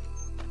way.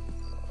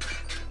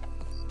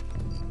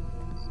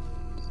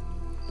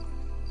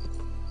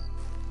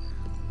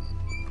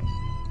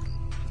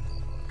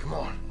 Come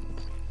on.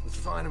 Let's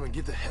find him and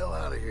get the hell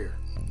out of here.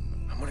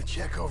 I'm gonna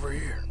check over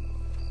here.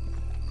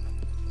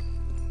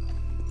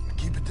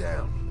 Keep it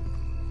down.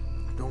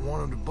 Don't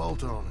want him to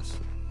bolt on us.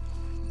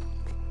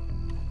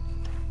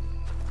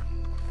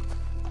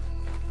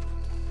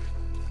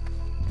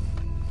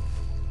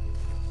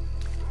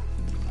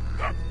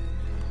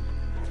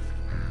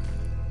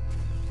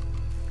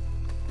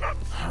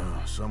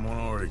 Someone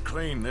already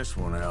cleaned this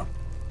one out.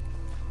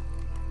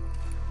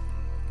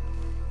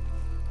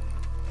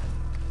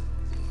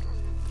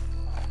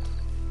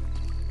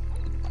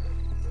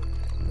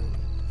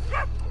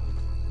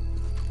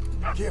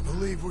 Can't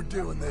believe we're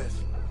doing this.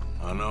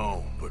 I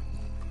know, but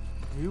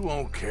you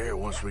won't care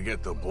once we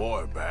get the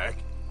boy back.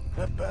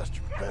 That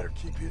bastard better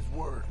keep his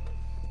word.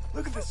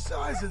 Look at the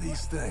size of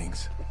these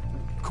things.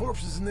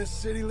 Corpses in this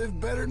city live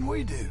better than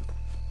we do.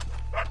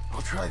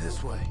 I'll try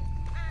this way.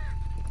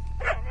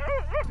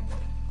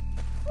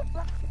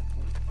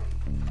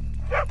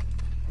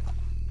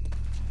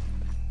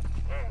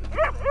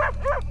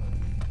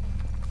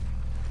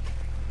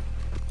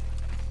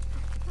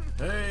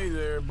 Hey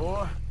there,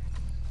 boy.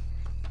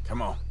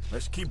 Come on,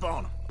 let's keep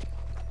on him.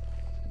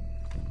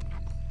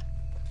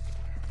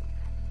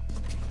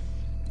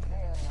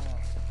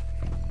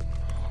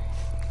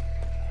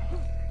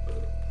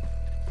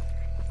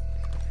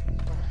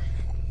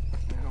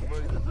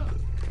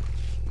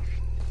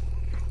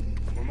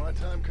 When my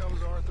time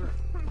comes, Arthur,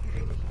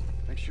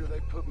 make sure they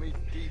put me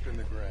deep in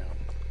the ground.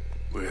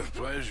 With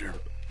pleasure.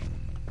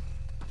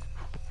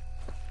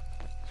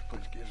 This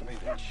place gives me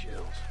the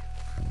chills.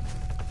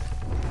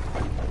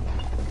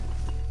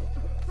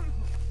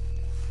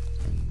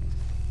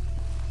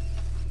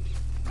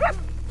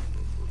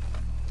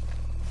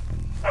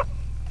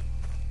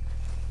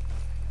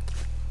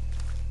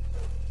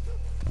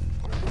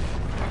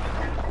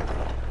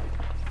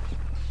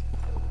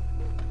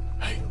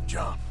 Hey,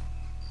 John,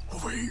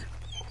 over here.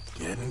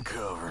 Get in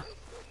cover,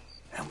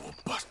 and we'll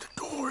bust the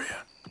door in.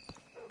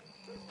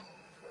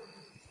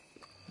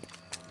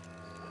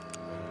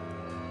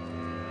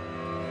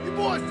 You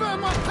boys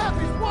found my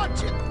puppies,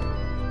 watch it!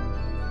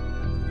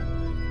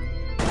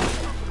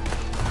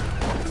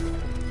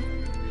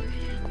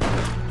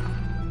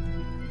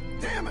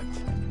 Damn it!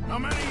 How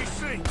many you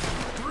see?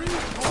 3,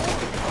 4,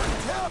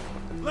 tap!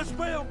 Let's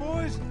bail,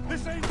 boys.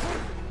 This ain't worth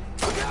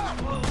it. Look out!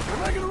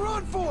 They're making a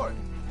run for it!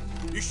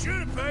 You should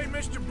have paid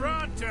Mr.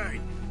 Bronte.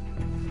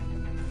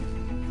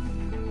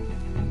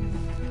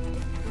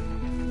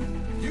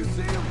 You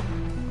see him?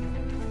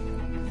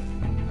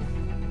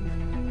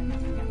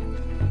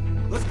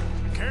 Let's...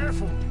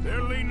 Careful.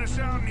 They're leading us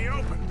out in the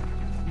open.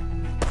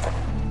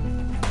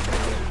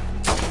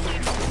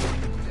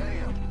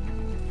 Damn.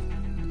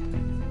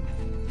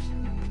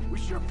 We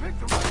sure picked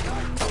the right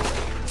night for it.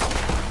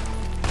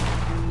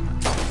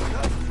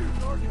 Nice shoot,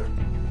 Arthur.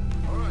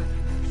 All right.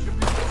 Should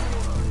be all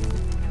right.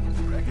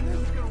 Reckon this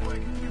is gonna wake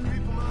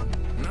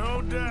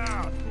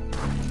down.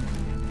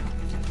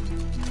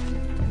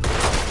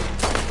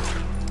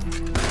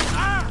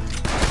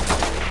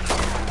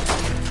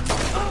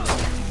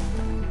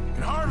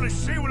 Can hardly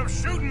see what I'm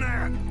shooting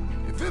at.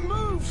 If it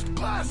moves,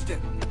 blast it.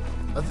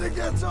 I think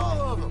that's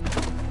all of them.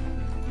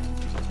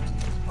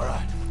 All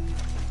right.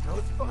 Now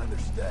let's find their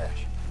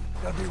stash.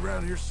 Gotta be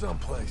around here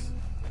someplace.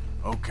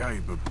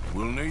 Okay, but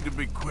we'll need to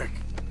be quick.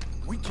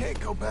 We can't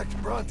go back to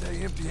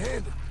Bronte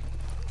empty-handed.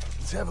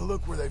 Let's have a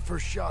look where they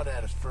first shot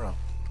at us from.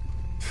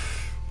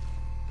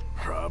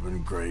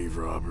 Robbing grave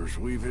robbers.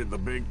 We've hit the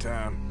big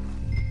time.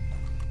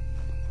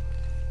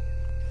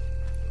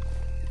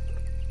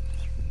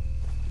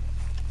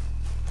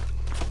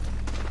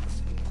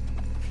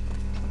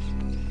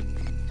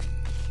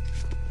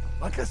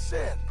 Like I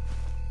said,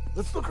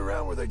 let's look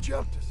around where they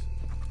jumped us.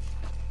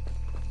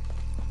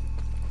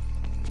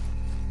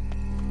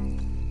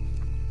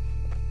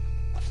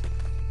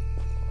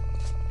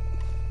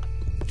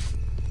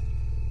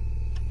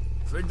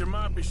 Think there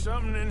might be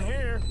something in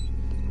here.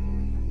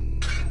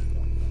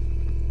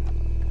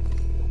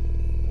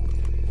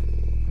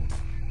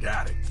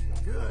 Got it.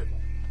 Good.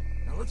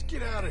 Now let's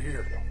get out of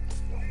here.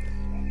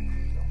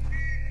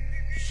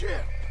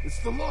 Shit, it's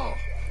the law.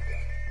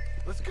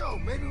 Let's go.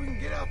 Maybe we can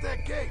get out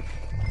that gate.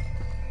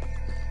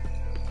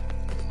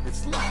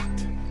 It's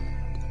locked.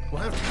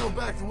 We'll have to go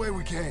back the way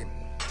we came.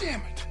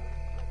 Damn it.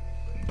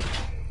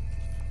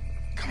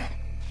 Come on.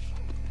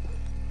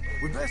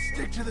 We best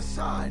stick to the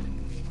side.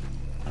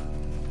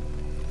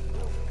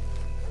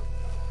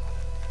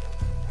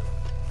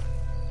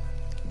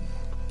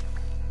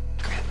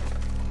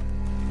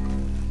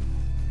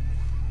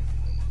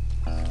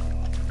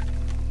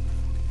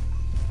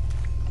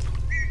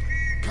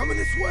 Coming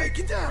this way.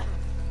 Get down.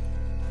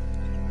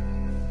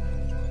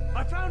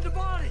 I found a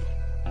body!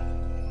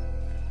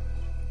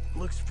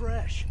 Looks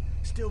fresh.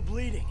 Still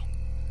bleeding.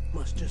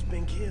 Must just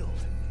been killed.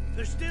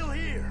 They're still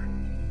here!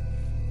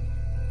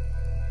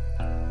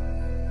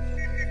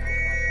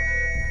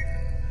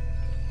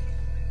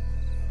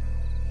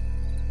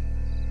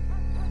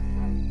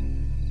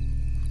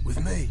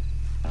 With me.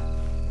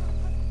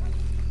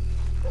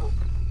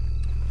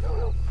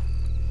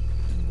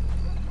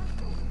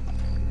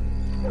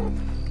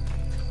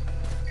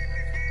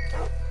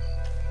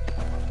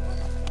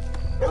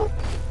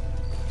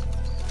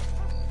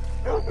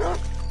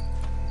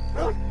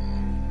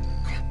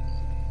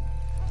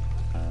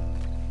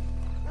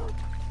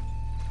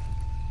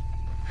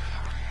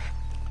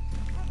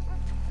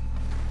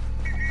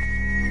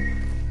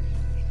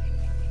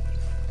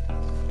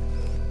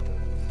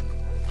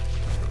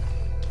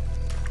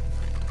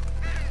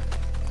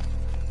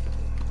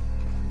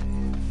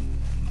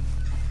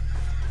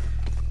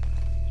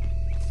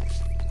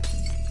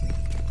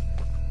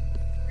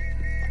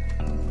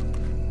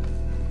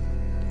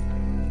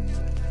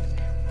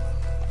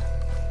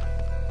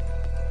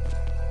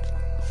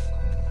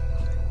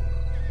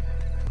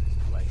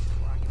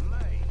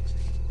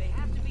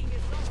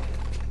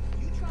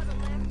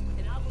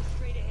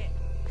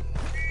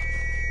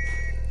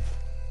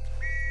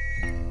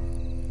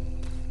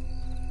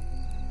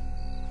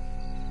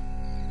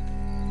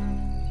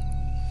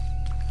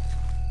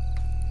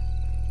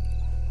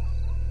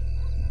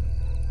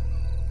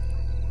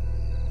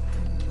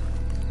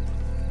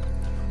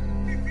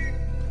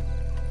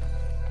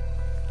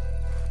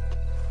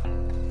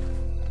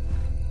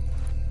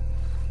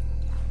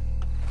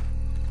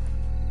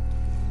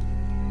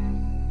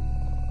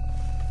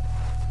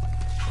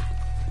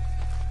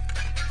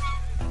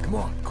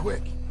 Come on,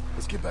 quick.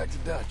 Let's get back to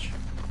Dutch.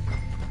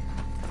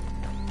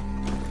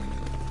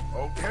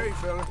 Okay,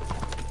 fella.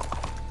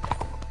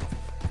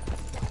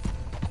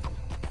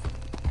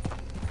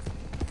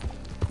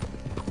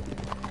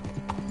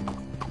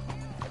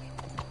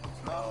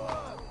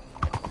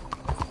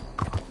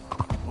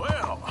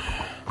 Well,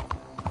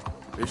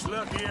 it's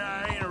lucky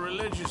I ain't a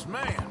religious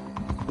man.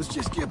 Let's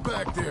just get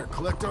back there,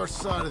 collect our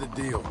side of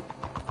the deal.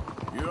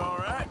 You all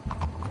right?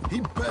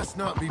 He best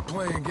not be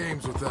playing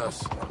games with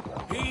us.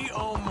 He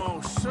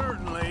almost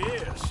certainly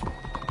is.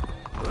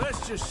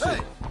 Let's just see.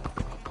 Hey!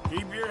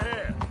 Keep your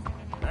head.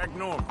 Act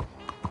normal.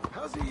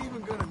 How's he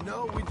even gonna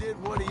know we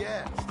did what he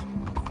asked?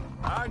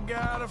 I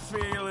got a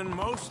feeling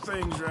most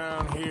things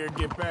around here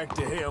get back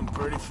to him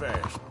pretty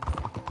fast.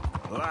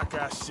 Like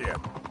I said,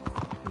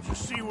 we'll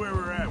just see where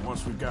we're at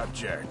once we've got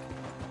Jack.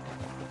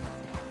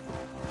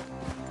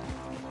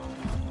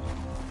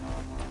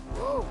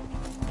 Whoa!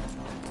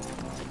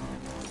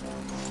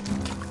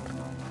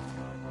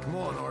 Come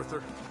on,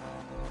 Arthur.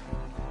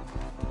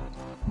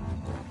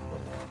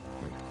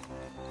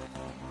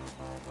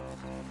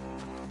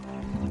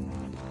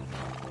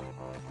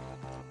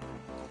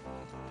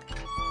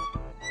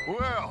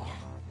 Well,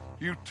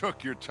 you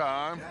took your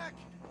time. Jack?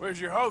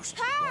 Where's your host?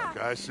 Like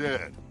I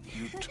said,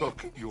 you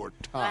took your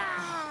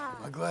time.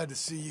 I'm glad to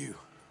see you.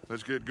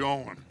 Let's get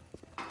going.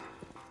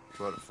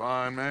 What a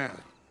fine man.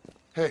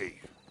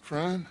 Hey,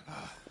 friend,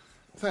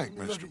 thank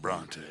Mr.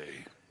 Bronte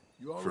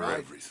You all for right?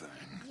 everything.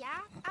 Yeah,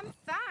 I'm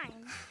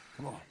fine.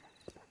 Come on.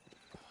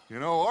 You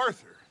know,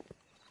 Arthur,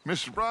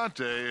 Mr.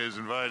 Bronte has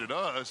invited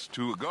us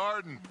to a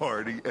garden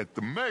party at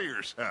the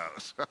mayor's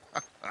house.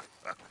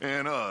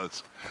 And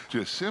us,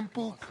 just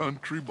simple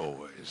country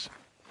boys.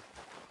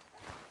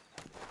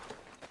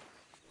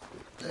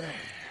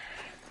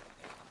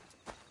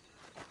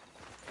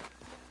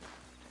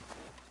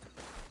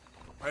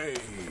 Hey,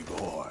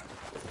 boy.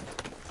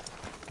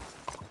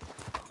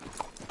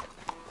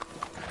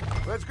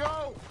 Let's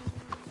go!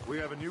 We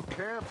have a new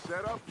camp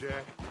set up,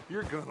 Jack.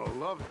 You're gonna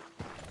love it.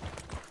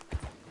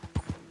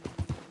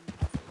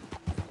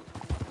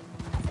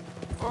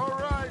 All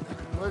right,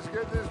 let's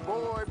get this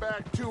boy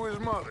back to his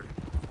mother.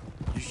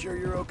 You sure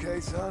you're okay,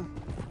 son?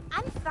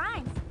 I'm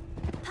fine.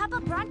 Papa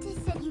Bronte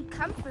said you'd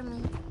come for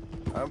me.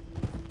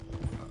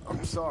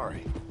 I'm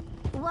sorry.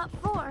 What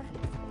for?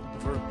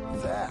 For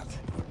that.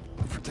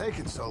 For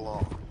taking so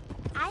long.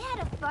 I had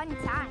a fun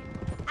time.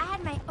 I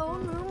had my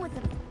own room with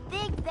a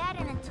big bed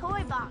and a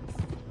toy box.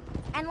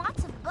 And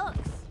lots of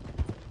books.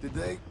 Did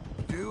they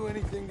do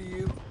anything to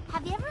you?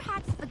 Have you ever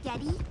had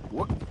spaghetti?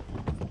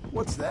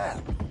 What's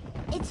that?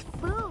 It's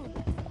food.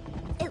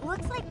 It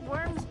looks like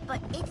worms,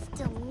 but it's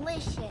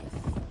delicious.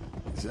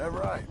 Is that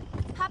right?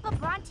 Papa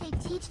Bronte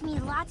teach me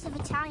lots of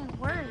Italian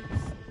words.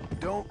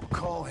 Don't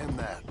call him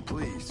that,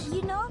 please.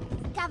 You know,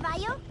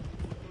 caballo?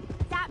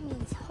 That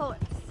means horse.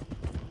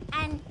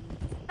 And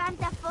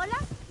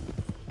pantafola?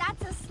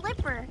 That's a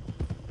slipper.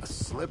 A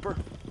slipper?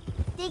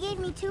 They gave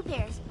me 2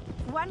 pairs.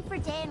 One for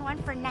day and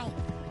one for night.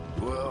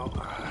 Well,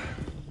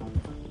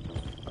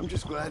 I'm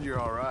just glad you're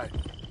all right.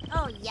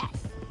 Oh,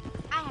 yes.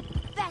 I had the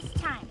best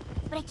time.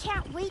 But I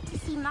can't wait to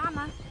see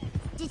Mama.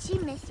 Did she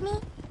miss me?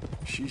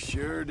 She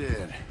sure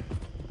did.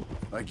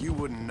 Like you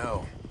wouldn't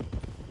know.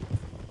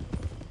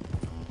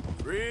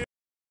 Real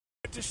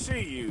good to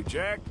see you,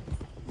 Jack.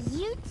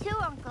 You too,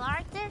 Uncle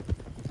Arthur.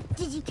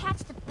 Did you catch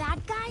the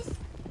bad guys?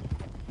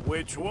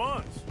 Which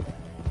ones?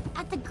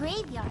 At the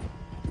graveyard.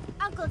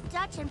 Uncle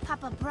Dutch and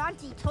Papa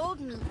Bronte told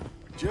me.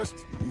 Just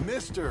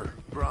Mr.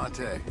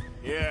 Bronte.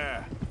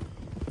 Yeah.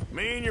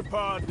 Me and your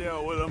pa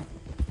dealt with them.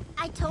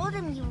 I told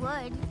him you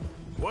would.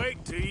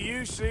 Wait till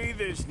you see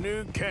this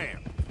new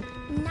camp.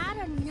 Not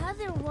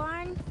another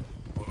one.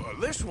 Well,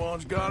 this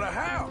one's got a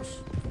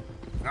house.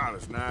 Not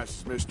as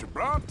nice as Mr.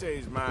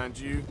 Bronte's, mind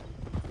you.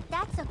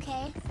 That's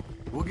okay.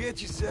 We'll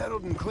get you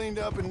settled and cleaned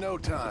up in no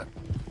time.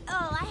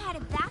 Oh, I had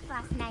a bath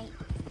last night.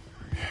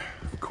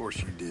 Of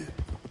course you did.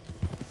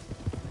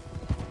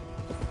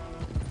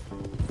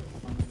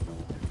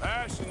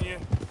 Passing you.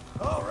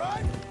 All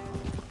right.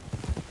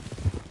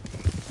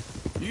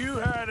 You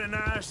had a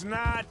nice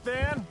night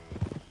then?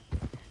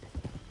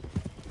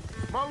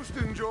 Most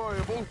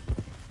enjoyable.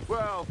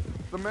 Well,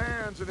 the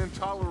man's an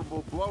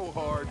intolerable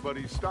blowhard, but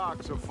he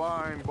stocks a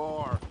fine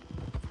bar.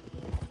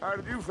 How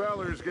did you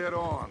fellers get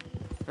on?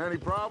 Any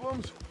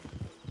problems?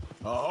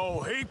 A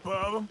whole heap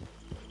of them.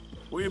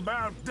 We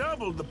about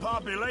doubled the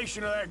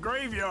population of that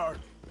graveyard.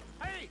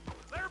 Hey,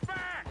 they're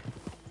back!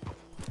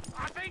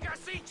 I think I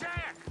see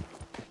Jack!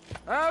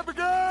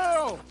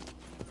 Abigail!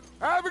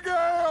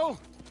 Abigail!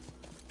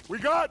 We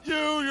got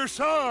you, your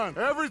son,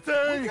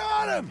 everything! We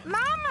got him!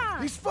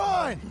 Mama! He's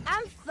fine!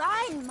 I'm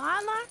fine,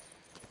 Mama.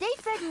 They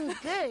fed me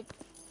good.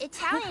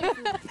 Italian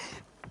food.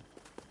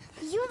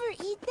 You ever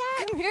eat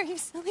that? Come here, you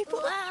silly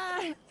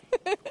boy.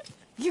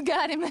 You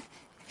got him.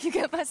 You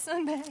got my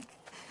son back.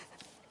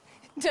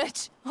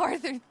 Dutch,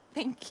 Arthur,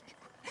 thank you.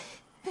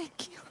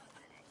 Thank you.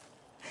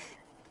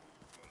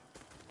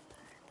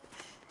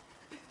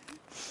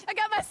 I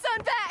got my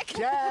son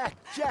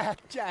back!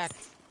 Jack.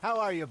 How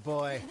are you,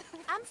 boy?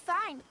 I'm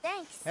fine,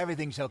 thanks.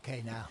 Everything's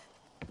okay now.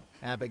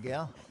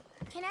 Abigail?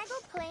 Can I go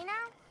play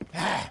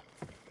now?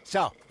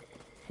 So?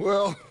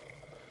 Well,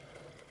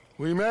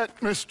 we met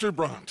Mr.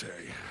 Bronte.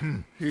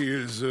 He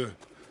is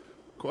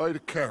quite a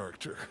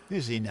character.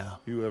 Is he now?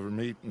 You ever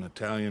meet an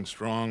Italian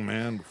strong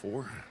man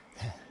before?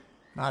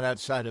 Not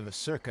outside of a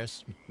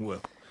circus.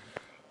 Well,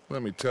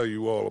 let me tell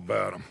you all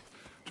about him.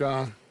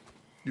 John,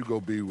 you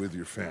go be with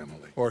your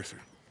family. Arthur,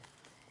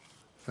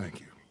 thank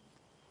you.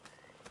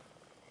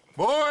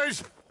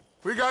 Boys,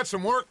 we got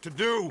some work to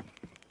do.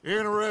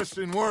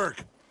 Interesting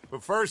work.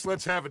 But first,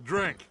 let's have a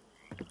drink.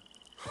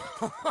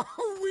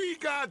 We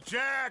got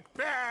Jack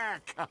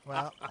back!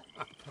 Well,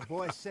 the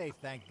boy's safe,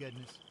 thank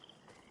goodness.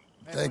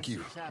 Thank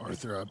you,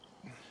 Arthur.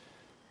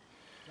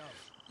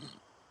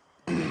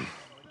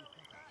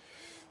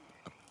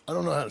 I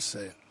don't know how to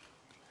say it.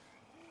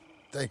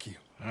 Thank you.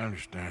 I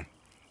understand.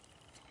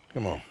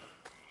 Come on.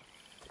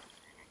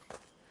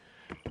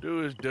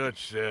 Do as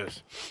Dutch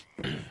says.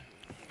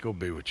 Go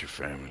be with your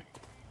family.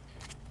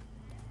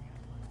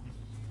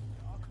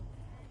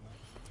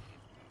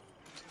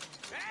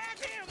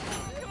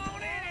 Come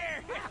on in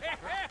here!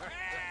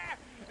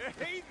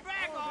 He's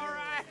back, all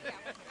right!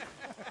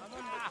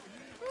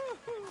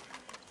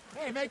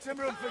 Hey, make some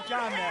room for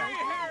John there.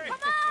 Come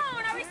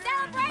on, are we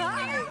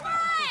celebrating or what?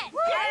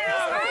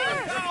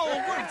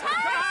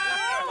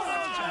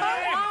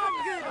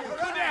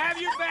 Good to have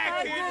you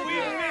back, kid. We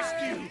missed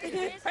you.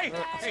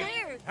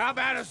 Hey, how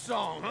about a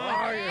song,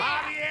 huh?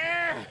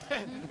 Javier,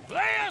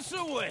 play us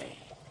away.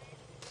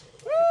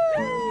 Woo!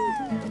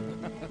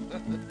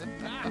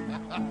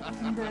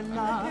 De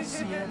la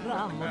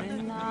Sierra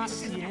Morena,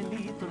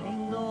 cielito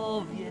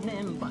lindo,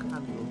 vienen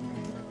bajando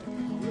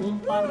un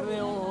par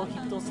de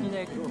ojitos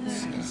negros,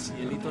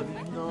 cielito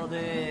lindo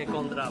de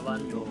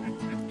contrabando.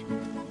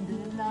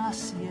 De la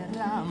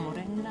Sierra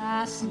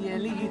Morena,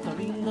 cielito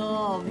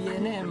lindo,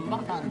 vienen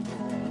bajando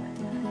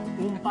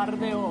un par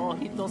de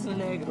ojitos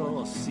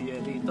negros,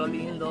 cielito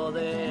lindo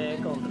de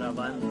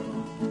contrabando.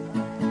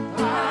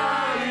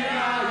 Ay,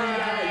 ay,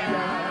 ay,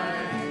 ay,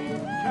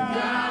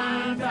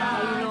 canta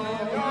y no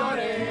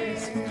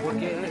llores,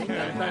 porque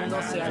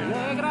cantando se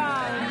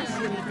alegran,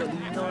 cielito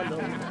lindo,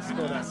 los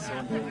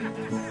corazones.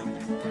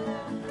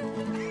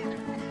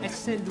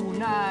 Ese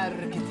lunar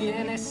que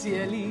tiene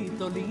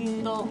cielito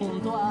lindo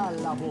junto a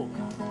la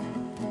boca,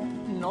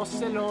 no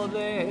se lo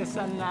des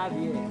a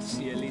nadie,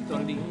 cielito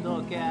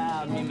lindo que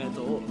a mí me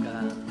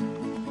toca.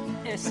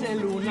 Ese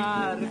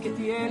lunar que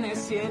tiene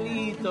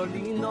cielito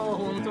lindo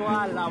junto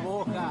a la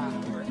boca,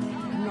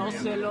 no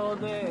se lo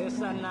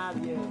des a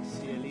nadie,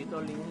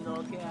 cielito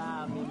lindo que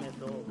a mí me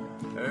toca.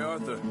 Hey,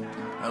 Arthur.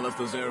 I left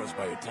those arrows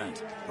by your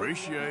tent.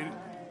 Appreciate it.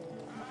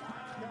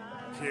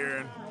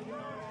 Kieran.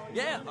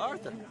 Yeah,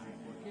 Arthur.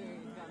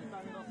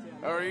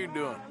 How are you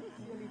doing?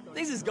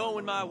 Things is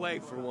going my way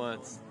for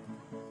once.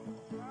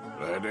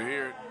 Glad to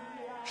hear it.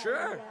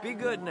 Sure, be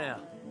good now.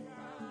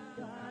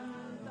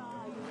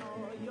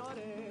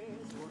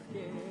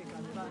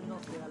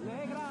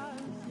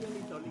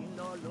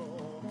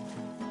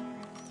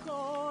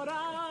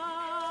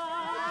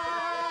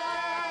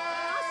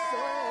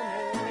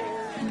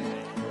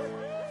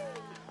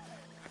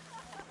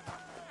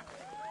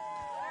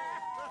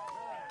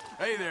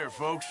 Hey there,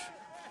 folks.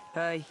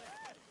 Hey.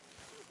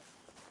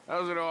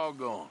 How's it all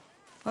going?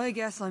 I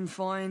guess I'm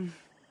fine.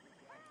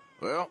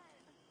 Well,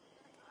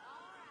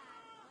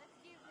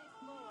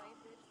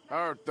 how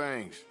are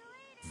things?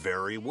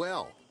 Very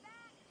well.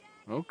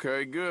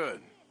 Okay,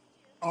 good.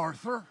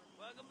 Arthur?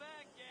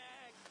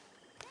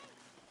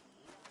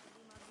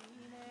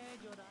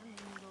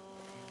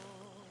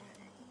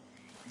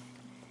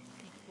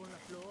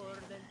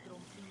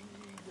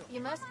 You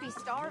must be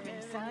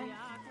starving, son.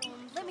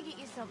 Let me get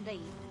you something to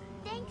eat.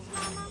 Thanks,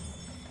 Mama.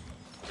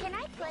 Can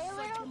I play a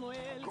little?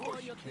 Of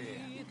course you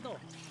can.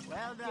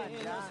 Well done,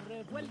 John.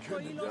 Couldn't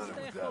have done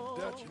it without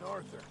Dutch and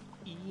Arthur.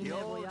 The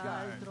old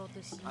guard.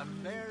 I'm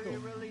very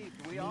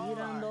relieved we all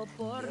are.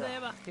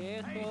 Yeah.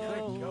 Hey,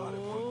 good God.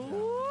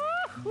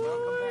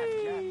 Welcome back,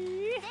 Jack.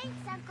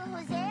 Thanks, Uncle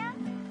Hosea.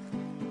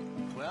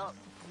 Well,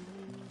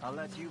 I'll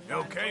let you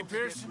Okay,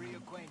 Pierce?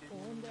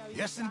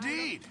 Yes,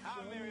 indeed.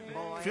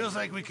 Feels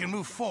like we can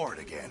move forward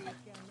again.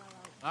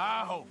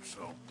 I hope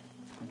so.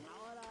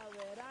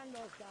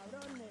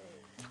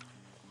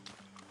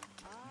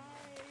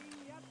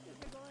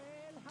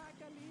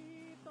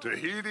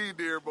 Tahiti,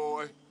 dear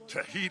boy.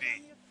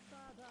 Tahiti.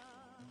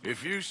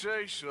 If you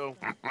say so.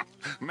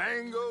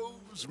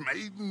 Mangoes,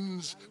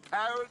 maidens,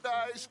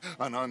 paradise,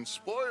 an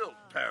unspoiled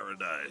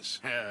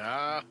paradise. Yeah,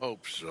 I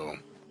hope so.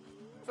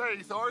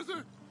 Faith,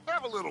 Arthur.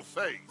 Have a little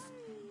faith.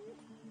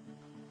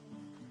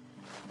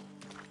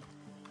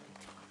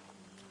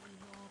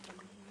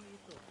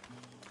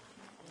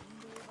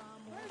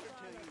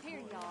 Here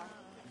you are.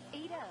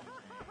 Eat up.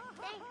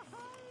 Thanks.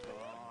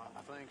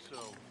 I think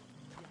so.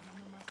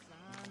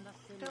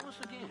 Tell us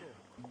again.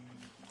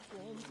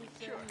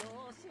 Sure.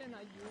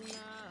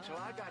 So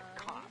I got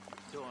caught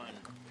doing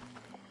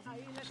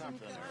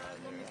something or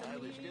other. I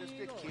was just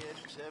a kid,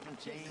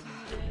 17.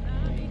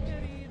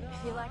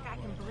 I feel like I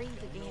can breathe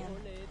again.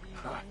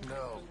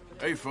 No.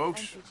 Hey,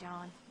 folks. Thank you,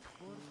 John.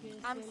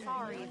 I'm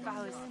sorry if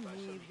I was...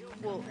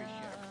 Well,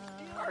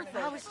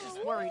 I was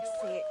just worried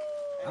sick.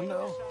 I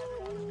know.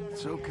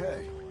 It's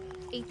okay.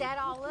 Eat that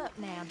all up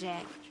now,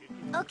 Jack.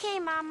 Okay,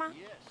 Mama.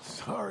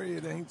 Sorry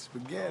it ain't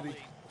spaghetti.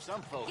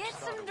 Some folks Get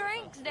some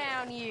drinks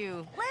down,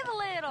 you. Live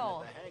a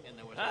little.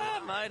 I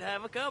might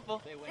have a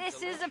couple.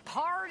 This is a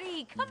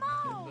party. Come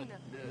on.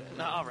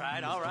 All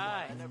right, all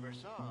right. I never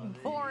saw.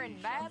 Boring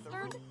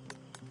bastard.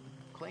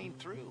 Clean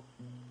through.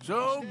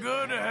 So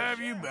good to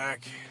have you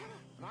back.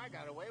 I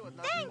got away with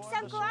nothing Thanks, more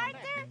than Uncle some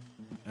Arthur.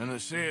 And to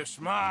see a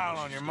smile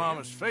on your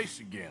mama's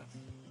face again.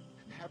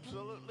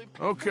 Absolutely.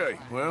 Okay,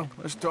 well,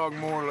 let's talk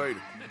more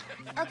later.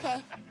 Okay.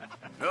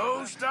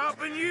 No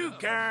stopping you,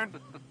 Karen.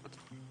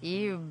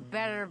 You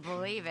better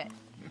believe it.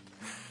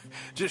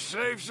 Just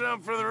save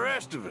some for the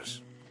rest of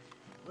us.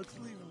 Let's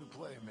leave him to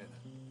play a minute.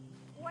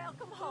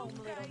 Welcome home,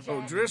 little Jack.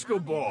 Oh, Driscoll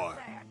boy.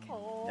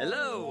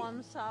 Hello.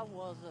 Once I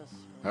was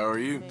a How are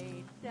you?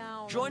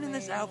 Joining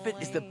this outfit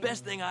is the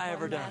best thing I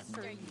ever done.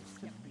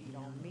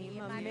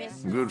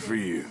 Good for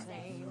you.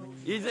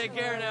 You take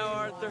care now,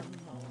 Arthur.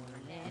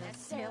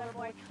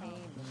 Sailor came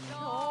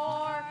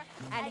ashore,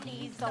 and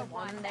he's the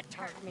one that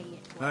turned me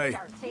into Hey.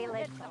 a dirty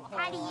little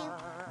How do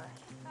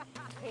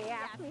you? He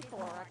asked me for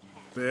a cat.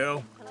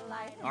 Phil,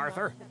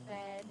 Arthur.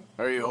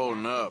 how are you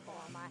holding up?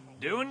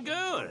 Doing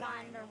good.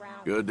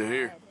 Good to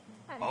hear.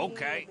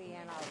 Okay.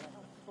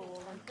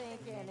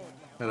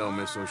 Hello,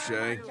 Miss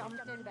O'Shea.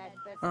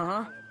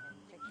 Uh-huh.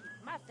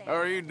 How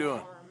are you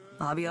doing?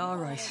 I'll be all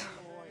right.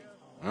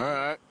 All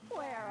right.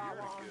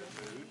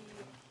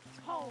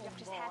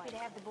 Just happy to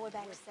have the boy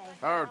back safe.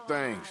 How are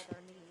things?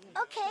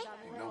 Okay.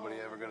 Ain't nobody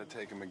ever gonna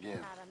take him again.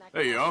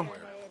 Hey, y'all.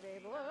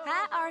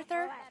 Hi,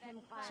 Arthur.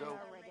 So,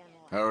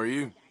 How are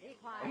you?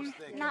 I was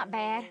thinking Not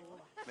bad.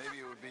 maybe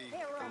it would be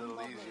a little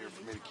easier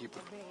for me to keep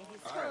an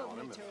eye on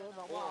him.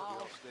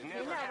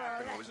 Never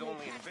happened. It was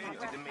only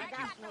invented to make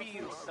you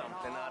feel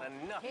something out of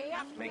nothing.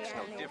 Makes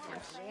no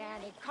difference.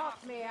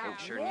 Ain't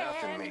sure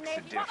nothing makes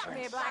a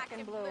difference.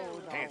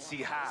 Can't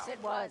see how.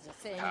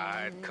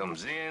 Tide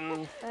comes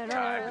in,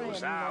 tide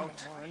goes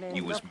out.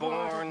 You was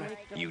born,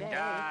 you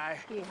die.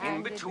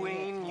 In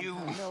between, you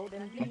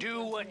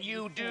do what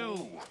you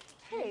do.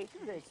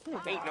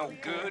 Ain't no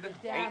good,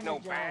 ain't no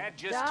bad,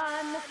 just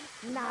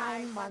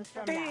 9 months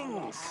from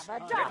things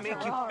that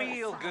make you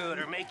feel good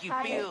or make you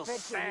feel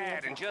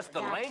sad, and just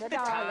the length of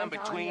time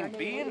between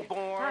being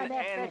born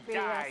and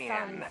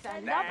dying.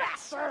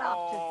 That's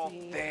all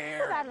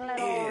there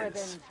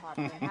is.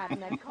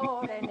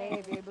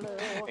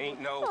 Ain't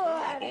no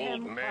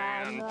old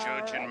man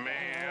judging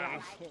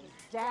man.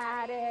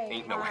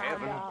 Ain't no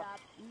heaven.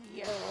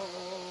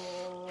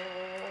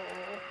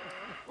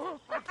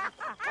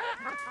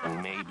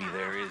 And maybe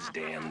there is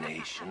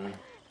damnation.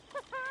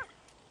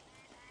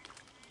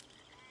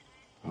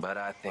 But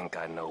I think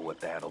I know what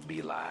that'll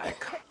be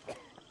like.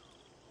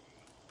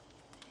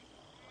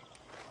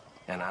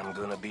 And I'm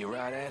gonna be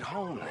right at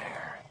home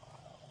there.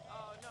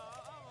 Oh, no,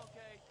 I'm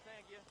okay,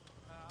 thank you.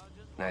 I'll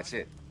just... That's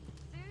it.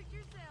 Suit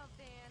yourself,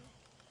 Dan.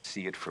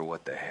 See it for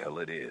what the hell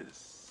it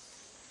is.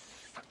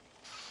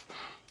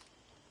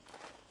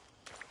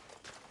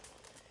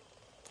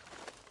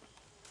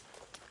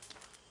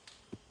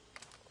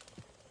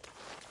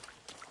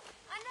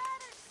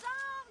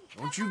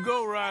 Don't you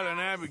go riding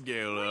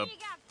Abigail up.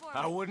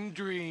 I wouldn't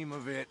dream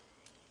of it.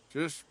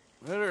 Just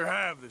let her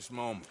have this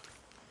moment.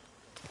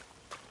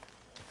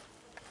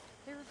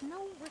 There's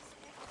no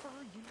respect for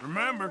you.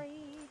 Remember,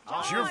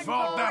 it's your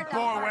fault that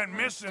boy went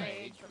missing.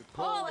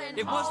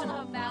 It wasn't...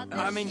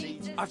 I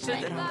mean, I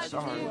said that I'm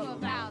sorry.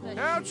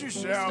 Count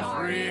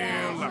yourself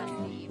real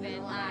lucky.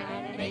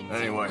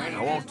 Anyway,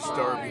 I won't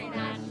disturb you.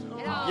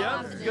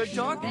 Yeah, good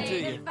talking to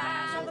you.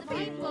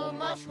 People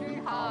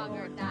mushroom hog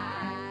or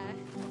die.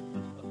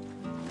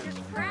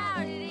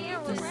 Crowded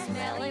in with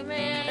smelly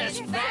men.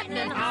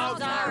 Fattening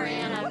hogs are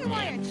in a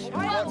pinch.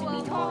 I'm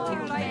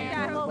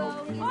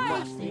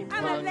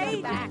a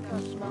lady. A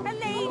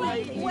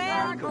lady.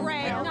 Well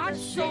bred, not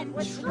some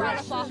strut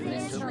up off the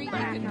street. You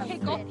can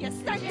pick up your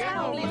stinking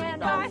little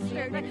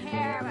bastard.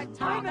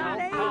 I'm a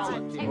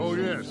lady. Oh,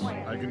 yes,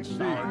 I can see.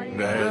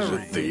 There's a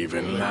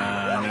thieving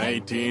line in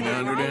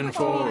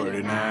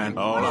 1849.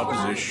 All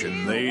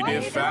opposition they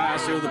defy,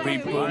 so the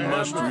people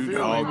must root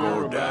hog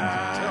or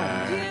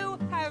die. You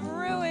have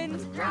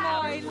ruined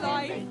my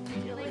life.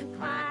 Feeling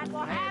fine will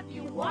have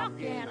you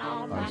walking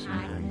on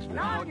behind. And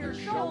on your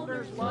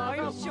shoulders,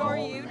 I'm sure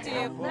you do.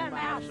 You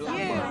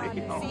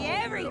see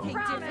everything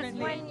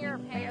differently. When you're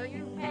fair,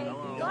 you pay.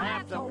 You'll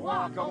have to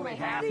walk only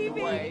half the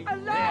way.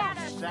 That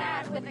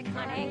aside with a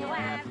cunning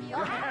laugh,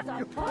 you'll have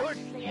to push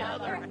the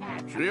other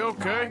half. She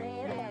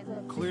okay?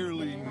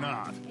 Clearly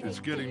not. It's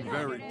getting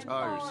very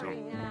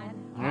tiresome.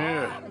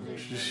 Yeah,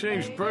 she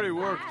seems pretty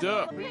worked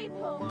up.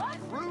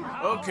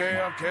 Okay,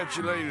 I'll catch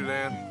you later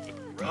then.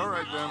 All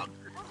right, then.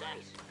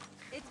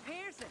 It's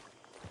Pearson.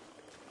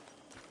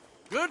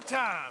 Good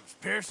times,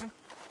 Pearson.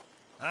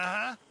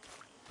 Uh-huh.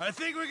 I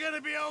think we're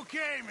gonna be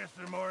okay,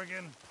 Mr.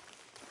 Morgan.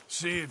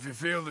 See if you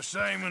feel the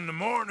same in the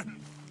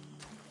morning.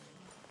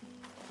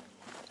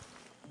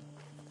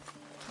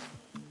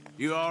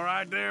 You all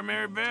right there,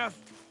 Mary Beth?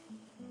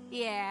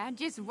 Yeah,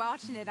 just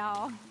watching it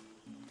all.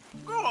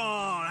 Go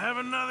on, have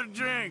another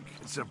drink.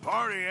 It's a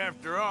party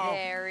after all.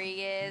 There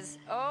he is.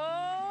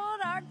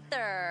 Old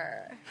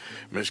Arthur.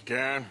 Miss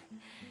Karen?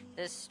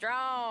 The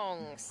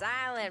strong,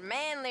 silent,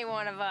 manly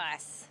one of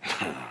us.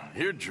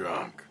 You're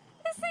drunk.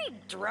 This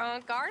ain't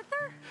drunk,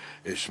 Arthur.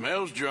 It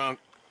smells drunk.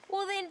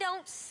 Well, then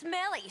don't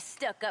smell it, you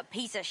stuck-up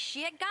piece of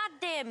shit. God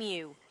damn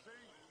you.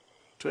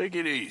 Take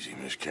it easy,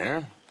 Miss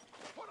Karen.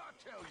 What I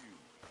tell you?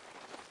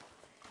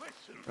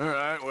 Listen. All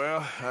right,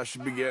 well, I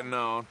should be getting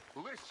on.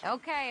 Listen.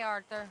 Okay,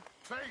 Arthur.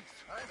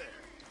 Faith. Hi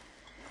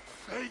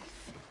there.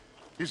 Faith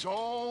is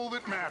all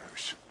that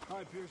matters.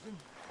 Hi, Pearson.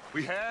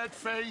 We had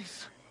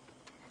faith,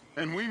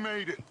 and we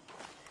made it.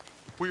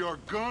 We are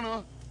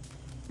gonna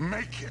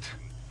make it.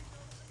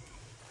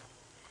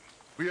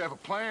 We have a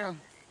plan.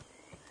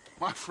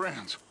 My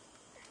friends.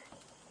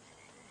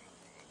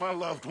 My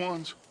loved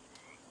ones.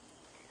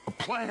 A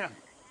plan.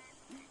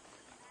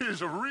 It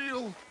is a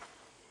real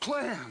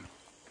plan.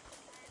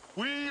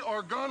 We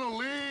are gonna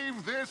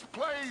leave this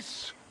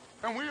place,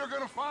 and we are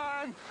gonna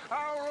find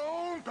our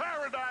own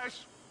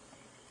paradise.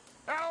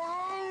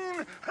 Our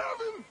own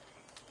heaven.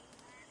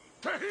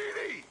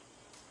 Tahiti.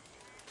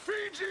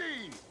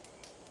 Fiji.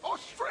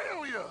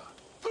 Australia.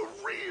 The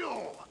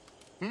real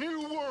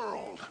new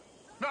world.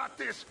 Not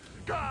this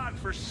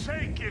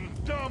God-forsaken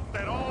dump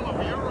that all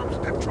of Europe's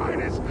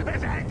detritus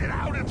has acted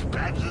out its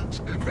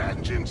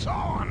vengeance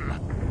on.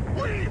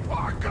 We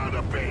are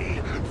gonna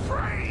be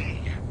free!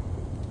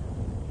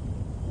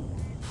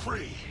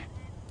 Free.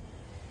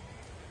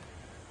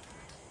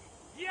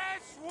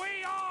 Yes,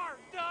 we are,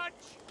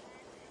 Dutch!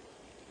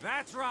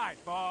 That's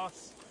right,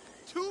 boss.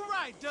 Too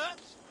right, Dutch.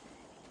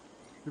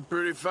 You're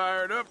pretty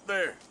fired up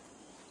there.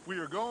 We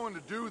are going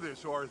to do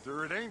this,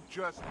 Arthur. It ain't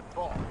just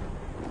talk.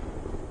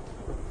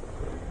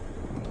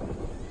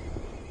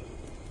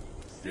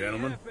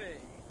 Gentlemen.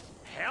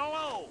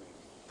 Hello!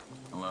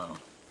 Hello.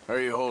 How are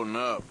you holding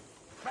up?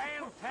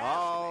 Fantastic!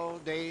 All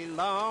day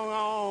long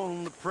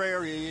on the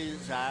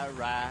prairies I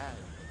ride.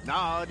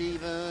 Not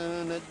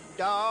even a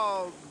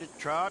dog to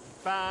trot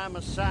by my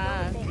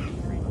side.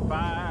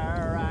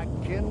 Fire I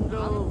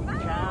kindle,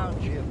 cow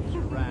chips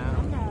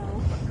around.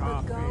 The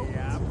coffee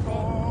I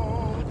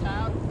pour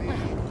without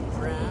being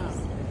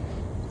drowned.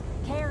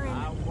 Karen.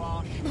 I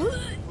wash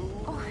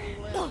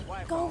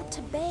Go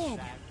to bed.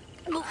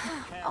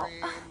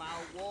 carry my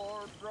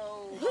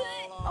wardrobe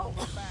all on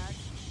my back.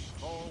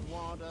 For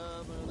want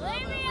of another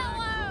Leave me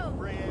like alone.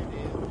 bread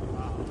in the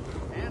pot.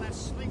 And I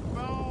sleep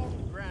on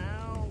the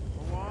ground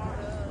for want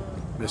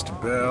of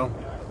Mr. Bell.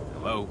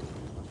 Hello.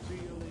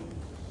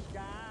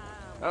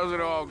 How's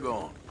it all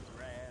going?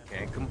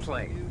 Can't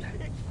complain.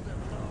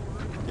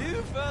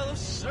 You fellas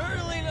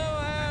certainly know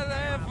how to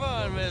have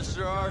fun,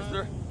 Mr.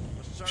 Arthur.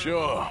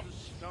 Sure.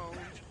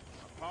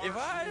 If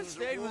I had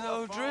stayed with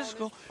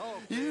O'Driscoll,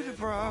 you'd have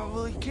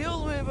probably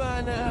killed me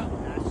by now.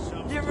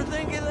 You ever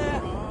think of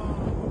that?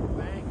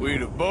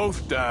 We'd have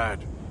both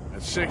died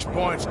at 6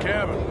 Points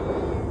Cabin.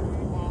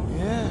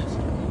 Yes,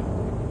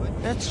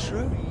 that's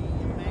true.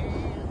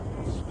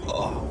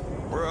 Oh,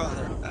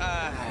 brother,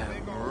 I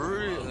am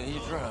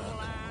really drunk.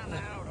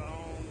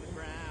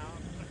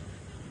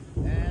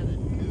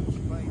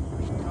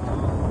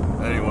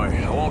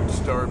 Anyway, I won't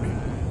disturb you.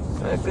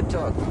 Good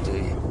talking to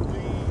you.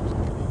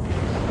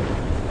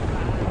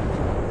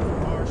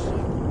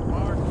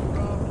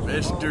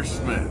 Mr.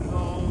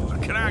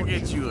 Smith, can I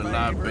get you a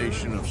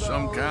libation of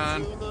some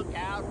kind?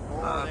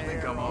 I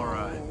think I'm all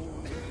right.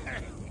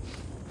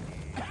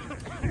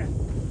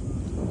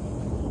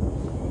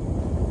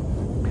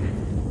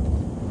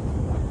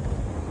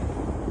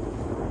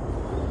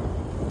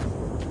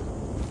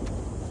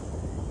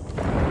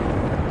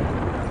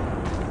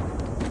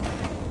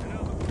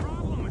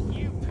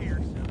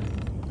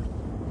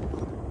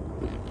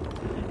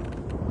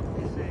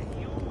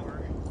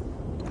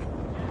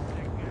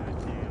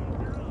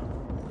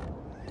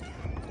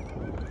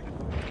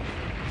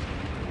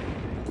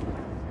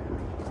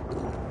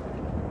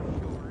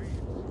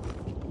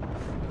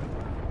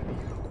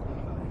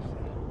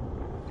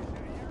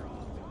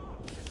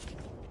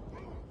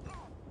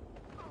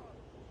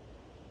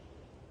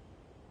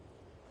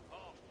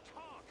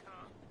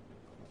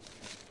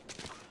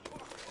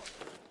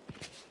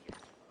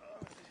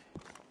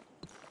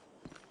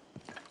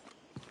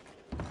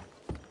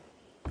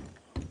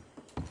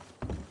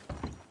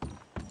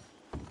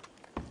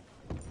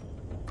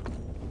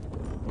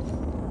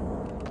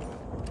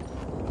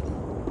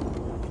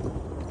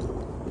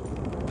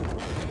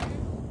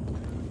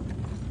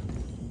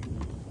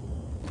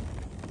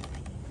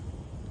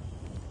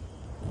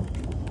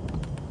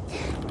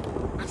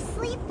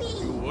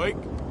 Awake?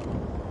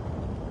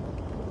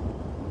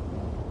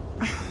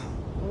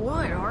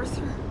 What,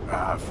 Arthur?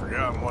 I've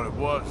forgotten what it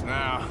was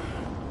now.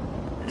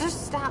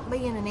 Just stop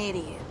being an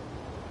idiot.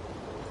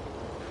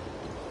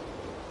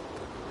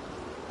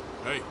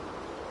 Hey,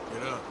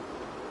 get up.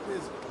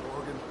 Is it,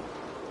 Morgan?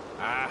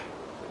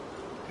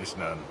 It's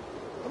nothing.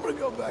 I'm gonna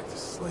go back to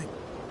sleep.